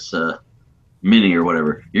NES Mini or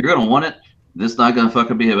whatever. You're going to want it. This is not going to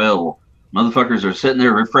fucking be available. Motherfuckers are sitting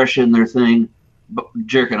there refreshing their thing,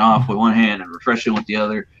 jerking off with one hand and refreshing with the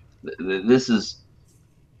other. This is.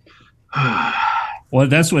 Well,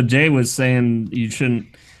 that's what Jay was saying. You shouldn't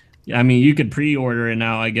I mean, you could pre-order it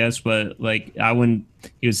now, I guess, but like I wouldn't.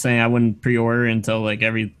 He was saying I wouldn't pre-order until like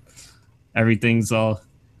everything's all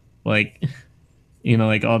like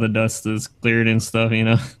like all the dust is cleared and stuff.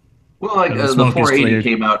 Well, like The the smoke is 480 cleared.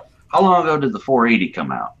 came out. How long ago did the 480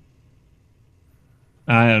 come out?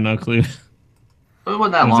 I have no clue. It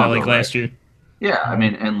wasn't that Was that long like ago, right? last year? Yeah, I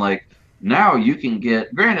mean, and like now you can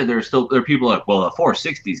get. Granted, there are people like, well, a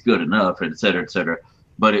 460 is good enough, and et cetera, et cetera.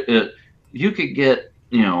 But you could get,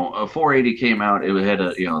 a 480 came out. It had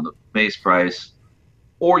the base price,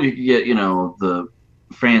 or you could get, the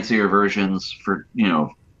fancier versions for,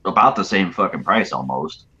 about the same fucking price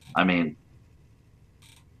almost. I mean,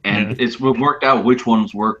 and Yeah. we've worked out which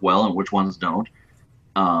ones work well and which ones don't.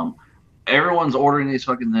 Um, Everyone's ordering these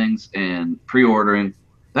fucking things and pre-ordering.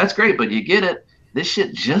 That's great, but you get it. This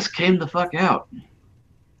shit just came the fuck out.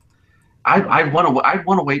 I'd want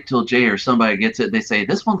to wait till Jay or somebody gets it. They say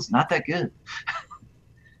this one's not that good,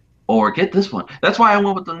 or get this one. That's why I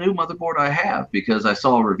went with the new motherboard I have, because I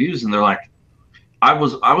saw reviews and they're like, I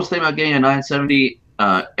was thinking about getting a 970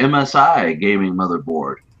 MSI gaming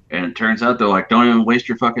motherboard, and it turns out they're like, don't even waste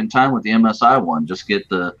your fucking time with the MSI one. Just get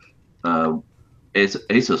the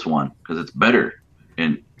Asus one because it's better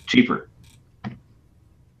and cheaper.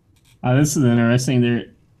 This is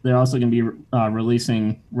interesting. They're also going to be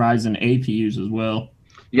releasing Ryzen APUs as well.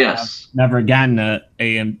 Yes. I've never gotten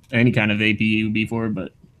any kind of APU before,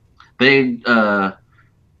 but they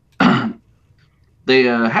they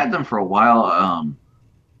had them for a while,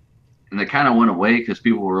 and they kind of went away because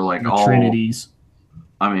people were like, the Trinities.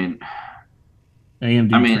 I mean, AMD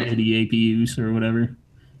Trinity APUs or whatever.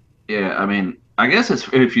 Yeah, I mean, I guess it's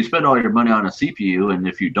if you spend all your money on a CPU, and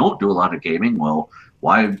if you don't do a lot of gaming, well,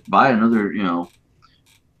 why buy another?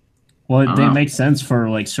 Well, they make sense for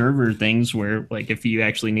like server things where like if you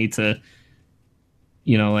actually need to,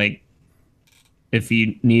 like if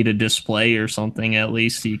you need a display or something, at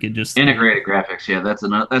least you could just integrated graphics. Yeah, that's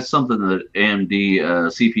something that AMD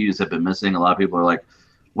CPUs have been missing. A lot of people are like,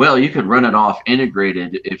 well, you could run it off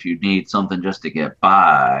integrated if you need something just to get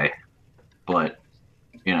by, but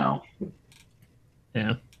yeah.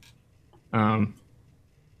 But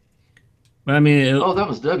I mean, that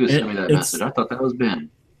was Doug who sent me that message. I thought that was Ben.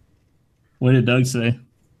 What did Doug say?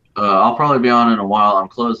 I'll probably be on in a while. I'm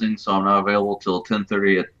closing, so I'm not available till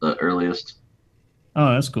 10:30 at the earliest.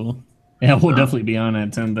 Oh, that's cool. Yeah, we'll definitely be on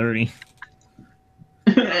at 10:30.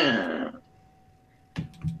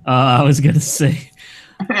 I was gonna say,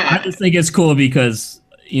 I just think it's cool because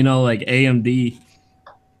like AMD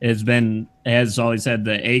has always had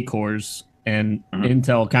the 8 cores, and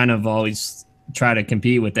Intel kind of always try to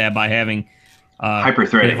compete with that by having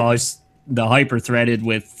hyper-threaded. They've always the hyper-threaded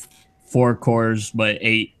with 4 cores but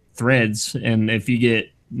 8 threads, and if you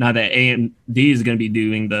get now that AMD is going to be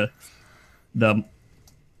doing the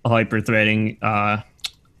hyper-threading,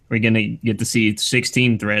 we're going to get to see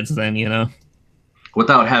 16 threads then,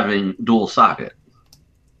 without having dual socket.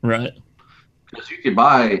 Right. Because you could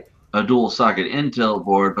buy a dual socket Intel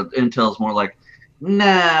board, but Intel's more like,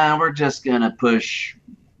 nah, we're just gonna push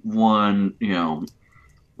one,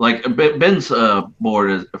 like Ben's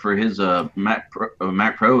board is for his Mac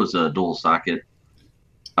Pro's dual socket.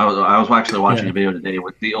 I was actually watching a video today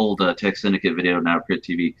with the old Tech Syndicate video, now Crit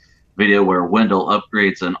TV video, where Wendell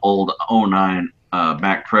upgrades an old 09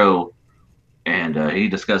 Mac Pro, and he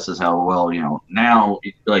discusses how well now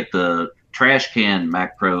like the trash can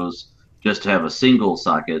Mac Pros just have a single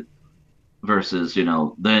socket versus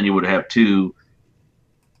then you would have 2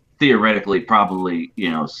 theoretically probably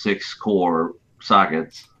 6 core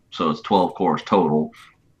sockets, so it's 12 cores total.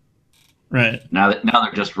 Right. Now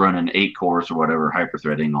they're just running 8 cores or whatever,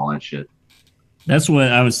 hyper-threading, all that shit. That's what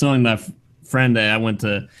I was telling my friend that I went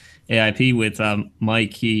to AIP with,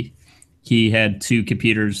 Mike. He had 2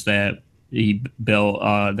 computers that he built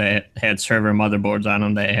that had server motherboards on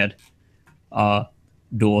them that had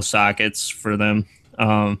dual sockets for them.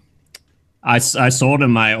 I sold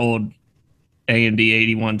him my old AMD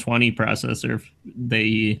 8120 processor.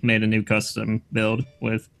 They made a new custom build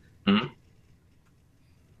with, and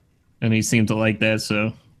he seemed to like that.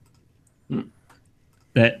 So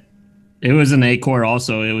that it was an 8 core.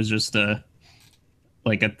 Also, it was just I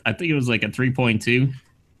think it was like a 3.2.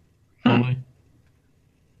 Only.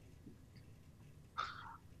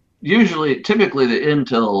 Typically, the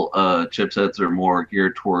Intel chipsets are more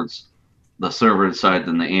geared towards the server side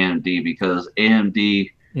than the AMD, because AMD,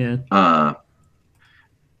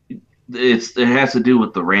 it has to do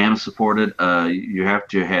with the RAM supported. You have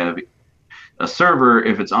to have a server,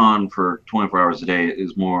 if it's on for 24 hours a day,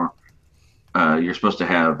 is more. You're supposed to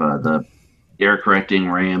have the error correcting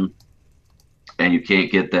RAM, and you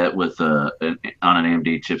can't get that with on an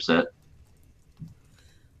AMD chipset.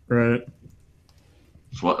 Right.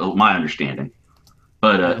 That's what my understanding.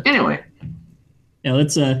 But anyway. Yeah,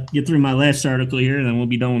 let's get through my last article here, and then we'll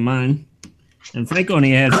be done with mine. And Frank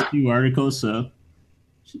only has 2 articles, so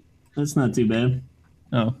that's not too bad.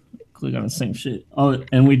 Oh, click on the same shit. Oh,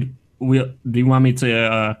 and we do you want me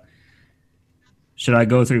to? Should I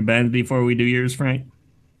go through Ben's before we do yours, Frank?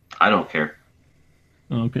 I don't care.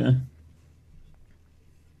 Okay.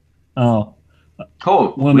 Oh.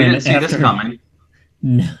 Oh, we didn't see this coming.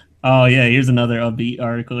 Oh yeah, here's another upbeat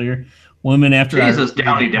article here. Women after Jesus,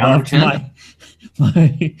 Downey Downer 10.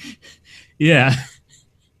 Yeah.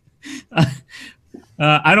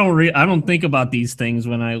 I don't think about these things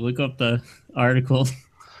when I look up the article.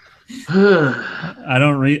 I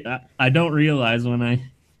don't realize when I.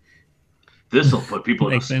 This will put people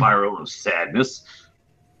in a spiral of sadness.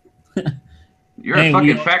 You're a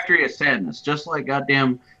fucking factory of sadness, just like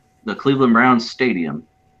goddamn the Cleveland Browns stadium.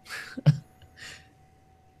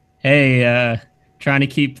 Hey, trying to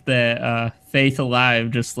keep the faith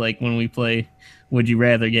alive, just like when we play Would You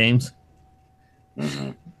Rather games.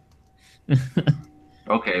 Mm-hmm.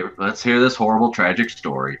 Okay, let's hear this horrible, tragic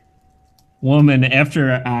story. Woman,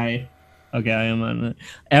 after I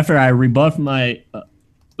rebuffed my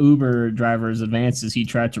Uber driver's advances, he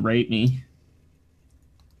tried to rape me.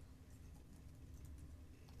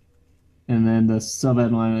 And then the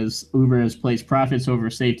sub-headline is Uber has placed profits over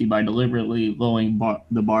safety by deliberately lowering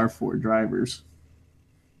the bar for drivers.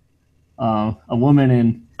 A woman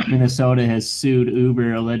in Minnesota has sued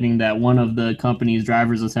Uber, alleging that one of the company's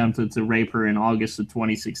drivers attempted to rape her in August of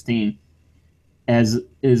 2016. As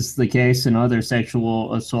is the case in other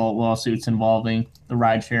sexual assault lawsuits involving the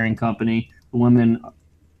ride-sharing company, the woman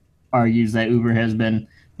argues that Uber has been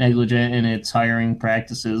negligent in its hiring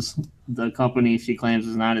practices. The company, she claims,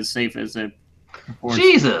 is not as safe as it purports.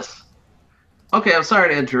 Jesus! Okay, I'm sorry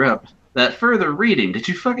to interrupt. That further reading, did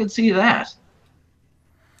you fucking see that?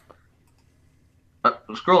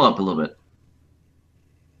 Scroll up a little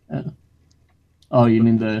bit. Oh, you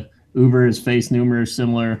mean the Uber has faced numerous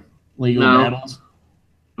similar legal battles?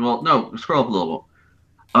 Well, no, scroll up a little.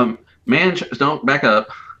 Don't back up.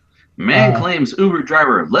 Man claims Uber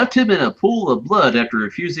driver left him in a pool of blood after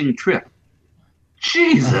refusing trip.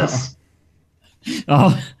 Jesus.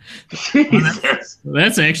 Oh, Jesus.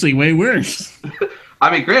 That's actually way worse. I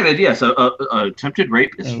mean, granted, yes, attempted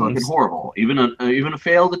rape is fucking horrible. Even a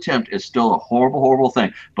failed attempt is still a horrible, horrible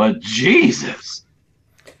thing. But Jesus.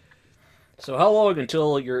 So how long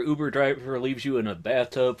until your Uber driver leaves you in a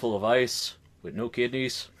bathtub full of ice with no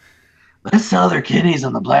kidneys? Let's sell their kidneys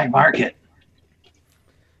on the black market.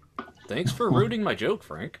 Thanks for ruining my joke,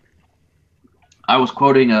 Frank. I was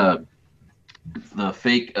quoting the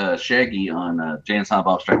fake Shaggy on Jay and Silent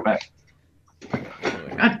Bob Strike Back.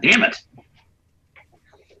 God damn it.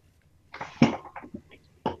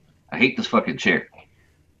 I hate this fucking chair.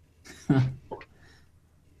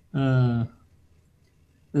 The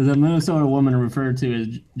Minnesota woman referred to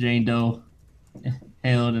as Jane Doe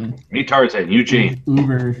hailed and Me Tarzan, Eugene.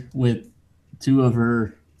 Uber with 2 of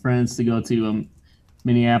her friends to go to a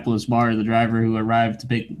Minneapolis bar. The driver who arrived to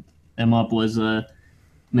pick them up was a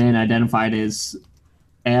man identified as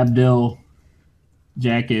Abdul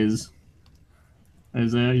Jackiz.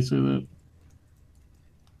 Is that how you say that?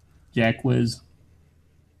 Jackiz.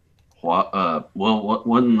 What? What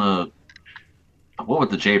would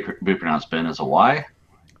the J be pronounced, Ben? As a Y?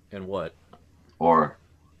 And what? Or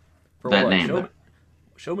for that what? name?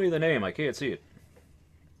 Show me the name. I can't see it.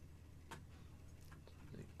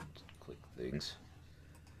 Click things.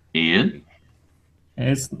 Ian?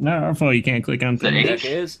 It's not our fault you can't click on things. That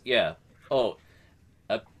is? Yeah. Oh.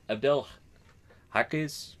 Abdel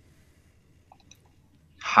Hakiz?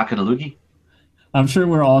 Hakadalugi? I'm sure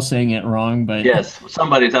we're all saying it wrong, but... Yes,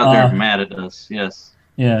 somebody's out there mad at us, yes.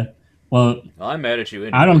 Yeah, well... I'm mad at you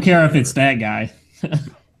anyway. I don't care if it's that guy.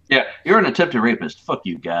 Yeah, you're an attempted rapist. Fuck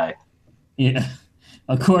you, guy. Yeah.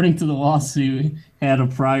 According to the lawsuit, had a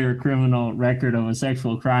prior criminal record of a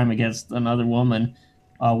sexual crime against another woman,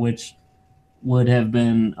 which would have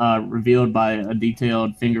been revealed by a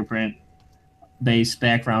detailed fingerprint-based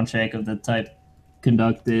background check of the type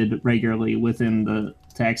conducted regularly within the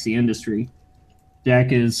taxi industry.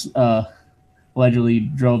 Jack is allegedly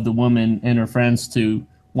drove the woman and her friends to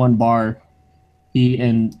one bar. He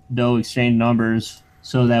and Doe exchanged numbers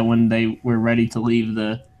so that when they were ready to leave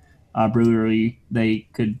the brewery, they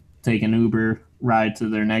could take an Uber ride to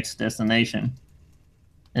their next destination.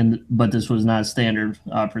 But this was not standard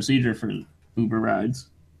procedure for Uber rides.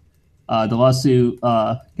 The lawsuit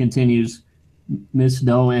continues. Miss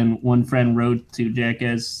Doe and one friend wrote to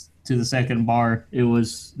Jackass to the second bar, it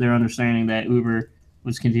was their understanding that Uber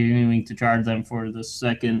was continuing to charge them for the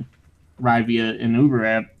second ride via an Uber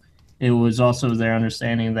app. It was also their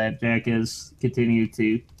understanding that Jack has continued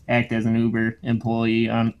to act as an Uber employee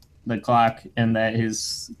on the clock, and that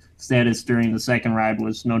his status during the second ride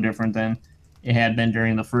was no different than it had been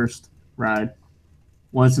during the first ride.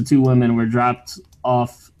 Once the two women were dropped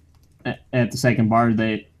off at the second bar,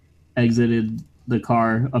 they exited the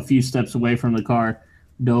car. A few steps away from the car,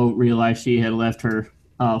 Doe realized she had left her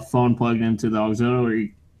phone plugged into the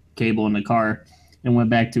auxiliary cable in the car and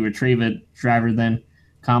went back to retrieve it. Driver then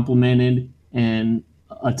complimented and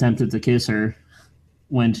attempted to kiss her.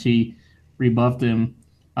 When she rebuffed him,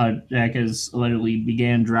 Jack literally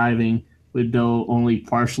began driving with Doe only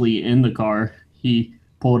partially in the car. He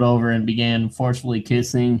pulled over and began forcefully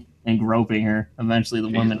kissing and groping her. Eventually, the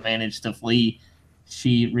woman managed to flee.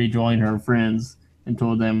 She rejoined her friends and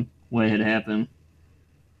told them what had happened.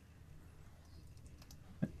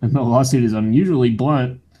 And the lawsuit is unusually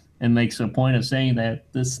blunt and makes a point of saying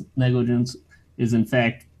that this negligence is in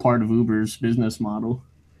fact part of Uber's business model.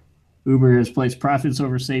 Uber has placed profits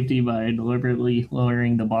over safety by deliberately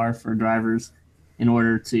lowering the bar for drivers in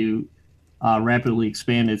order to rapidly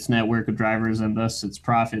expand its network of drivers and thus its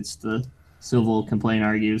profits, the civil complaint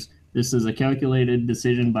argues. This is a calculated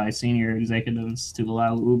decision by senior executives to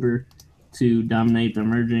allow Uber to dominate the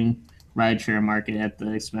emerging rideshare market at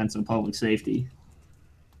the expense of public safety.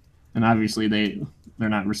 And obviously they're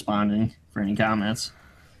not responding for any comments.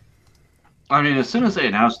 I mean, as soon as they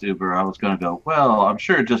announced Uber, I was going to go, well, I'm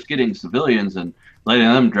sure just getting civilians and letting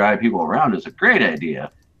them drive people around is a great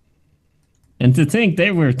idea. And to think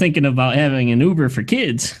they were thinking about having an Uber for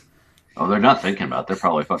kids. Oh, they're not thinking about it. They're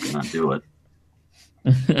probably fucking not do it.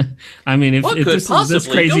 I mean, if this is this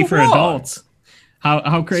crazy for adults,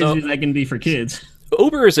 how crazy is that going to be for kids?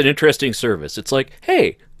 Uber is an interesting service. It's like,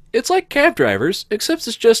 hey, it's like cab drivers, except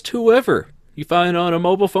it's just whoever you find on a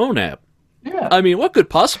mobile phone app. Yeah. I mean, what could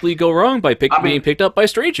possibly go wrong by being picked up by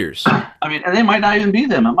strangers? I mean, and they might not even be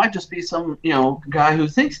them. It might just be some, guy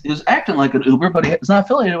who's acting like an Uber, but he's not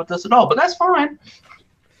affiliated with this at all. But that's fine.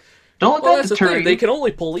 Don't let that deter you. They can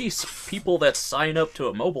only police people that sign up to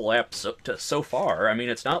a mobile app so far. I mean,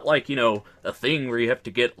 it's not like, a thing where you have to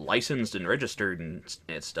get licensed and registered and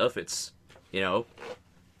stuff. It's,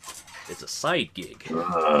 it's a side gig.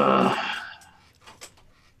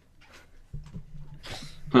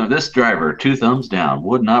 This driver, 2 thumbs down,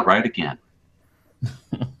 would not ride again.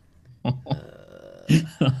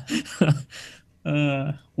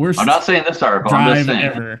 Worst I'm not saying this article. I'm just saying.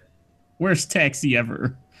 Ever. Worst taxi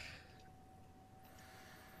ever.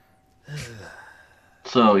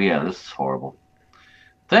 So, yeah, this is horrible.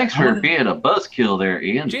 Thanks for being a buzzkill there,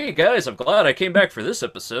 Ian. Gee, guys, I'm glad I came back for this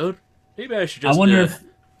episode. Maybe I should just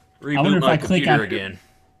reboot my computer again.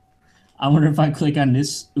 I wonder if I click on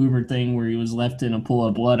this Uber thing where he was left in a pool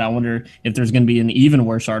of blood, I wonder if there's going to be an even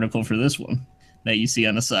worse article for this one that you see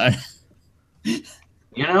on the side.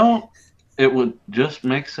 It would just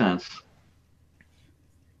make sense.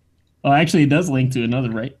 Oh, actually, it does link to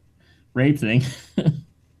another rape thing.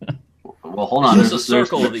 Well, hold on. There's a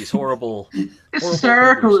circle of these horrible... It's a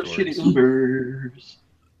circle of shitty Ubers.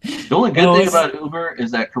 The only good thing about Uber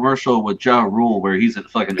is that commercial with Ja Rule where he's a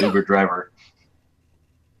fucking Uber driver.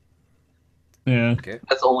 Yeah. Okay.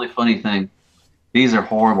 That's the only funny thing. These are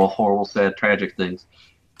horrible, horrible, sad, tragic things.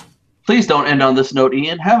 Please don't end on this note,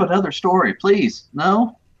 Ian. Have another story, please.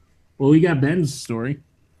 No? Well, we got Ben's story.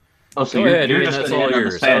 Oh, so you're just that's all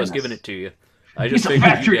yours. I was giving it to you. I just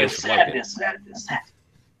figured you guys would like it.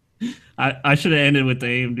 I should have ended with the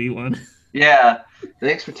AMD one. Yeah.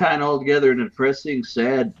 Thanks for tying all together in a depressing,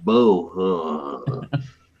 sad bow.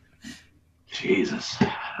 Jesus.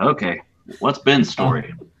 Okay. What's Ben's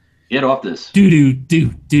story? Get off this. Do.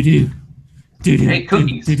 Hey,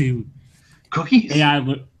 cookies. Cookies?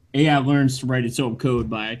 AI learns to write its own code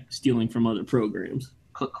by stealing from other programs.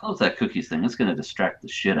 Close that cookies thing. It's going to distract the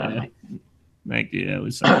shit out of me. Thank you. That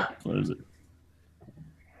was close it.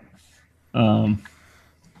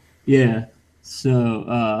 Yeah.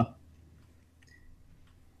 So,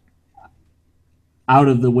 out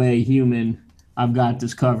of the way human, I've got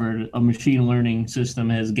this covered. A machine learning system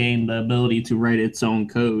has gained the ability to write its own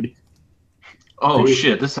code. Oh,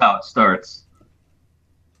 shit. This is how it starts.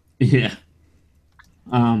 Yeah.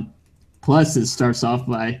 Plus, it starts off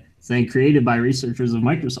by saying created by researchers of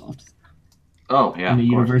Microsoft. Oh, yeah. And the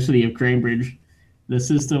University of Cambridge. The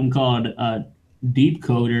system called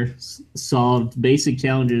DeepCoder solved basic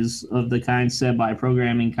challenges of the kind set by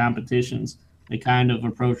programming competitions. The kind of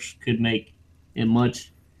approach could make it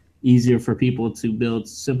much easier for people to build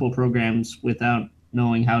simple programs without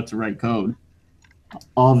knowing how to write code.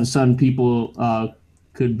 all of a sudden people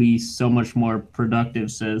could be so much more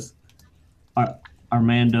productive, says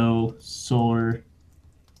Armando Solar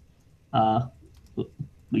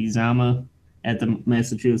Lizama at the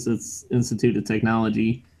Massachusetts Institute of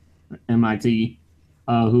Technology, MIT,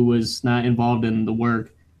 who was not involved in the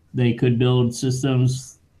work. They could build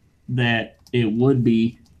systems that it would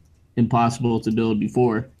be impossible to build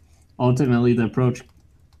before. Ultimately, the approach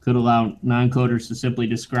could allow non-coders to simply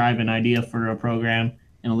describe an idea for a program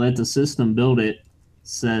and let the system build it,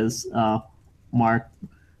 says Mark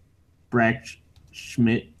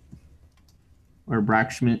Brackschmidt,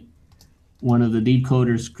 one of the deep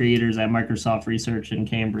coders creators at Microsoft Research in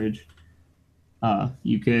Cambridge,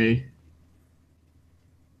 UK.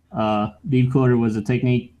 Deep coder was a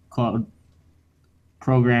technique called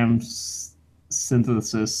program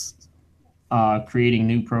synthesis, creating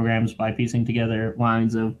new programs by piecing together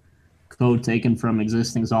lines of code taken from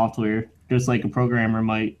existing software, just like a programmer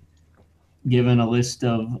might. Given a list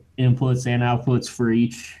of inputs and outputs for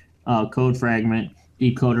each code fragment,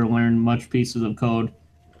 deep coder learned much pieces of code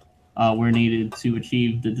were needed to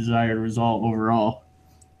achieve the desired result overall.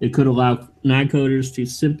 It could allow non-coders to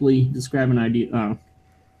simply describe an idea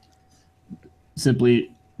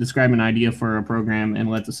for a program and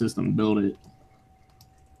let the system build it.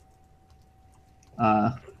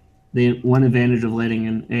 The one advantage of letting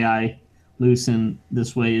an AI loose in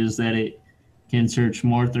this way is that it can search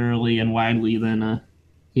more thoroughly and widely than a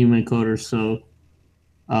human coder, so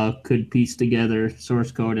could piece together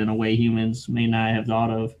source code in a way humans may not have thought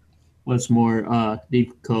of. What's more,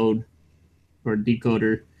 deep coder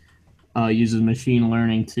uses machine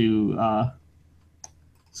learning to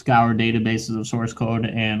scour databases of source code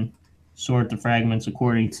and sort the fragments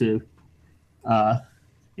according to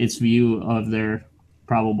its view of their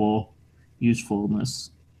probable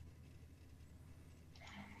usefulness.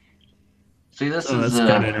 See, that's kind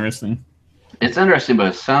of interesting. It's interesting, but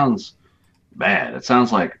it sounds bad. It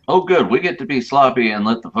sounds like, oh, good, we get to be sloppy and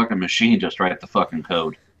let the fucking machine just write the fucking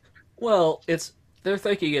code. Well, they're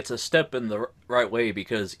thinking it's a step in the right way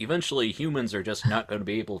because eventually humans are just not going to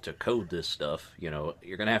be able to code this stuff. You know,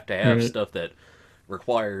 you're going to have stuff that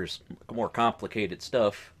requires more complicated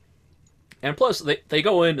stuff. And plus, they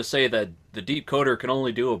go in to say that the deep coder can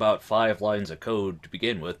only do about 5 lines of code to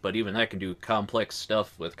begin with, but even that can do complex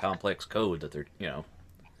stuff with complex code that they're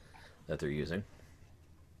using.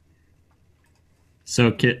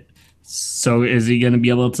 So is he going to be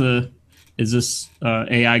able to? Is this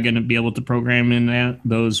AI going to be able to program in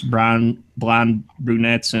those blonde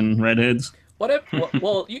brunettes and redheads?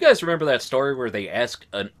 Well, you guys remember that story where they asked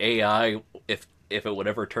an AI if it would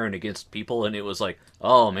ever turn against people, and it was like,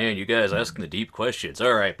 oh man, you guys asking the deep questions.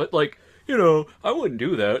 All right, but like, I wouldn't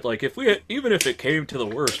do that. Like, even if it came to the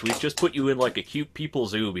worst, we'd just put you in like a cute people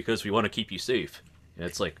zoo because we want to keep you safe. And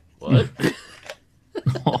it's like, what?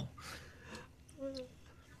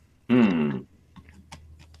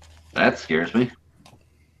 That scares me.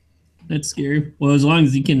 That's scary. Well, as long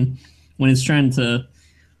as you can, when it's trying to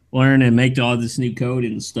learn and make all this new code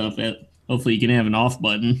and stuff, hopefully you can have an off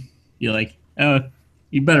button. You're like, oh,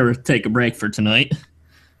 you better take a break for tonight,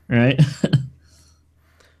 right?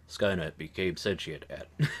 Skynet became sentient at.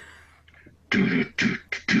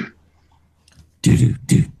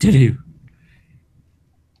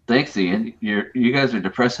 Thanks, Ian. You guys are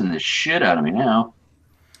depressing the shit out of me now.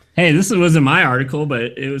 Hey, this wasn't my article,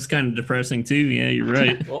 but it was kind of depressing too. Yeah, you're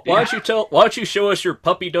right. Well, why don't you show us your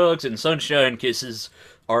puppy dogs and sunshine kisses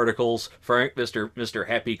articles, Frank, Mr.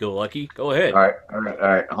 Happy Go Lucky? Go ahead. All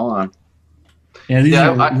right. Hold on. Yeah, these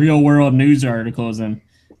are real world news articles, and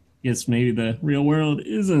I guess maybe the real world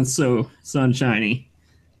isn't so sunshiny.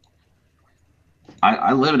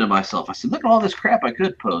 I limited myself. I said, look at all this crap I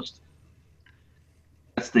could post.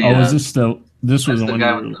 That's the. Is this the? This was the one.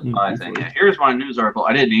 Guy with the spy thing. Yeah, here's my news article.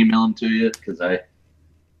 I didn't email them to you because I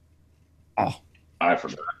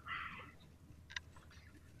forgot.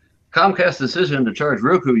 Comcast's decision to charge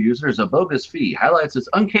Roku users a bogus fee highlights its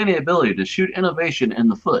uncanny ability to shoot innovation in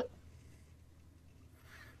the foot.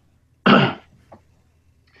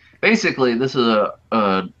 Basically, this is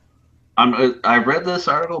I read this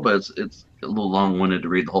article, but it's a little long-winded to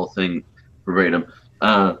read the whole thing verbatim.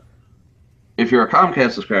 If you're a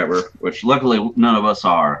Comcast subscriber, which luckily none of us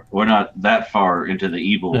are, we're not that far into the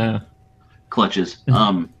evil clutches.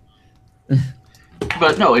 But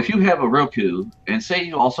no, if you have a Roku, and say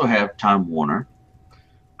you also have Time Warner,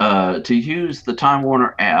 to use the Time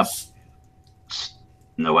Warner app,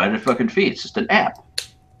 no added fucking fee. It's just an app.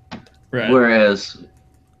 Right. Whereas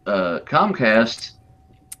Comcast,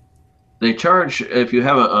 they charge, if you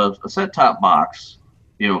have a set-top box,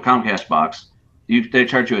 Comcast box, they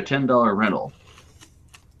charge you a $10 rental.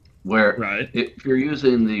 Where if you're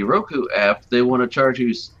using the Roku app, they want to charge you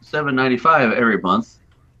 $7.95 every month,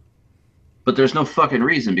 but there's no fucking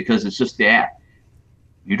reason because it's just the app.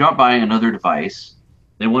 You're not buying another device.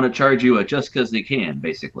 They want to charge you just because they can,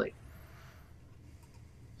 basically.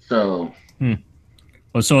 So,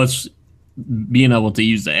 well, so it's being able to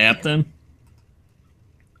use the app then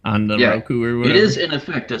on the Roku or whatever. It is in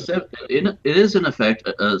effect a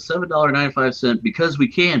 $7.95 because we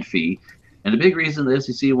can fee, and the big reason the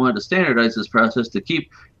SEC wanted to standardize this process to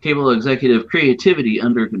keep cable executive creativity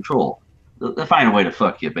under control. They'll find a way to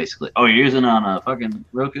fuck you, basically. Oh, you're using on a fucking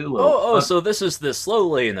Roku? Well, so this is the slow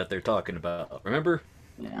lane that they're talking about. Remember?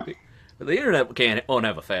 Yeah. The internet won't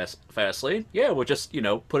have a fast lane. Yeah, we'll just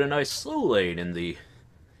put a nice slow lane in the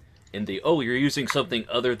you're using something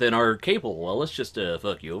other than our cable. Well, let's just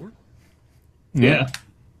fuck you over. Yeah.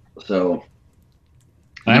 So,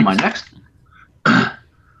 and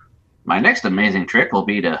my next amazing trick will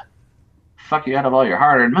be to fuck you out of all your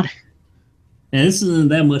hard-earned money. And this isn't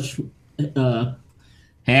that much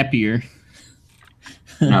happier.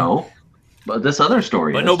 No, but this other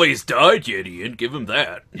story. But nobody's died yet, Ian. Give him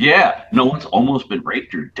that. Yeah, no one's almost been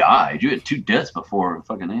raped or died. You had 2 deaths before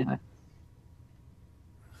fucking anything.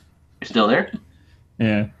 You still there?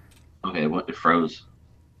 Yeah. Okay, it froze.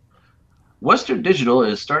 Western Digital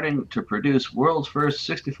is starting to produce world's first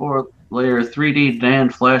 64-layer 3D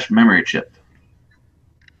NAND flash memory chip.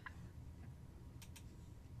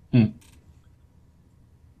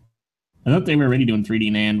 I thought they were already doing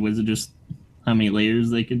 3D NAND. Was it just how many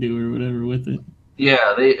layers they could do or whatever with it?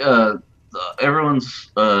 Yeah, they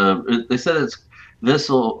everyone's they said this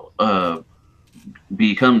will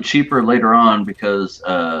become cheaper later on because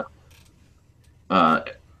the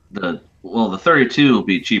 32 will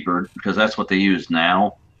be cheaper because that's what they use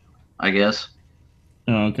now, I guess.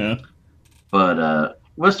 Oh, okay. But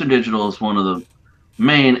Western Digital is one of the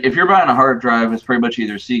main. If you're buying a hard drive, it's pretty much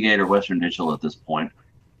either Seagate or Western Digital at this point.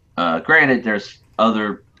 Granted, there's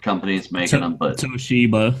other companies making them, but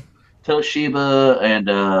Toshiba, and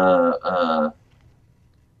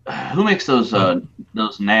who makes those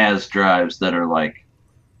NAS drives that are like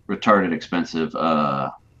retarded expensive?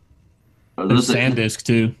 There's SanDisk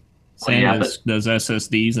too. SanDisk does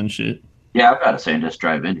SSDs and shit. Yeah, I've got a SanDisk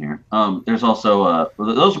drive in here. There's also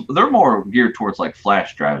they're more geared towards like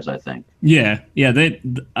flash drives, I think. Yeah.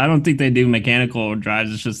 I don't think they do mechanical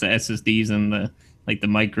drives. It's just the SSDs and the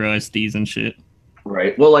micro SDs and shit.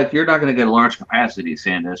 Right. Well, like you're not going to get a large capacity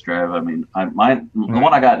SanDisk drive. I mean, the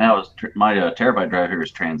one I got now is my terabyte drive here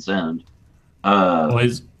is Transcend.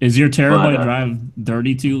 Is your terabyte drive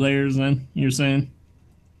 32 layers? Then you're saying?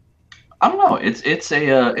 I don't know. It's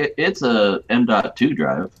a M.2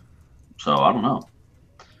 drive, so I don't know.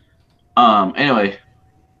 Anyway,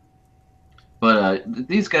 but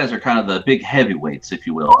these guys are kind of the big heavyweights, if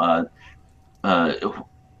you will.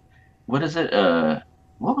 What is it?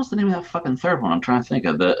 What was the name of that fucking third one? I'm trying to think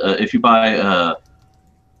of the. If you buy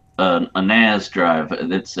a NAS drive,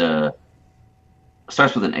 it's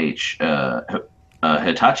starts with an H.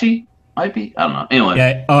 Hitachi might be. I don't know. Anyway.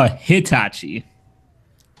 Yeah. Hitachi.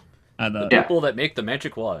 The people that make the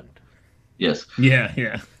magic wand. Yes. Yeah.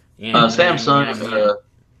 Samsung.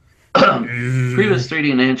 Previous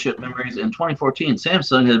 3D NAND chip memories in 2014.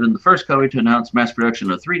 Samsung had been the first company to announce mass production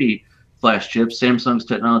of 3D flash chips. Samsung's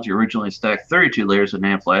technology originally stacked 32 layers of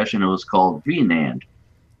NAND flash, and it was called VNAND.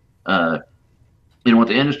 What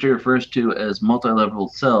the industry refers to as multi-level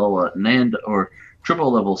cell NAND or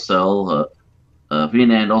triple-level cell.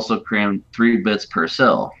 VNAND also crammed 3 bits per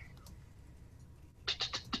cell.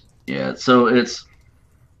 Yeah, so it's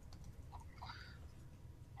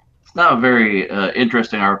not a very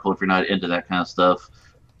interesting article if you're not into that kind of stuff.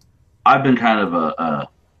 I've been kind of a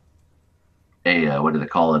what do they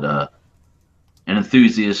call it? An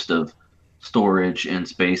enthusiast of storage and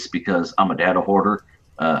space because I'm a data hoarder.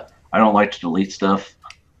 I don't like to delete stuff.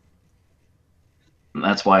 And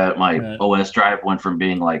that's why my OS drive went from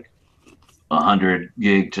being like 100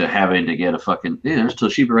 gig to having to get a fucking. Yeah, there's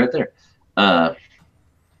Toshiba right there.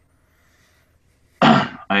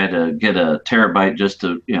 I had to get a terabyte just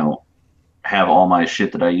to, have all my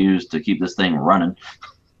shit that I use to keep this thing running.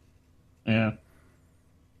 Yeah.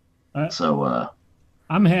 So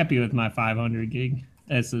I'm happy with my 500 gig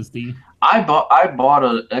SSD. I bought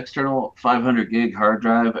an external 500 gig hard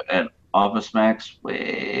drive at Office Max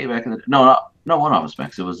way back in the not one Office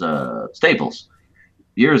Max. It was Staples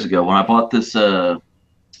years ago when I bought this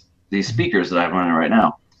these speakers that I'm running right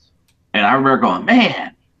now, and I remember going,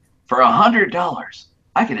 man, for $100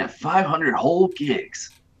 I can have 500 whole gigs.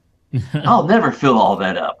 I'll never fill all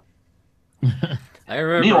that up. I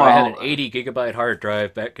remember I had an 80 gigabyte hard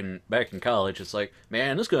drive back in college. It's like,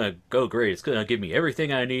 man, this is gonna go great. It's gonna give me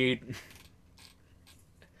everything I need.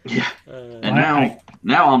 Yeah. And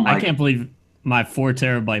now I'm like, I can't believe my 4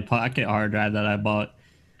 terabyte pocket hard drive that I bought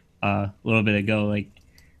a little bit ago. Like,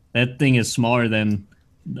 that thing is smaller than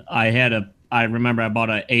I remember I bought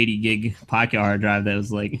an 80 gig pocket hard drive that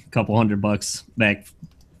was like a couple $100 back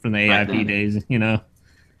from the AIP days, you know?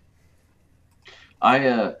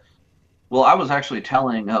 I was actually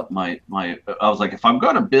tallying up my I was like, if I'm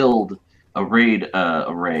going to build a RAID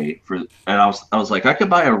array and I was like, I could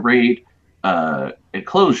buy a RAID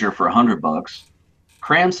enclosure for $100,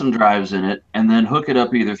 cram some drives in it, and then hook it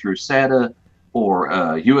up either through SATA or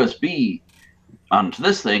USB onto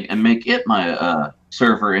this thing and make it my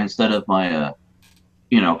server instead of my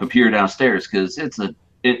computer downstairs, because it's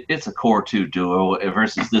a Core 2 Duo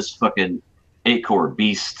versus this fucking 8-core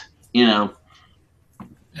beast, Yeah.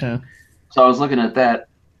 So I was looking at that,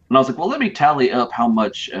 and I was like, well, let me tally up how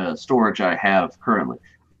much storage I have currently.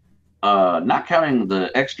 Not counting the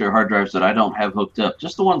extra hard drives that I don't have hooked up,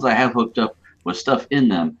 just the ones I have hooked up with stuff in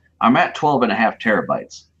them. I'm at 12.5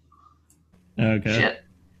 terabytes. Okay. Shit.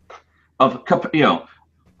 Of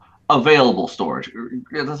available storage.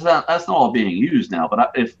 That's not all being used now.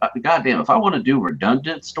 But if I want to do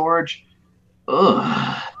redundant storage,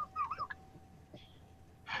 ugh.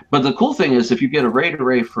 But the cool thing is, if you get a RAID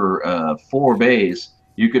array for 4 bays,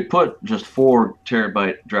 you could put just 4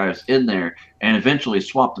 terabyte drives in there and eventually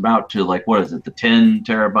swap them out to, like, what is it, the 10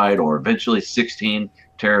 terabyte or eventually 16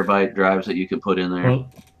 terabyte drives that you can put in there.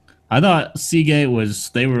 Well, I thought Seagate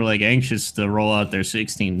they were like anxious to roll out their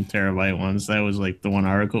 16 terabyte ones. That was like the one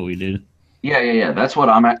article we did. Yeah. That's what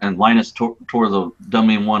I'm at. And Linus tore the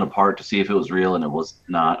dummy one apart to see if it was real, and it was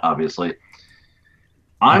not, obviously.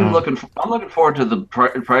 I'm looking forward to the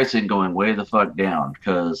pricing going way the fuck down,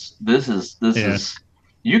 because this is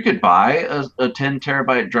you could buy a 10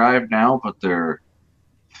 terabyte drive now, but they're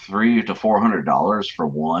 $300 to $400 for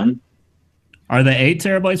one. Are the 8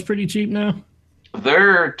 terabytes pretty cheap now?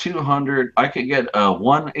 They're $200. I could get a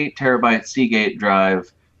 8 terabyte Seagate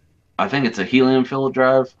drive. I think it's a helium filled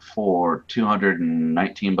drive for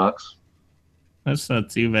 $219. That's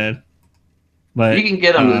not too bad. But you can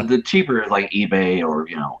get them the cheaper, like eBay or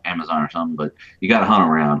Amazon or something. But you got to hunt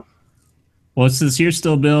around. Well, since you're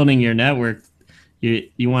still building your network,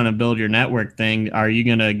 you want to build your network thing. Are you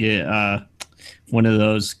gonna get one of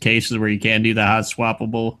those cases where you can do the hot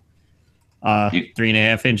swappable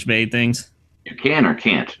 3.5-inch bay things? You can or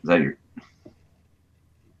can't? Is that your?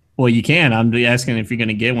 Well, you can. I'm asking if you're going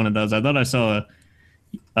to get one of those. I thought I saw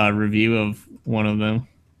a review of one of them,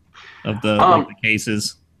 of the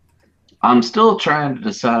cases. I'm still trying to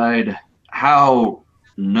decide how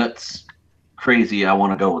nuts crazy I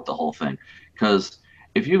want to go with the whole thing. Because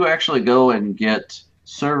if you actually go and get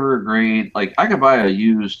server grade, like I could buy a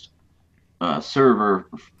used server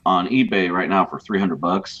on eBay right now for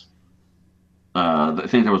 $300. I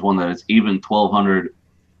think there was one that is even 1,200,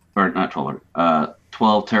 or not 1,200,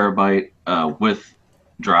 12 terabyte with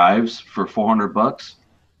drives for $400.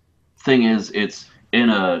 Thing is, it's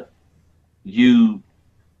in a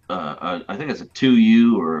I think it's a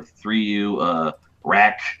 2U or 3U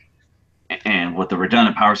rack, and with the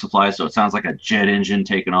redundant power supply, so it sounds like a jet engine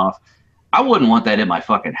taking off. I wouldn't want that in my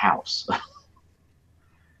fucking house.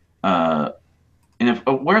 And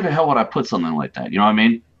where the hell would I put something like that? You know what I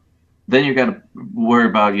mean? Then you got to worry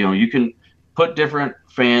about, you can put different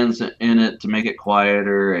fans in it to make it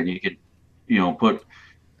quieter, and you could,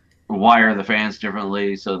 wire the fans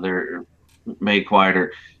differently so they're made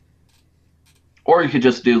quieter. Or you could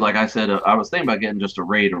just do, like I said, I was thinking about getting just a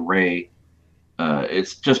RAID array.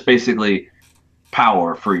 It's just basically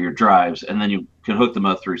power for your drives, and then you can hook them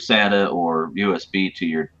up through SATA or USB to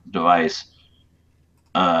your device.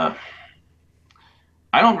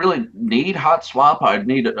 I don't really need hot swap. I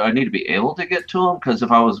need to be able to get to them, because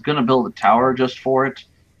if I was going to build a tower just for it,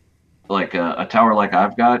 like a tower like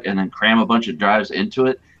I've got, and then cram a bunch of drives into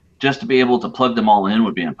it, just to be able to plug them all in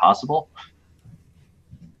would be impossible.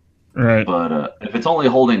 Right. But if it's only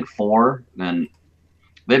holding 4, then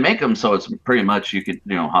they make them so it's pretty much you could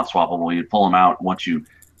hot swappable. You pull them out once you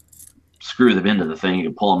screw them into the thing. You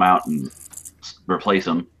can pull them out and replace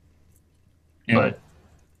them. Yeah. But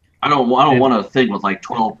I don't want a thing with like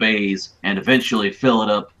 12 bays and eventually fill it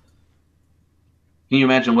up. Can you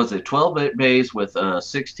imagine, was it 12 bays with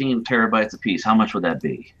 16 terabytes apiece? How much would that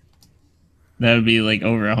be? That would be like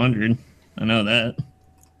over 100. I know that.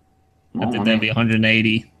 I think that'd be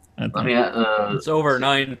 180. It's over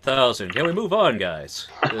 9,000. Can we move on, guys?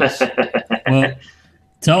 Well,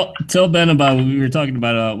 tell Ben about what we were talking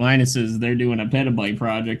about. Linus's, they're doing a petabyte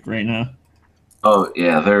project right now. Oh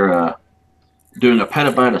yeah, they're doing a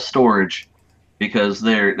petabyte of storage because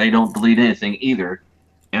they don't delete anything either.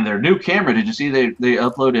 And their new camera, did you see they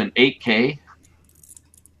upload in 8K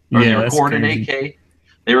or they Yeah, that's record in crazy. 8K?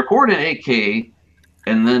 They record in 8K,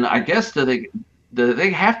 and then I guess they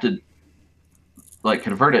have to like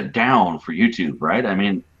convert it down for YouTube, right? I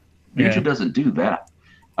mean, Yeah. YouTube doesn't do that.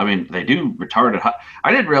 I mean, they do retarded.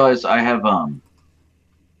 I didn't realize I have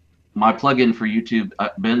my plugin for YouTube.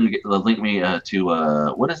 Ben linked me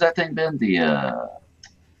to what is that thing, Ben? The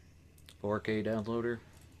 4K downloader.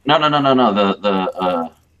 no.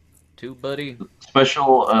 The TubeBuddy.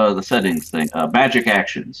 special the settings thing. Magic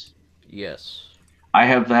Actions. Yes. I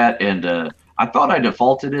have that, and I thought I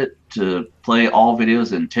defaulted it to play all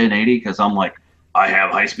videos in 1080 because I'm like, I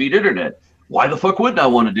have high speed internet. Why the fuck wouldn't I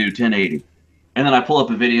want to do 1080? And then I pull up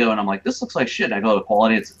a video and I'm like, this looks like shit. And I go to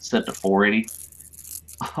quality, it's set to 480.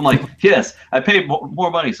 I'm like, yes, I paid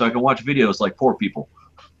more money so I can watch videos like poor people.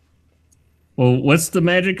 Well, what's the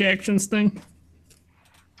magic actions thing?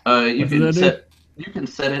 You can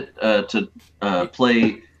set it to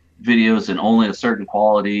play videos in only a certain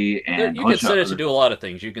quality, and you can set it to do a lot of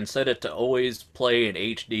things. You can set it to always play in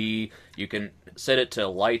HD. You can set it to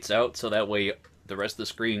lights out, so that way the rest of the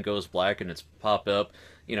screen goes black and it's pop up.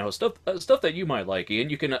 You know, stuff that you might like,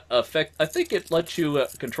 Ian. You can affect. I think it lets you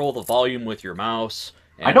control the volume with your mouse.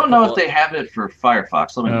 I don't know if they have it for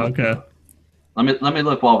Firefox. Let me look. Okay. Let me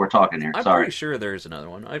look while we're talking here. I'm Sorry. pretty sure there's another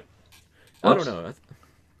one. I don't know.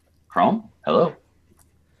 Chrome? Hello?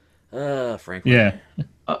 Frankly. Yeah.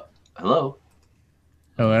 Hello?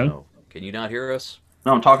 Hello? No. Can you not hear us?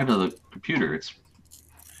 No, I'm talking to the computer.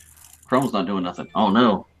 Chrome's not doing nothing. Oh,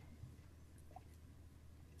 no.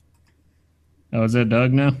 Oh, is that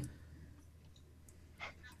Doug now?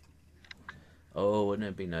 Oh, wouldn't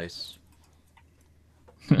it be nice?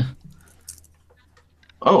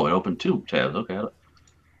 Oh, it opened 2 tabs. Okay.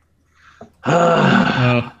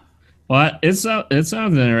 Oh, well, it sounds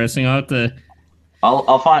interesting. I'll have to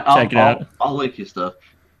check it out. I'll link you stuff.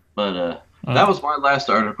 But that was my last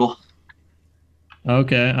article.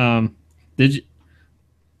 Okay. Did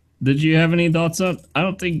you have any thoughts on? I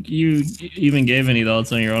don't think you even gave any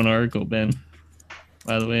thoughts on your own article, Ben.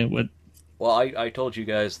 By the way, what? Well, I told you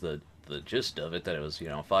guys the gist of it, that it was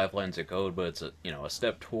 5 lines of code, but it's a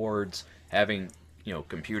step towards having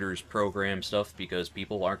computers program stuff, because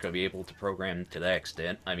people aren't going to be able to program to that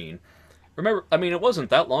extent. I mean, it wasn't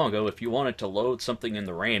that long ago. If you wanted to load something in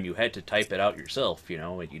the RAM, you had to type it out yourself.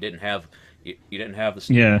 And you didn't have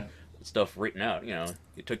the stuff written out. You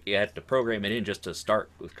had to program it in just to start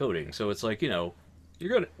with coding. So it's like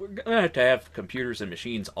we're gonna have computers and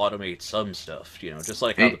machines automate some stuff. Just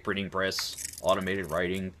like how the printing press automated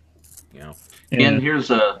writing. And here's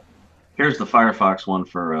the Firefox one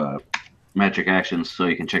for Magic Actions, so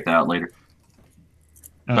you can check that out later.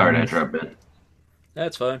 Sorry to interrupt, Ben.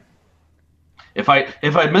 That's fine. If I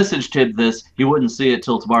messaged him this, he wouldn't see it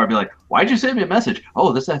till tomorrow. I'd be like, "Why'd you send me a message?"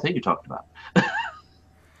 Oh, that's that thing you talked about.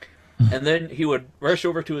 And then he would rush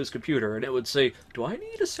over to his computer, and it would say, "Do I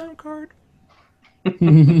need a sound card?"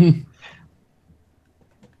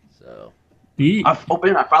 So. Ben, I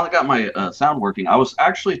finally got my sound working. I was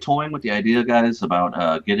actually toying with the idea, guys,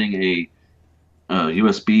 about getting a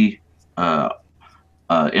USB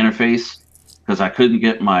interface, because I couldn't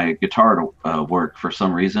get my guitar to work for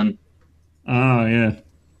some reason. Oh yeah.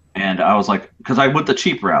 And I was like, because I went the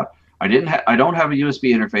cheap route. I don't have a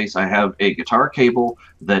USB interface. I have a guitar cable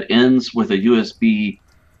that ends with a USB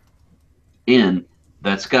in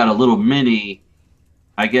that's got a little mini,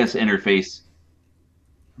 I guess, interface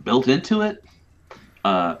built into it.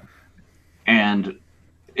 And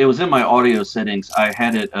it was in my audio settings. I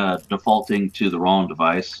had it defaulting to the wrong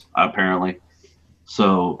device, apparently.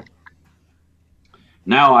 So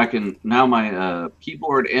now my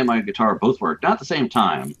keyboard and my guitar both work, not at the same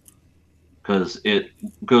time, because it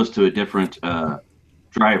goes to a different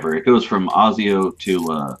driver. It goes from Audio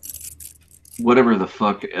to whatever the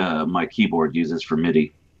fuck my keyboard uses for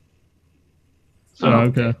MIDI. So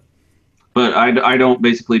okay. But I don't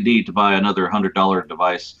basically need to buy another $100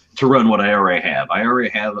 device to run what I already have. I already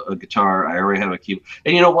have a guitar. I already have a keyboard.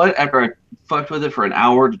 And you know what? After I fucked with it for an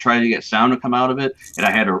hour to try to get sound to come out of it, and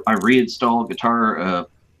I reinstalled Guitar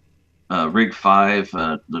Rig 5,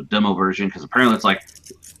 the demo version, because apparently it's like,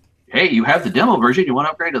 hey, you have the demo version. You want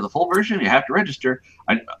to upgrade to the full version? You have to register.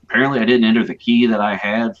 Apparently I didn't enter the key that I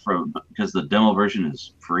had because the demo version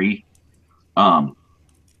is free. Anyway,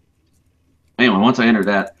 once I entered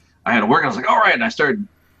that, I had to work. I was like, all right. And I started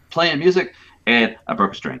playing music, and I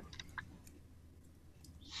broke a string.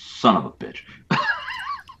 Son of a bitch.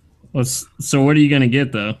 So what are you going to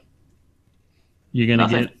get, though? You're going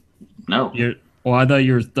to get... No. Well, I thought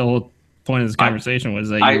the whole point of this conversation was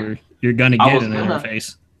that you're gonna get an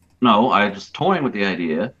interface. No, I was toying with the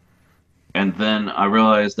idea, and then I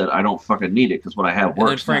realized that I don't fucking need it because what I have works. And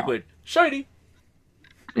then Frank went, shiny.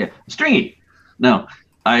 Yeah, stringy. No,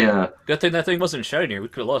 Good thing that thing wasn't shiny. We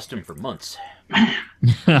could have lost him for months.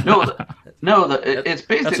 It's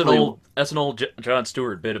basically that's an old Jon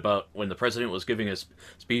Stewart bit about when the president was giving his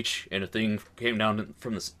speech and a thing came down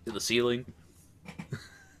from the ceiling.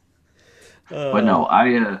 But no,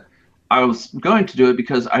 I was going to do it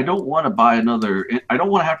because I don't want to buy another. I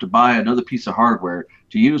don't want to have to buy another piece of hardware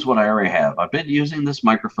to use what I already have. I've been using this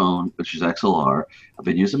microphone, which is XLR. I've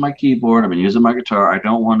been using my keyboard. I've been using my guitar. I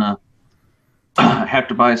don't want to have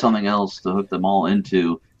to buy something else to hook them all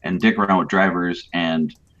into and dig around with drivers.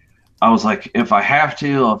 And I was like, if I have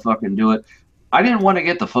to, I'll fucking do it. I didn't want to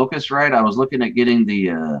get the Focusrite. I was looking at getting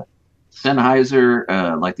the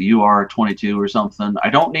Sennheiser, like the UR22 or something. I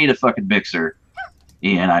don't need a fucking mixer.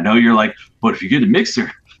 And I know you're like, but if you get a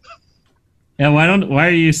mixer. Yeah, why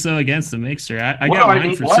are you so against the mixer? I got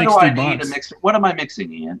mine for $60. Why do I need a mixer? What am I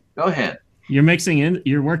mixing, Ian? Go ahead. You're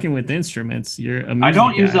you're working with instruments. I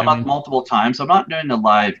don't use them multiple times. I'm not doing a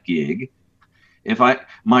live gig. If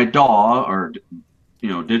my DAW or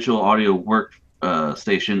digital audio work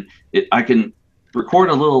station, I can record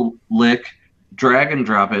a little lick, drag and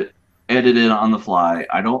drop it, edit it on the fly.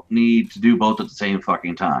 I don't need to do both at the same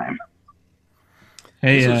fucking time.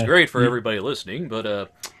 Hey, this is great for everybody listening,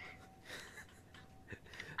 but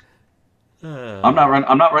I'm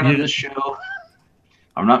not running this show.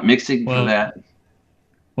 I'm not mixing for that.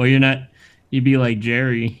 Well, you're not. You'd be like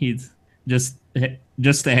Jerry. He's just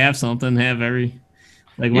to have something, why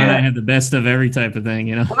not have the best of every type of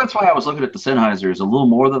thing, Well, that's why I was looking at the Sennheiser. It's a little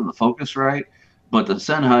more than the Focusrite, but the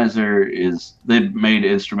Sennheiser they've made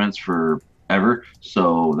instruments forever,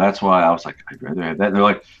 so that's why I was like, I'd rather have that. And they're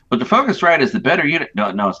like, but the Focusrite is the better unit. No,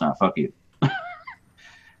 it's not. Fuck you.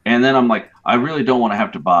 And then I'm like, I really don't want to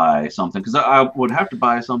have to buy something because I would have to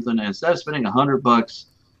buy something, and instead of spending $100,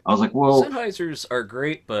 I was like, well, Sennheisers are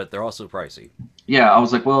great, but they're also pricey. Yeah, I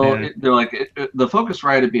was like, well, they're like the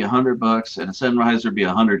Focusrite would be $100 and a Sennheiser would be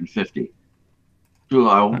 $150.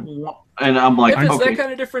 And I'm like, if it's that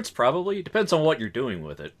kind of difference, probably it depends on what you're doing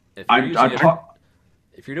with it.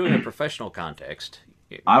 If you're doing a professional context,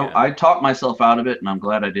 I talked myself out of it, and I'm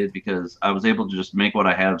glad I did because I was able to just make what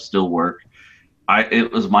I have still work.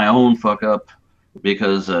 It was my own fuck up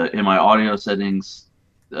because in my audio settings,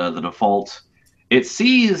 the default, it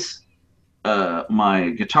sees my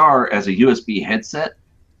guitar as a USB headset.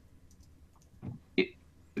 I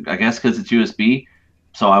guess because it's USB.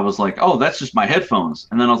 So I was like, oh, that's just my headphones.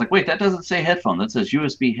 And then I was like, wait, that doesn't say headphone. That says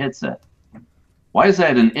USB headset. Why is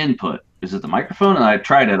that an input? Is it the microphone? And I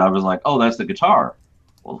tried it. I was like, oh, that's the guitar.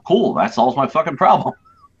 Well, cool. That solves my fucking problem.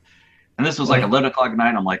 And this was like 11 o'clock at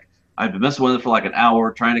night. I'm like, I've been messing with it for like an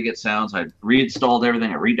hour trying to get sounds. I reinstalled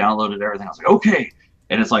everything. I re-downloaded everything. I was like, okay.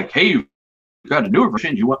 And it's like, hey, you got a newer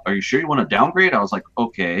version. Are you sure you want to downgrade? I was like,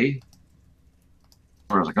 okay.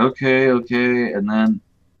 I was like, okay. And then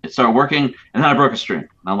it started working. And then I broke a string. And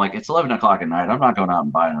I'm like, it's 11 o'clock at night. I'm not going out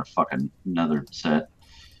and buying another set.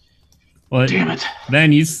 Well, damn it.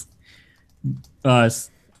 Then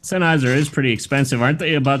Sennheiser is pretty expensive. Aren't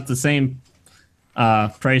they about the same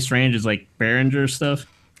price range as like Behringer stuff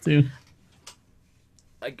too?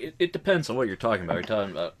 Like it depends on what you're talking about. You're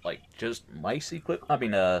talking about like just mic equipment. I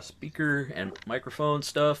mean, speaker and microphone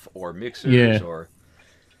stuff, or mixers, or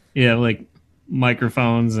like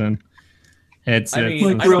microphones and headsets. I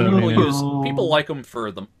mean, I know people like them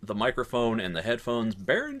for the microphone and the headphones.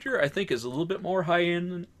 Behringer, I think, is a little bit more high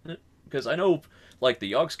end because I know like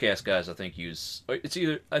the Yogscast guys. I think use the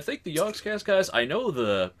Yogscast guys. I know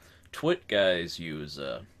the Twit guys use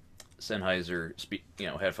Sennheiser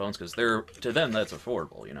headphones because to them that's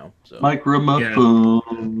affordable, So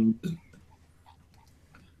microphone,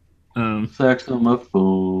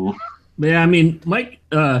 saxophone. Yeah, I mean,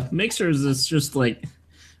 mixers is just like,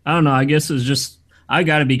 I don't know. I guess it's just I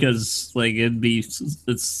got it because like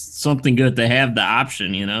it's something good to have the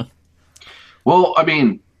option, Well, I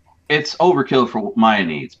mean, it's overkill for my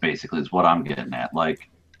needs. Basically, is what I'm getting at. Like,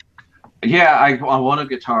 yeah, I want a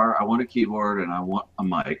guitar, I want a keyboard, and I want a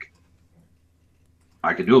mic.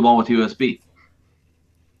 I could do them all with USB.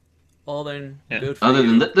 Well, then, good for Other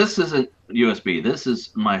you. than this isn't USB. This is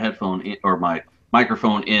my headphone or my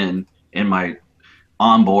microphone in my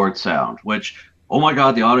onboard sound. Which, oh my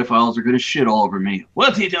god, the audiophiles are going to shit all over me.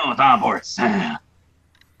 What's he doing with onboard sound?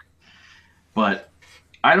 But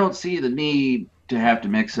I don't see the need to have to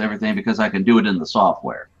mix everything because I can do it in the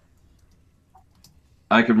software.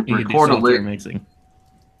 I can record a lick. Mixing.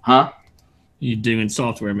 Huh? You doing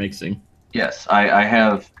software mixing? Yes, I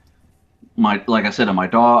have like I said, on my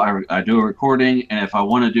DAW, I do a recording, and if I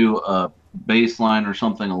want to do a bass line or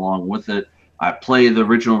something along with it, I play the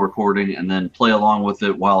original recording and then play along with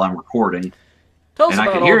it while I'm recording. Tell us And I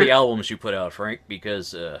about can all hear the it. albums you put out, Frank,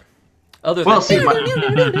 because other Well, than see, the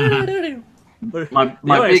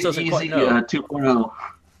my audience big doesn't easy quite know. 2.0.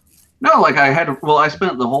 No, like I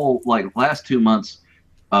spent the whole like last 2 months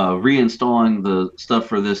reinstalling the stuff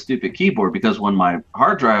for this stupid keyboard because when my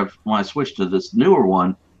hard drive, when I switched to this newer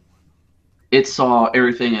one, it saw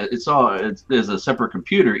everything. It saw it as a separate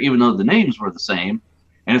computer, even though the names were the same.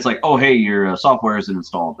 And it's like, oh, hey, your software isn't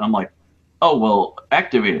installed. And I'm like, oh, well,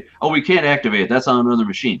 activate it. Oh, we can't activate it. That's on another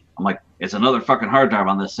machine. I'm like, it's another fucking hard drive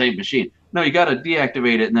on the same machine. No, you got to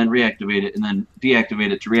deactivate it and then reactivate it and then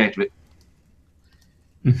deactivate it to reactivate.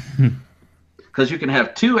 Because you can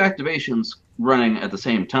have two activations running at the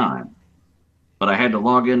same time. But I had to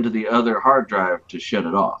log into the other hard drive to shut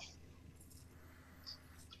it off.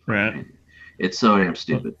 Right. It's so damn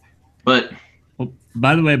stupid. But well,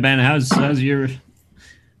 by the way, Ben, how's your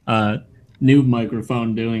new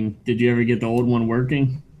microphone doing? Did you ever get the old one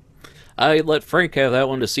working? I let Frank have that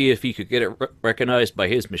one to see if he could get it recognized by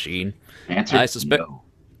his machine. Answer no.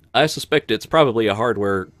 I suspect it's probably a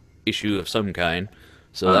hardware issue of some kind.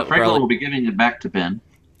 So that Franklin will be giving it back to Ben.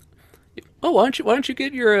 Oh, why don't you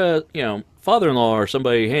get your father-in-law or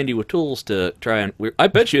somebody handy with tools to try and... I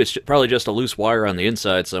bet you it's probably just a loose wire on the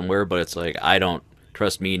inside somewhere, but it's like, I don't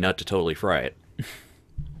trust me not to totally fry it.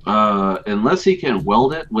 Unless he can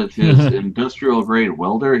weld it with his industrial-grade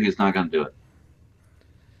welder, he's not going to do it.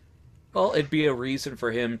 Well, it'd be a reason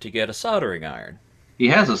for him to get a soldering iron. He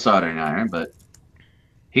has a soldering iron, but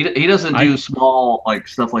he doesn't do small like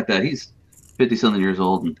stuff like that. He's 50-something years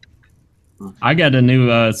old. And I got a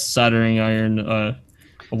new soldering iron, a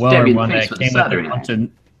welder one that came with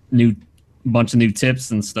a bunch of new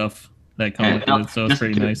tips and stuff that come with it, so it's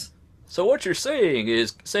pretty nice. So what you're saying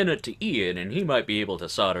is send it to Ian, and he might be able to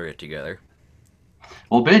solder it together.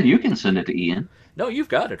 Well, Ben, you can send it to Ian. No, you've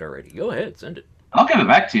got it already. Go ahead, send it. I'll give it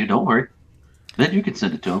back to you. Don't worry. Then you can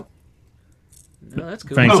send it to him. No, that's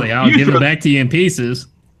cool. Frank's like, I'll give it back to you in pieces.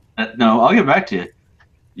 No, I'll give it back to you.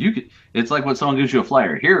 You could. It's like when someone gives you a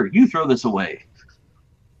flyer. Here, you throw this away.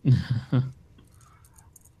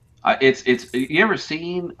 It's. You ever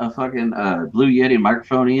seen a fucking Blue Yeti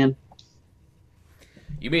microphone, Ian?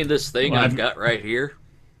 You mean this thing I've got right here?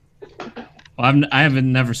 Well, I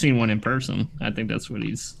haven't never seen one in person. I think that's what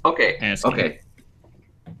he's asking. Okay.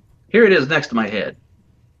 Here it is next to my head.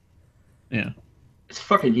 Yeah. It's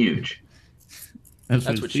fucking huge. That's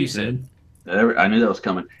what she said. I knew that was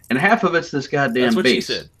coming. And half of it's this goddamn That's what bass. she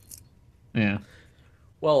said. Yeah.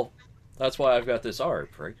 Well, that's why I've got this arm,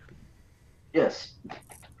 Frank. Yes.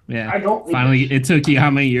 Yeah. Finally, it took you how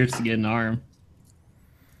many years to get an arm?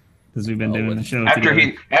 Because we've been doing the show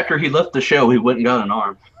together. After he left the show, he went and got an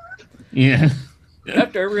arm. Yeah.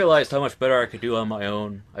 After I realized how much better I could do on my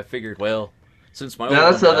own, I figured, well, since my own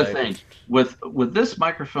that's the other died, thing. With this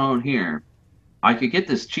microphone here, I could get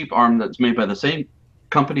this cheap arm that's made by the same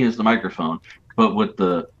company as the microphone, but with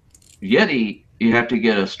the Yeti, you have to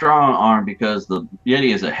get a strong arm because the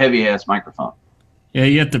Yeti is a heavy-ass microphone. Yeah,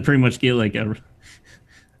 you have to pretty much get like a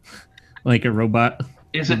robot.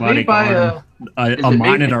 Is it made by a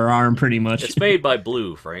monitor arm, pretty much? It's made by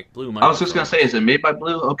Blue, Frank. Blue microphone. I was just gonna say, is it made by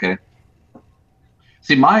Blue? Okay.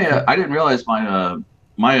 See, I didn't realize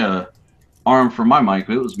my arm for my mic,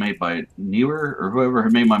 it was made by Newer or whoever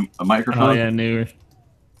made my microphone. Oh yeah, Newer.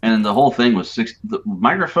 And the whole thing was the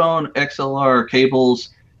microphone, XLR cables,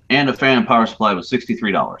 and a fan power supply was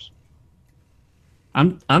 $63.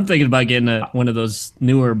 I'm thinking about getting one of those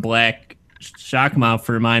newer black shock mount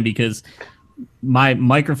for mine because my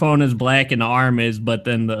microphone is black and the arm is, but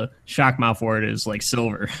then the shock mount for it is like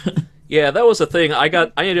silver. Yeah, that was the thing. I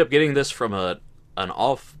ended up getting this from an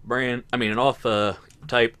off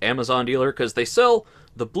type Amazon dealer because they sell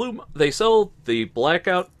the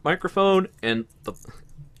blackout microphone and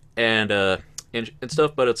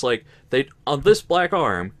stuff, but it's like on this black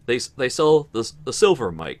arm they sell the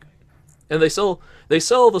silver mic, and they sell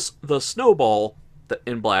the snowball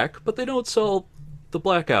in black, but they don't sell the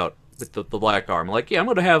blackout with the black arm. Like, yeah, I'm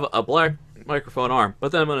gonna have a black microphone arm,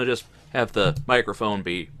 but then I'm gonna just have the microphone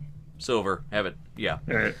be silver. Have it, yeah.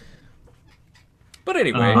 All right. But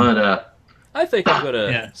anyway, I think I'm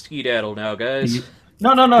gonna skedaddle now, guys.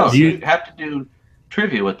 No. You have to do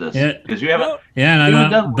trivia with this because you haven't. Yeah,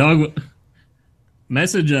 no. Doug,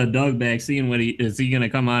 message Doug back, seeing what is he gonna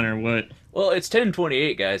come on or what? Well, it's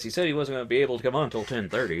 10:28, guys. He said he wasn't gonna be able to come on until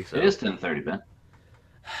 10:30. So. It is 10:30, Ben.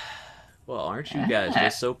 Well, aren't you guys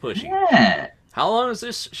just so pushy? Yeah. How long has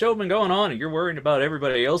this show been going on, and you're worrying about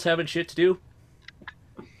everybody else having shit to do?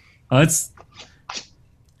 Oh, it's.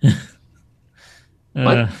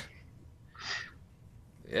 What?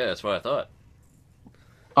 Yeah, that's what I thought.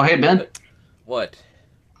 Oh, hey, Ben. What?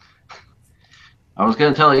 I was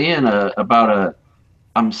going to tell Ian about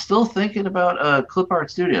I'm still thinking about Clip Art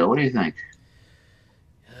Studio. What do you think?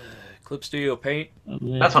 Clip Studio Paint?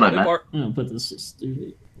 That's what I meant. I'm going to put this in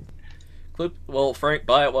studio. Well, Frank,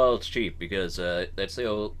 buy it while it's cheap, because that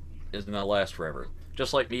sale isn't going to last forever.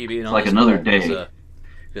 Just like me being on like this another call, day.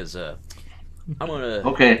 Because I'm going to...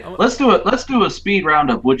 Okay, let's do it. Let's do a speed round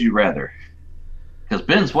of Would You Rather. Because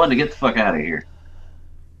Ben's wanting to get the fuck out of here.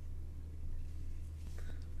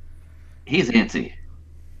 He's antsy.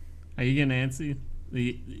 Are you getting antsy?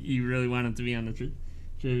 You really want him to be on the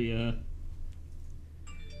trivia?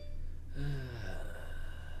 You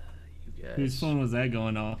guys. Whose phone was that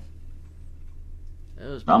going off? That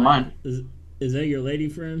was Not mine. Is that your lady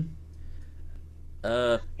friend?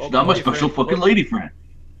 Well, Not my special fucking lady friend.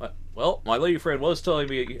 Well, my lady friend was telling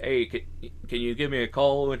me, "Hey, can you give me a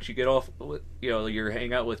call when you get off? You're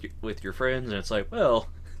hanging out with your friends." And it's like, well,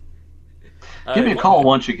 give me a call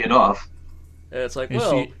once you get off. And it's like,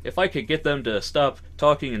 well, if I could get them to stop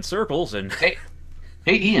talking in circles and hey,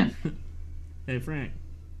 Ian. Hey, Frank.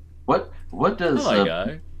 What does hi,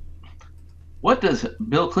 guy. What does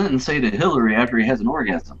Bill Clinton say to Hillary after he has an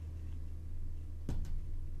orgasm?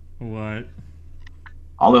 What?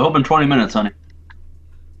 I'll be home in 20 minutes, honey.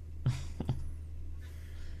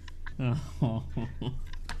 Oh.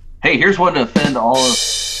 Hey, here's one to offend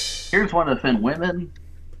women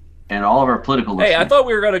and all of our political listeners. Hey, I thought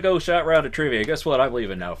we were gonna go shot round of trivia. Guess what? I'm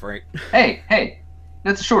leaving now, Frank. Hey,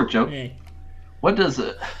 that's a short joke. Hey. What does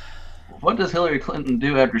Hillary Clinton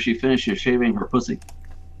do after she finishes shaving her pussy?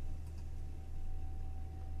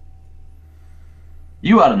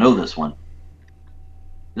 You ought to know this one.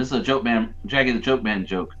 This is a joke man, Jackie the Joke Man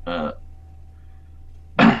joke. Alright,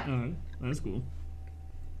 that's cool.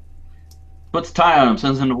 Puts a tie on him,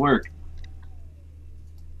 sends him to work.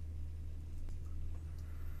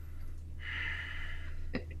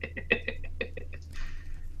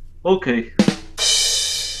 Okay.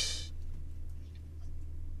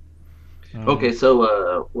 Okay,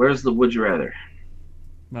 so where's the Would You Rather?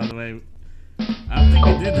 By the way, I don't think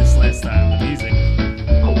we did this last time, the music.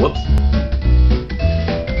 Oh, whoops.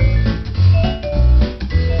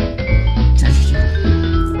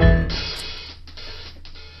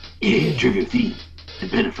 Yeah, trivia theme.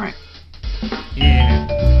 And Ben and Frank. Yeah.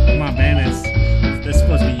 Come on, Ben. That's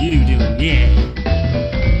supposed to be you doing. Yeah.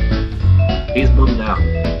 He's bummed out.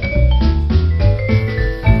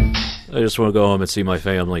 I just want to go home and see my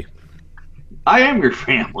family. I am your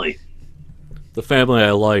family. The family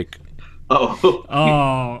I like. Oh.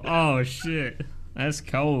 Oh, shit. That's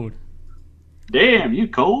cold. Damn, you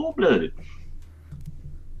cold-blooded.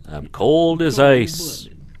 I'm cold as ice.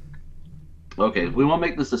 Okay, we want to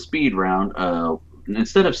make this a speed round.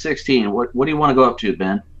 Instead of 16, what do you want to go up to,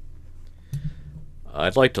 Ben?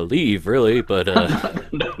 I'd like to leave, really, but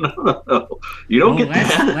No. You don't get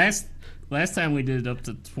that. Last time we did it up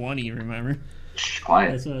to 20, remember? Shh,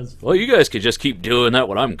 quiet. Well, you guys could just keep doing that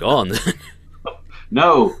when I'm gone, then.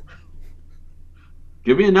 No.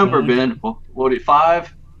 Give me a number, Ben. What,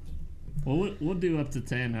 5? Well, we'll do up to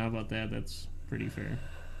 10. How about that? That's pretty fair.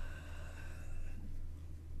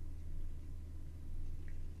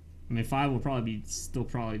 I mean, 5 will probably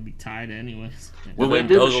be tied anyways. Well, then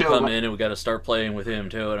Doug will come in and we got to start playing with him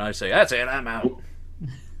too. And I say, "That's it, I'm out."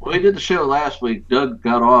 Well, we did the show last week. Doug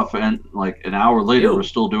got off, and like an hour later, we're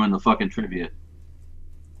still doing the fucking trivia.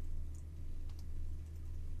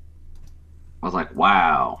 I was like,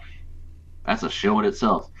 "Wow, that's a show in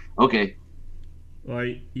itself." Okay. Well, are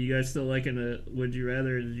you guys still liking the Would You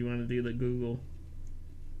Rather, or did you want to do the Google?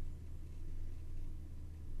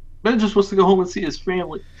 Ben just wants to go home and see his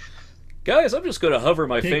family. Guys, I'm just going to hover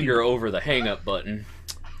my finger over the hang-up button.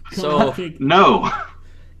 So, no.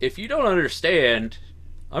 If you don't understand,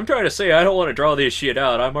 I'm trying to say I don't want to draw this shit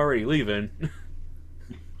out. I'm already leaving.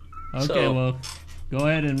 Okay, well, go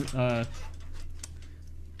ahead and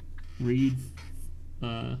read.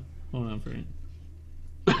 Hold on, Frank.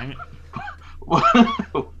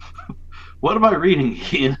 What am I reading,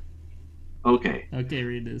 Ian? Okay. Okay,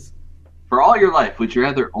 read this. For all your life, would you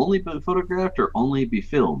rather only be photographed or only be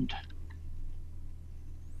filmed?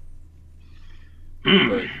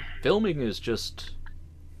 But filming is just...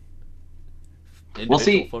 Well,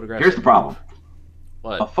 see, here's the problem.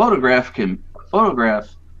 What? A photograph can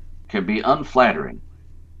be unflattering,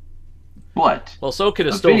 but well, so can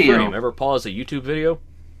a still frame. Ever pause a YouTube video?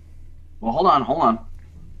 Well, hold on.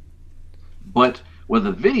 But with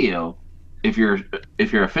a video, if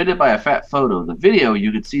you're offended by a fat photo, the video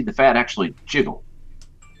you could see the fat actually jiggle.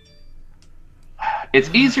 It's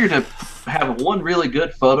easier to have one really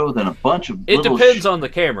good photo than a bunch of. It depends on the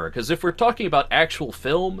camera, because if we're talking about actual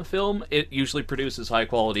film, it usually produces high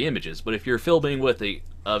quality images. But if you're filming with a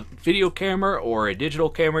video camera or a digital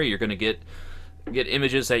camera, you're going to get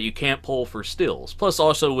images that you can't pull for stills. Plus,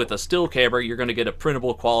 also with a still camera, you're going to get a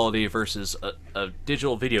printable quality versus a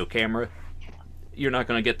digital video camera. You're not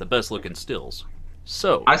going to get the best looking stills.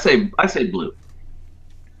 So I say blue.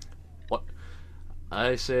 What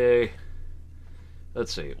I say.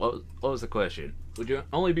 Let's see. What was the question? Would you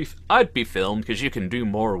only be? I'd be filmed because you can do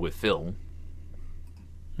more with film.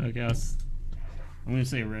 I guess. I'm gonna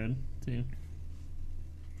say red too.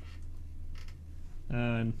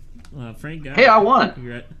 Frank got. Hey, I won.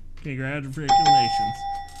 Congratulations.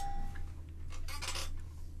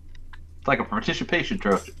 It's like a participation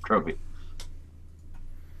trophy.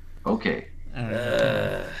 Okay.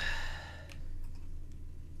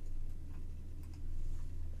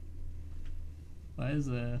 Why is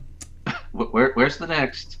that? Where's the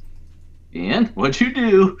next? Ian, what'd you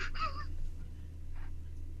do?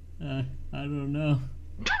 I don't know.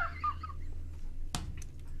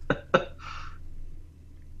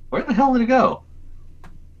 Where the hell did it go?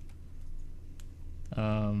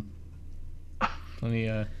 Let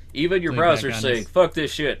me. Even your browser's saying, "Fuck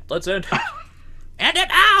this shit. Let's end it. End it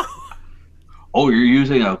now." Oh, you're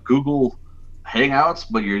using a Google Hangouts,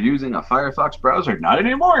 but you're using a Firefox browser? Not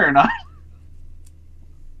anymore, you're not.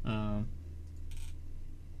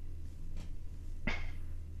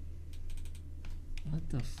 What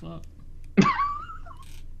the fuck?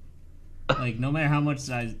 Like, no matter how much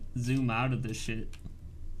I zoom out of this shit.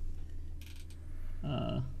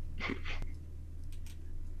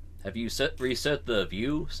 Have you reset the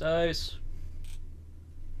view size?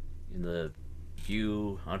 In the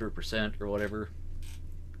view 100% or whatever?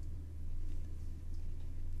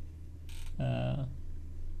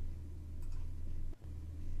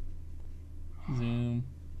 Zoom.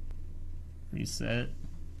 Reset.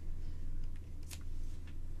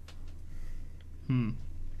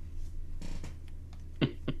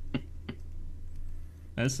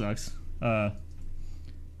 That sucks. I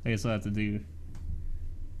guess I'll have to do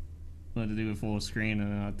it full screen,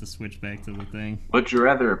 and I'll have to switch back to the thing. Would you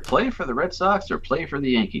rather play for the Red Sox or play for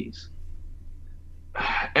the Yankees?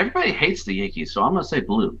 Everybody hates the Yankees, so I'm gonna say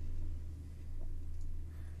blue.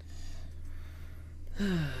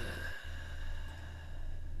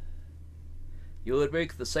 You would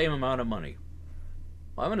make the same amount of money.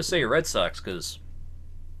 Well, I'm gonna say Red Sox because,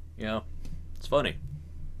 you know, it's funny.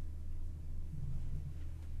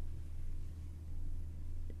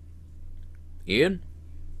 Ian?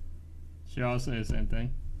 Should all say the same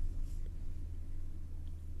thing.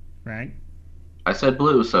 Right? I said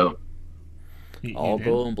blue, so. All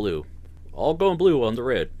going blue. All going blue on the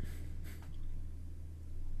red.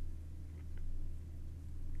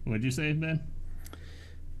 What'd you say, Ben?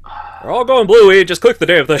 We're all going blue, Ian. Just click the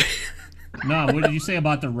damn thing. No, what did you say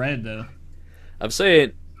about the red, though? I'm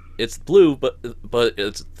saying it's blue, but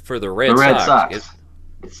it's for the Red Sox. The Red Sox.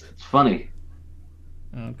 It's funny.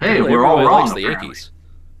 Okay. Hey, we're all wrong. Likes the Yankees.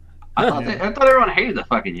 I thought everyone hated the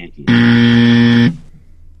fucking Yankees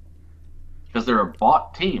because they're a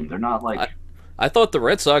bought team. They're not like. I thought the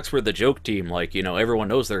Red Sox were the joke team. Like, you know, everyone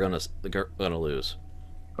knows they're gonna lose.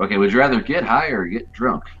 Okay, would you rather get high or get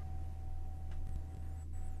drunk?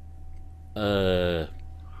 Just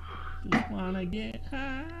wanna get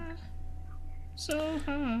high, so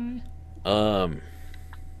high.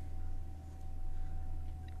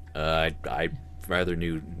 I'd rather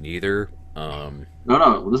do neither.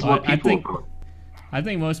 No. This is what people. I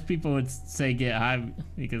think most people would say get high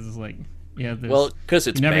because it's like, yeah. Well, because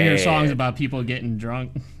it's you never bad. hear songs about people getting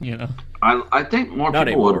drunk, you know. I think more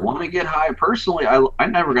people would want to get high. Personally, I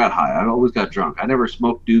never got high. I always got drunk. I never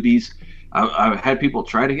smoked doobies. I've had people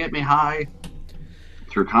try to get me high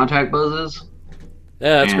through contact buzzes.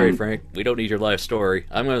 Yeah, that's great, Frank. We don't need your life story.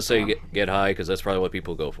 I'm going to say get high because that's probably what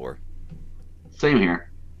people go for. Same here.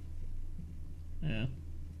 Yeah.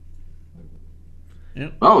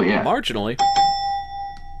 Yep. Oh, yeah. Marginally.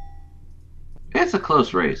 It's a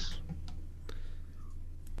close race.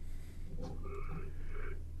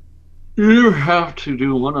 You have to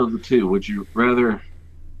do one of the two. Would you rather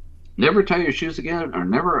never tie your shoes again or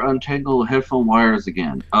never untangle headphone wires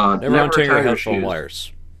again? Never untangle your headphone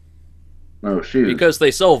wires. No, shoes. Because they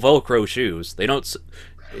sell Velcro shoes. They don't...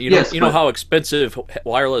 You know how expensive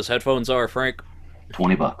wireless headphones are, Frank?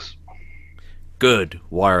 $20. Good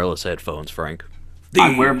wireless headphones, Frank.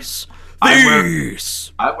 I wear my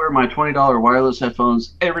 $20 wireless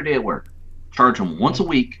headphones every day at work. Charge them once a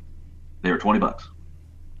week. They were $20.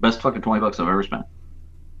 Best fucking $20 I've ever spent.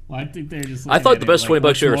 Well, I think they're just. I thought the best like,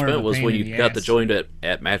 $20 you ever spent was pain when in you the got the ass. joint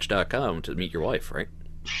at Match.com to meet your wife, right?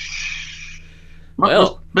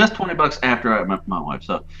 Well, best $20 after I met my wife.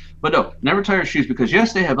 So, but no, never tire shoes because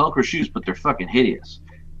yes, they have Velcro shoes, but they're fucking hideous.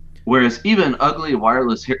 Whereas even ugly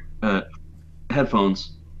wireless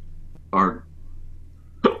headphones are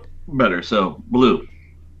better. So blue.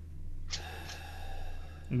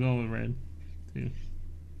 I'm going with red, too.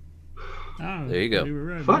 Oh, There you go. we were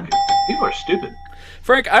red, Fuck, man. people are stupid.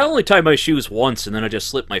 Frank, I only tie my shoes once and then I just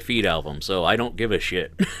slip my feet out of them, so I don't give a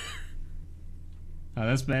shit. Oh,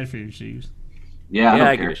 that's bad for your shoes. Yeah,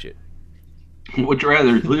 I I give don't a shit. care. Would you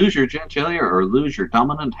rather lose your genitalia or lose your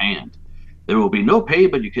dominant hand? There will be no pay,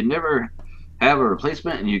 but you can never have a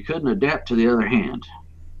replacement, and you couldn't adapt to the other hand.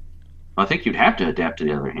 I think you'd have to adapt to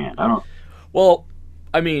the other hand. I don't. Well,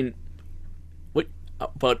 I mean, what?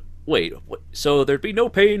 But wait, so there'd be no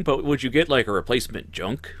pain, but would you get like a replacement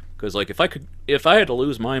junk? Because like if I had to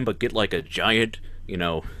lose mine, but get like a giant,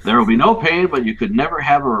 There will be no pain, but you could never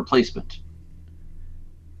have a replacement.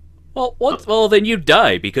 Well, what? Well, then you'd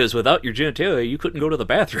die because without your genitalia, you couldn't go to the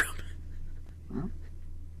bathroom.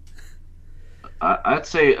 I'd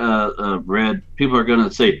say red. People are gonna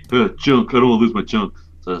say junk. I don't want to lose my junk,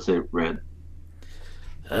 so I say red.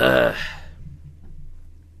 I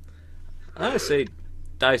say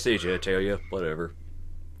genitalia. Whatever.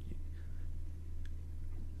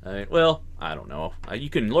 Well, I don't know. You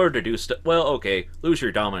can learn to do stuff. Well, okay, lose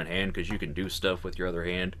your dominant hand because you can do stuff with your other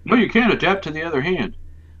hand. No, you can't adapt to the other hand.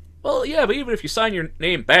 Well, yeah, but even if you sign your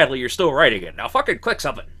name badly, you're still writing it. Now fucking click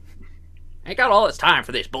something. Ain't got all this time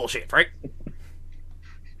for this bullshit, Frank.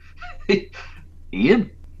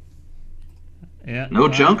 Ian? Yeah. No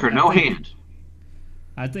junk or no hand.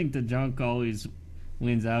 I think the junk always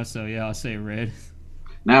wins out, so yeah, I'll say red.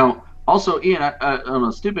 Now, also, Ian, on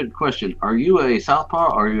a stupid question, are you a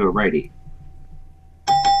southpaw or are you a righty?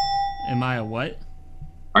 Am I a what?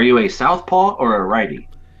 Are you a southpaw or a righty?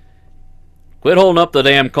 Quit holding up the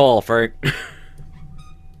damn call, Frank.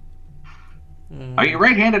 Are you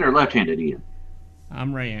right-handed or left-handed, Ian?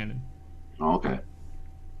 I'm right-handed. Okay.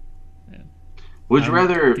 Yeah. Would you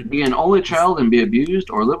rather be an only child and be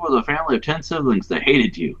abused or live with a family of 10 siblings that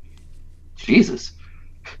hated you? Jesus.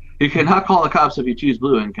 You cannot call the cops if you choose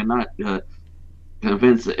blue and cannot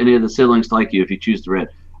convince any of the siblings to like you if you choose the red.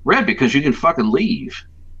 Red because you can fucking leave.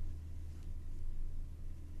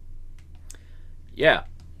 Yeah.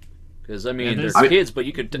 Because, I mean, there's they're kids, but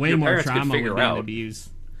your way more parents could trauma figure with being out. abused.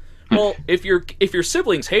 Well, if your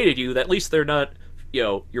siblings hated you, at least they're not,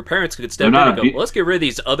 your parents could step in and go, well, let's get rid of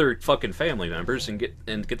these other fucking family members and get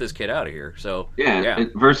this kid out of here. So yeah.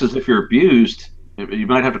 Versus if you're abused, you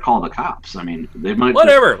might have to call the cops. I mean, they might.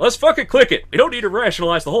 Whatever. Let's fucking click it. We don't need to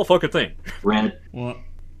rationalize the whole fucking thing. Red. Well,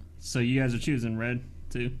 so you guys are choosing red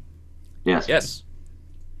too? Yes. Yes.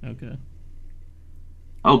 Okay.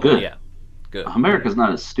 Oh, good. Yeah. Good. America's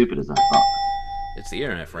not as stupid as I thought. It's the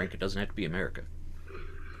internet, Frank. It doesn't have to be America.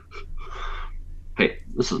 Hey,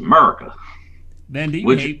 this is America. Ben, do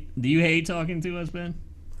you hate talking to us, Ben?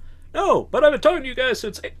 No, but I've been talking to you guys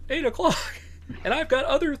since 8 o'clock, and I've got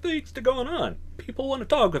other things to going on. People want to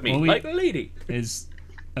talk with me, like a lady. Is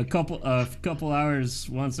a couple hours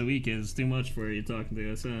once a week is too much for you talking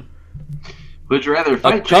to us, huh? Would you rather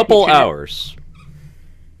fight a couple hours?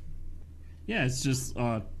 Yeah, it's just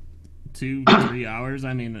 2-3 hours.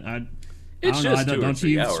 I mean, don't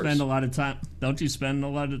you spend a lot of time? Don't you spend a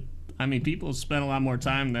lot of? I mean, people spend a lot more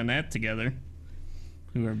time than that together,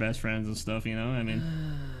 who are best friends and stuff. I mean.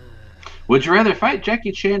 Would you rather fight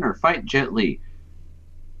Jackie Chan or fight Jet Li?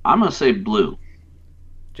 I'm gonna say blue.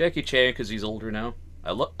 Jackie Chan, because he's older now.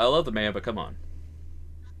 I love the man, but come on.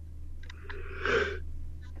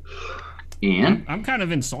 Ian? I'm kind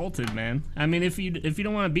of insulted, man. I mean, if you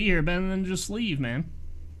don't want to be here, Ben, then just leave, man.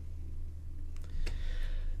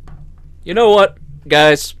 You know what,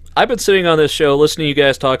 guys? I've been sitting on this show listening to you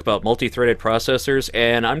guys talk about multi-threaded processors,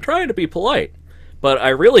 and I'm trying to be polite. But I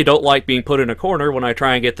really don't like being put in a corner when I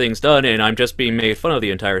try and get things done, and I'm just being made fun of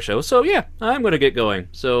the entire show. So yeah, I'm going to get going.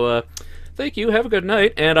 So thank you, have a good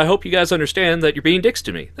night, and I hope you guys understand that you're being dicks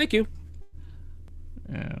to me. Thank you.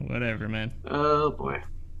 Yeah, whatever, man. Oh, boy.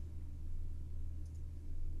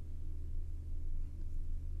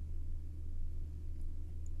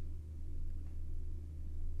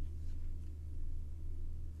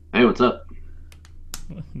 Hey, what's up?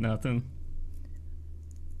 Nothing.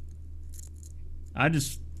 I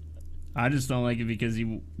just don't like it because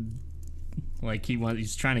he's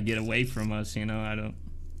trying to get away from us. I don't.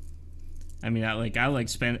 I mean, I like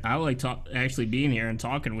actually being here and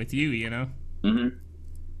talking with you. Mm-hmm.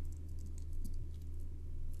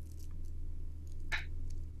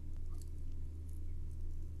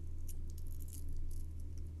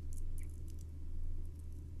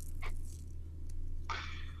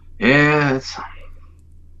 it's.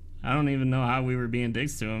 I don't even know how we were being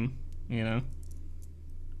dicks to him. You know.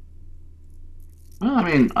 Well, I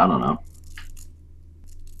mean, I don't know.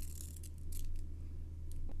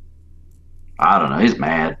 I don't know. He's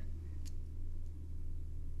mad.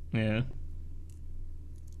 Yeah.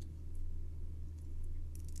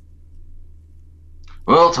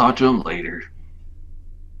 We'll talk to him later.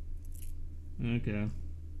 Okay.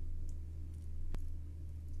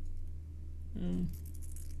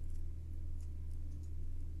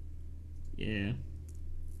 Yeah.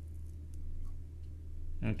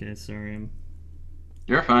 Okay, sorry.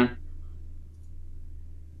 You're fine.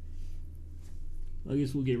 I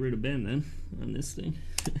guess we'll get rid of Ben then on this thing.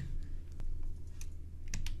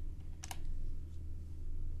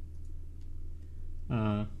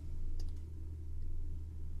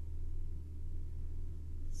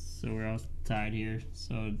 So we're all tied here.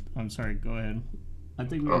 So I'm sorry. Go ahead. I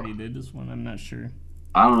think we already did this one. I'm not sure.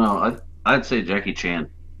 I don't know. I'd say Jackie Chan.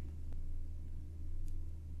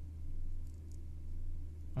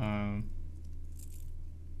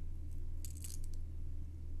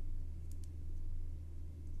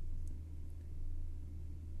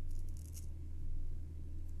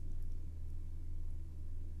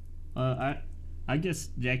 I guess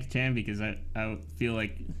Jackie Chan, because I feel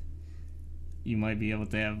like you might be able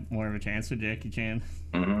to have more of a chance with Jackie Chan.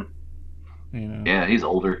 Mm-hmm. You know. Yeah, he's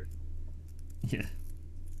older. Yeah.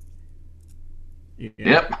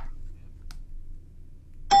 Yep.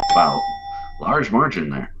 Wow, large margin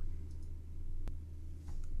there.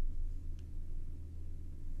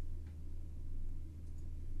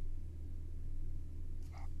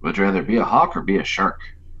 Would you rather be a hawk or be a shark?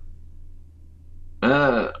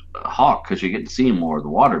 A hawk, because you get to see more. The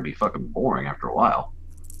water would be fucking boring after a while.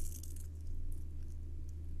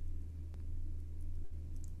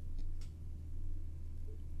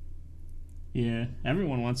 Yeah,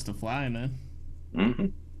 everyone wants to fly, man. Mm-hmm.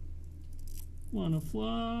 Wanna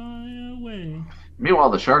fly away.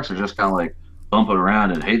 Meanwhile, the sharks are just kind of like bumping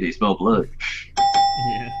around and, hey, they smell blood.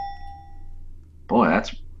 Yeah. Boy,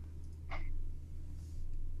 that's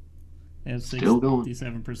still going.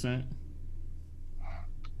 67%.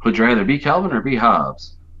 Would you rather be Calvin or be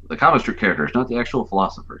Hobbes? The comic strip characters, not the actual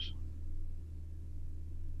philosophers.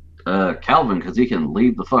 Calvin, because he can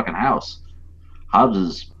leave the fucking house. Hobbes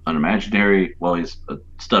is an imaginary, well, he's a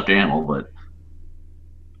stuffed animal, but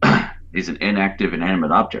he's an inactive, inanimate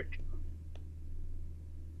object.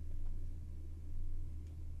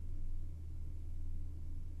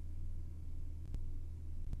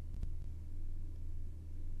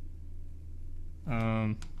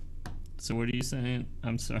 So what are you saying?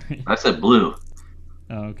 I'm sorry. I said blue.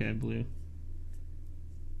 Oh, okay, blue.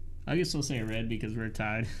 I guess we'll say red because we're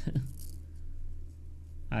tied.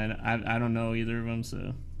 I don't know either of them,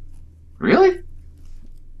 so. Really?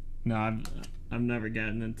 No, I've never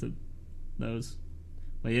gotten into those.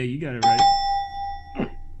 But yeah, you got it right.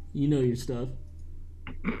 You know your stuff.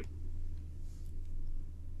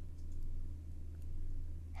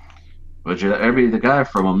 Would you ever be the guy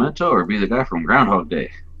from Memento or be the guy from Groundhog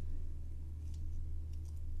Day?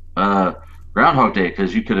 Groundhog Day,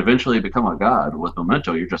 because you could eventually become a god. With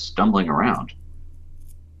Memento, you're just stumbling around.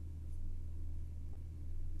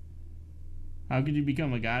 How could you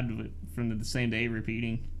become a god from the same day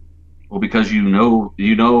repeating? Well, because you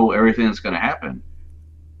know everything that's going to happen.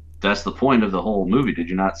 That's the point of the whole movie. Did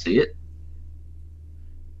you not see it?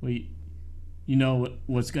 Well, you know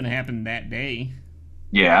what's going to happen that day.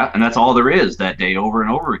 Yeah, and that's all there is that day over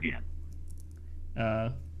and over again.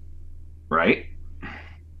 Right?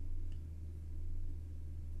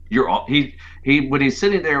 He when he's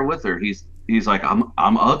sitting there with her, he's like, I'm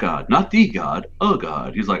a god, not the god, a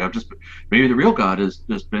god. He's like, maybe the real god has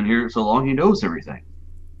just been here so long he knows everything.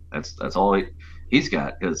 That's all he's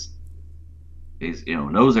got, because he's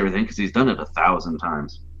knows everything because he's done it 1,000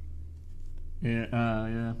 times. Yeah,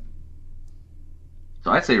 yeah.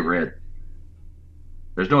 So I'd say red.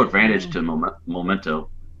 There's no advantage to Memento.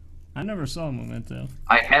 I never saw Memento.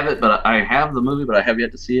 I have it, but I have the movie, but I have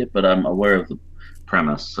yet to see it. But I'm aware of the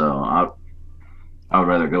premise, so I would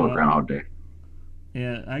rather go with Groundhog Day.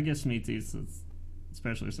 Yeah, I guess me too,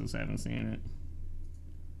 especially since I haven't seen it.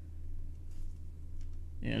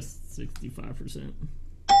 Yes, 65%.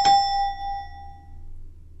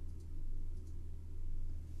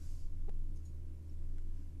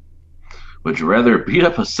 Would you rather beat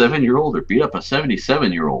up a 7-year-old or beat up a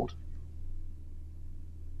 77-year-old?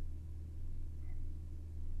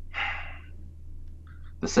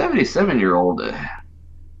 The 77-year-old,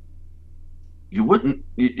 you wouldn't,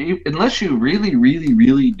 unless you really, really,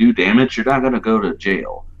 really do damage, you're not going to go to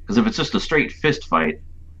jail. Because if it's just a straight fist fight,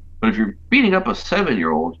 but if you're beating up a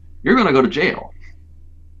 7-year-old, you're going to go to jail.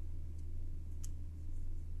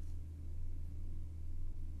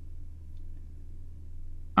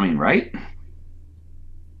 I mean, right?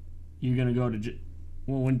 You're gonna go to jail.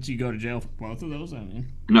 Well, wouldn't you go to jail for both of those? I mean,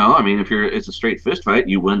 No, I mean, if it's a straight fist fight,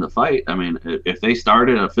 you win the fight. I mean, if they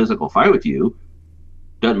started a physical fight with you,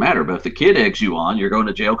 doesn't matter. But if the kid eggs you on, you're going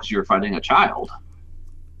to jail because you're fighting a child.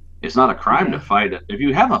 It's not a crime to fight. If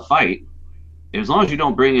you have a fight, as long as you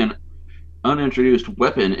don't bring an unintroduced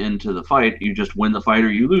weapon into the fight, you just win the fight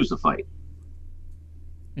or you lose the fight.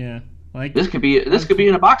 Yeah, like this could be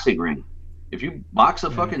in a boxing ring. If you box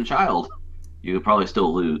a fucking child, you could probably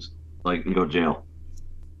still lose, like, and go to jail.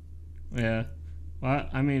 Yeah, well,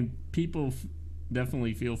 I mean, people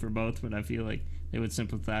definitely feel for both, but I feel like they would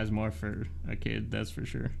sympathize more for a kid. That's for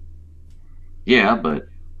sure. Yeah, but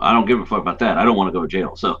I don't give a fuck about that. I don't want to go to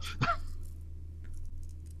jail. So.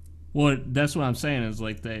 Well, that's what I'm saying is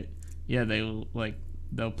like they'll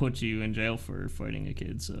put you in jail for fighting a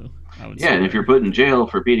kid. So I would. Yeah, and if you're put in jail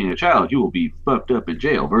for beating a child, you will be fucked up in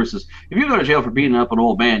jail. Versus if you go to jail for beating up an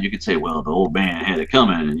old man, you could say, well, the old man had it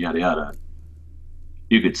coming and yada yada.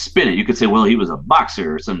 You could spin it. You could say, well, he was a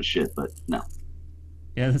boxer or some shit, but no.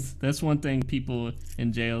 Yeah, that's one thing people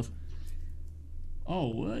in jail. Oh,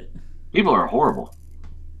 what? People are horrible.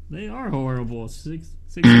 They are horrible.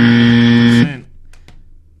 60%.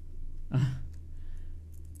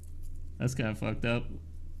 That's kind of fucked up.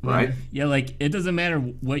 Right? Yeah, like, it doesn't matter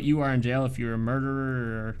what you are in jail. If you're a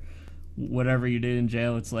murderer or whatever you did in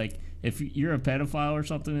jail, it's like, if you're a pedophile or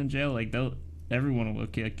something in jail, like, everyone will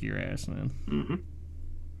kick your ass, man. Mm-hmm.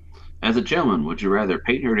 As a gentleman, would you rather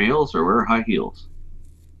paint your nails or wear high heels?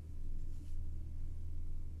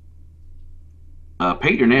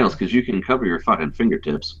 Paint your nails because you can cover your fucking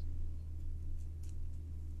fingertips.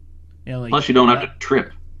 Yeah, like, plus, you don't have to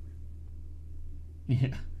trip.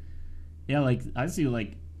 Yeah. Yeah, like, I see,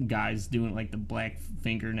 like, guys doing, like, the black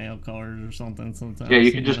fingernail colors or something sometimes. Yeah,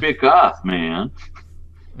 you could just be a goth, man.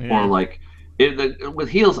 Yeah. Or, like, with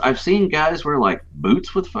heels, I've seen guys wear, like,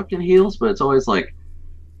 boots with fucking heels, but it's always, like,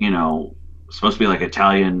 you know, supposed to be, like,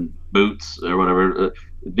 Italian boots or whatever.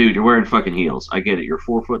 Dude, you're wearing fucking heels. I get it. You're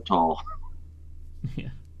 4 foot tall. Yeah.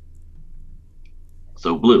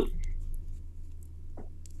 So, blue.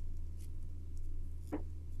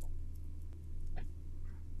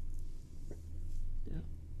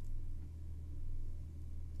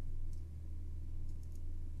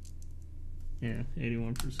 Yeah,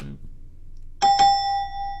 81%.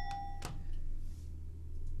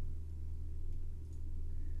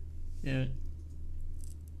 Yeah.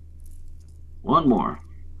 One more.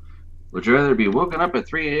 Would you rather be woken up at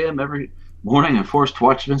 3 a.m. every morning and forced to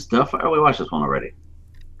watch this stuff? Oh, we watched this one already.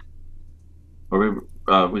 Or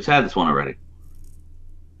we've had this one already.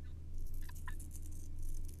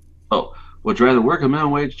 Oh, would you rather work a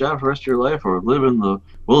minimum wage job for the rest of your life or live in the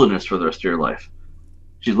wilderness for the rest of your life?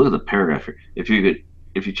 Geez, look at the paragraph here. If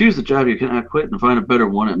you choose the job you cannot quit and find a better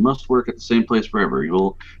one, it must work at the same place forever. You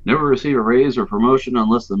will never receive a raise or promotion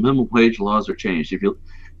unless the minimum wage laws are changed. If you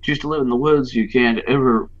choose to live in the woods, you can't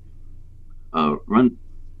ever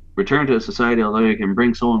return to society, although you can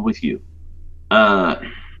bring someone with you.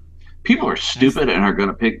 People are stupid and are going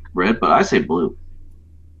to pick red, but I say blue.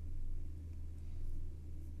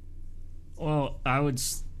 Well,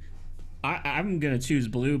 I'm going to choose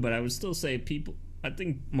blue, but I would still say I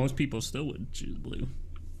think most people still would choose blue.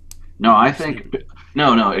 No, I think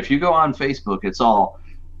no. If you go on Facebook, it's all,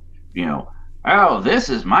 oh, this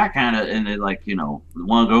is my kind of, and they like,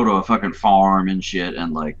 want to go to a fucking farm and shit,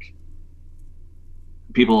 and like,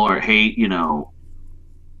 people hate,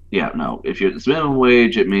 yeah, no. If it's minimum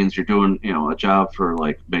wage, it means you're doing, a job for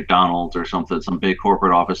like McDonald's or something. Some big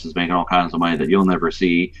corporate office is making all kinds of money that you'll never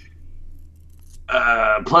see.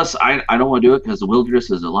 Plus, I don't want to do it because the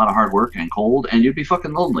wilderness is a lot of hard work and cold, and you'd be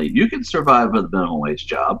fucking lonely. You can survive with a minimum wage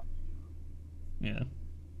job. Yeah.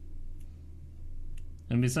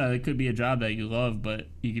 And besides, it could be a job that you love, but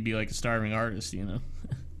you could be like a starving artist, I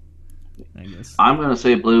guess. I'm gonna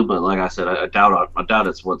say blue, but like I said, I doubt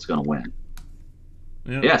it's what's gonna win.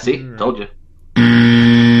 Yep, yeah, see, right. Told you.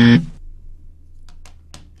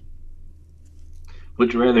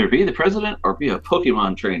 Would you rather be the president or be a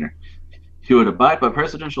Pokemon trainer? You would abide by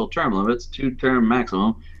presidential term limits, 2-term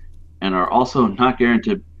maximum, and are also not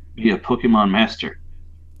guaranteed to be a Pokemon master.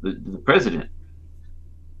 The president.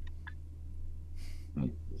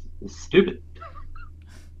 It's stupid.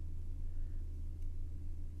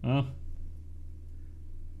 Well,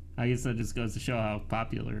 I guess that just goes to show how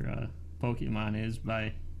popular Pokemon is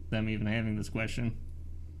by them even having this question.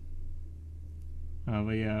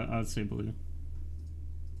 But yeah, I would say blue.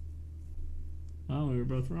 Oh, we were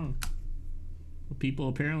both wrong. People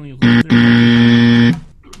apparently love their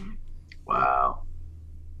Wow.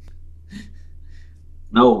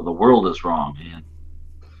 No, the world is wrong, man.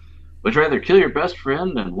 Would you rather kill your best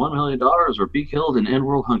friend and $1 million or be killed in end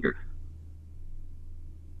world hunger?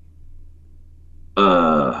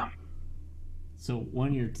 So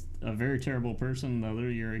one, you're a very terrible person. The other,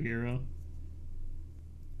 you're a hero.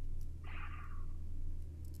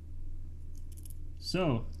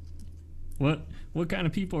 So, what kind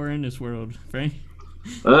of people are in this world, Frank?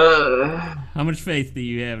 How much faith do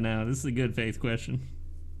you have now? This is a good faith question.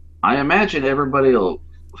 I imagine everybody will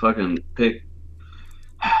fucking pick.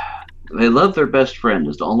 They love their best friend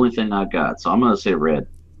is the only thing I got, so I'm gonna say red.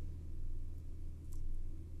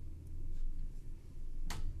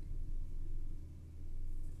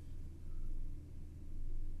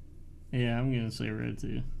 Yeah, I'm gonna say red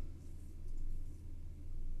too.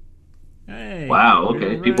 Hey. Wow.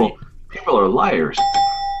 Okay. Right. People are liars.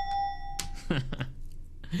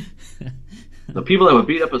 The people that would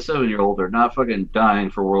beat up a 7-year-old are not fucking dying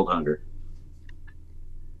for world hunger.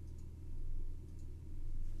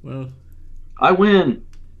 Well, I win.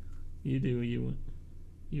 You do. You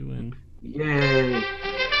win. Yay.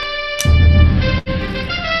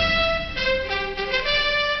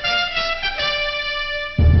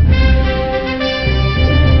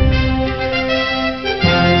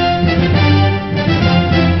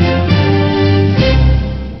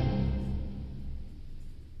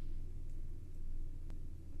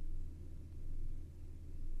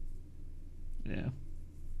 Yeah.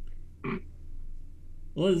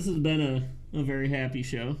 Well, this has been a very happy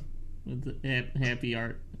show with happy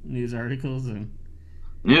news articles and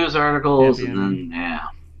then yeah,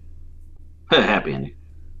 happy ending.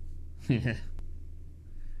 Yeah.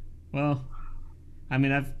 Well, I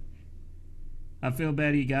mean, I feel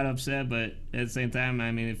bad he got upset, but at the same time,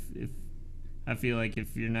 I mean, if I feel like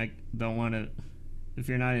if you're not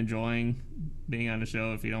enjoying being on the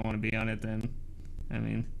show, if you don't want to be on it, then I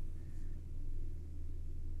mean,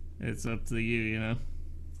 it's up to you, you know.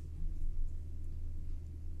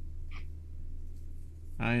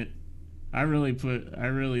 I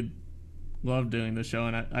really love doing the show,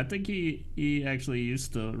 and I think he actually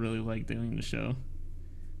used to really like doing the show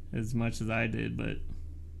as much as I did, but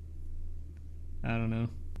I don't know.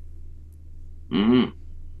 Mm-hmm.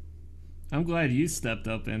 I'm glad you stepped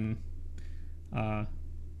up and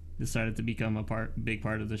decided to become a big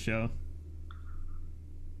part of the show.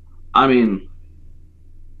 I mean,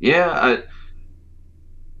 yeah,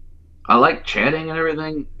 I like chatting and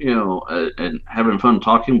everything, you know, and having fun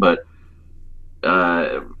talking, but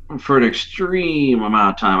for an extreme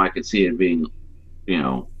amount of time, I could see it being, you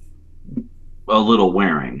know, a little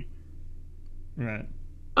wearing. Right.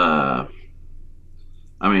 I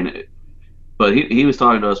mean, but he was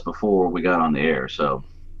talking to us before we got on the air, so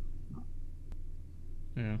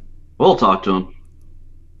yeah, we'll talk to him.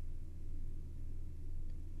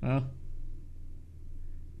 Well,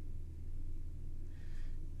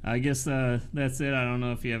 I guess that's it. I don't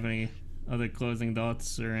know if you have any other closing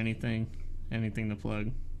thoughts or anything to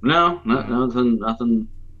plug. No, nothing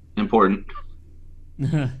important.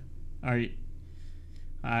 Are you?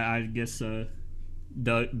 I guess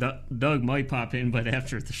Doug might pop in, but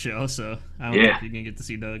after the show, so I don't think you can get to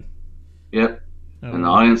see Doug. Yep, and the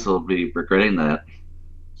audience will be regretting that.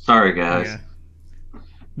 Sorry, guys. Yeah.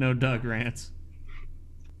 No Doug rants.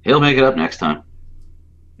 He'll make it up next time.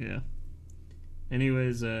 Yeah.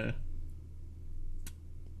 Anyways,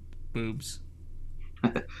 boobs.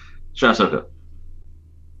 Shasoko.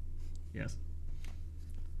 Yes.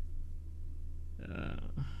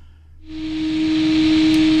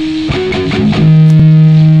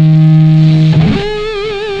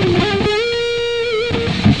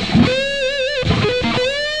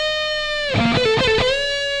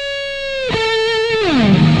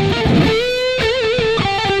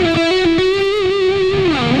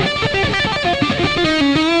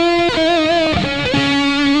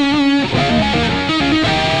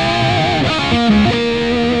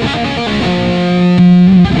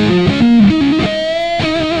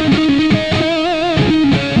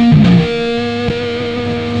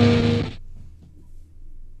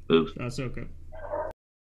 Boobs. Ahsoka.